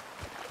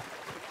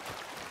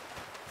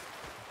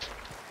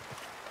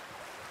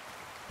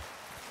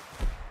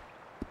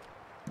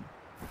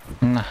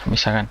 Nah,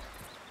 bisa kan.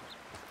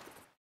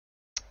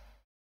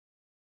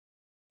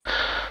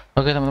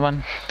 Oke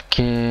teman-teman,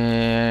 cukup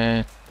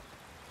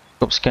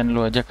sekian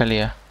dulu aja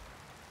kali ya.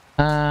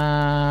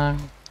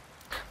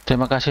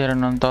 Terima kasih udah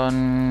nonton.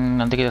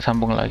 Nanti kita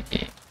sambung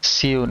lagi.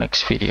 See you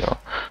next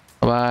video.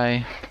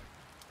 Bye.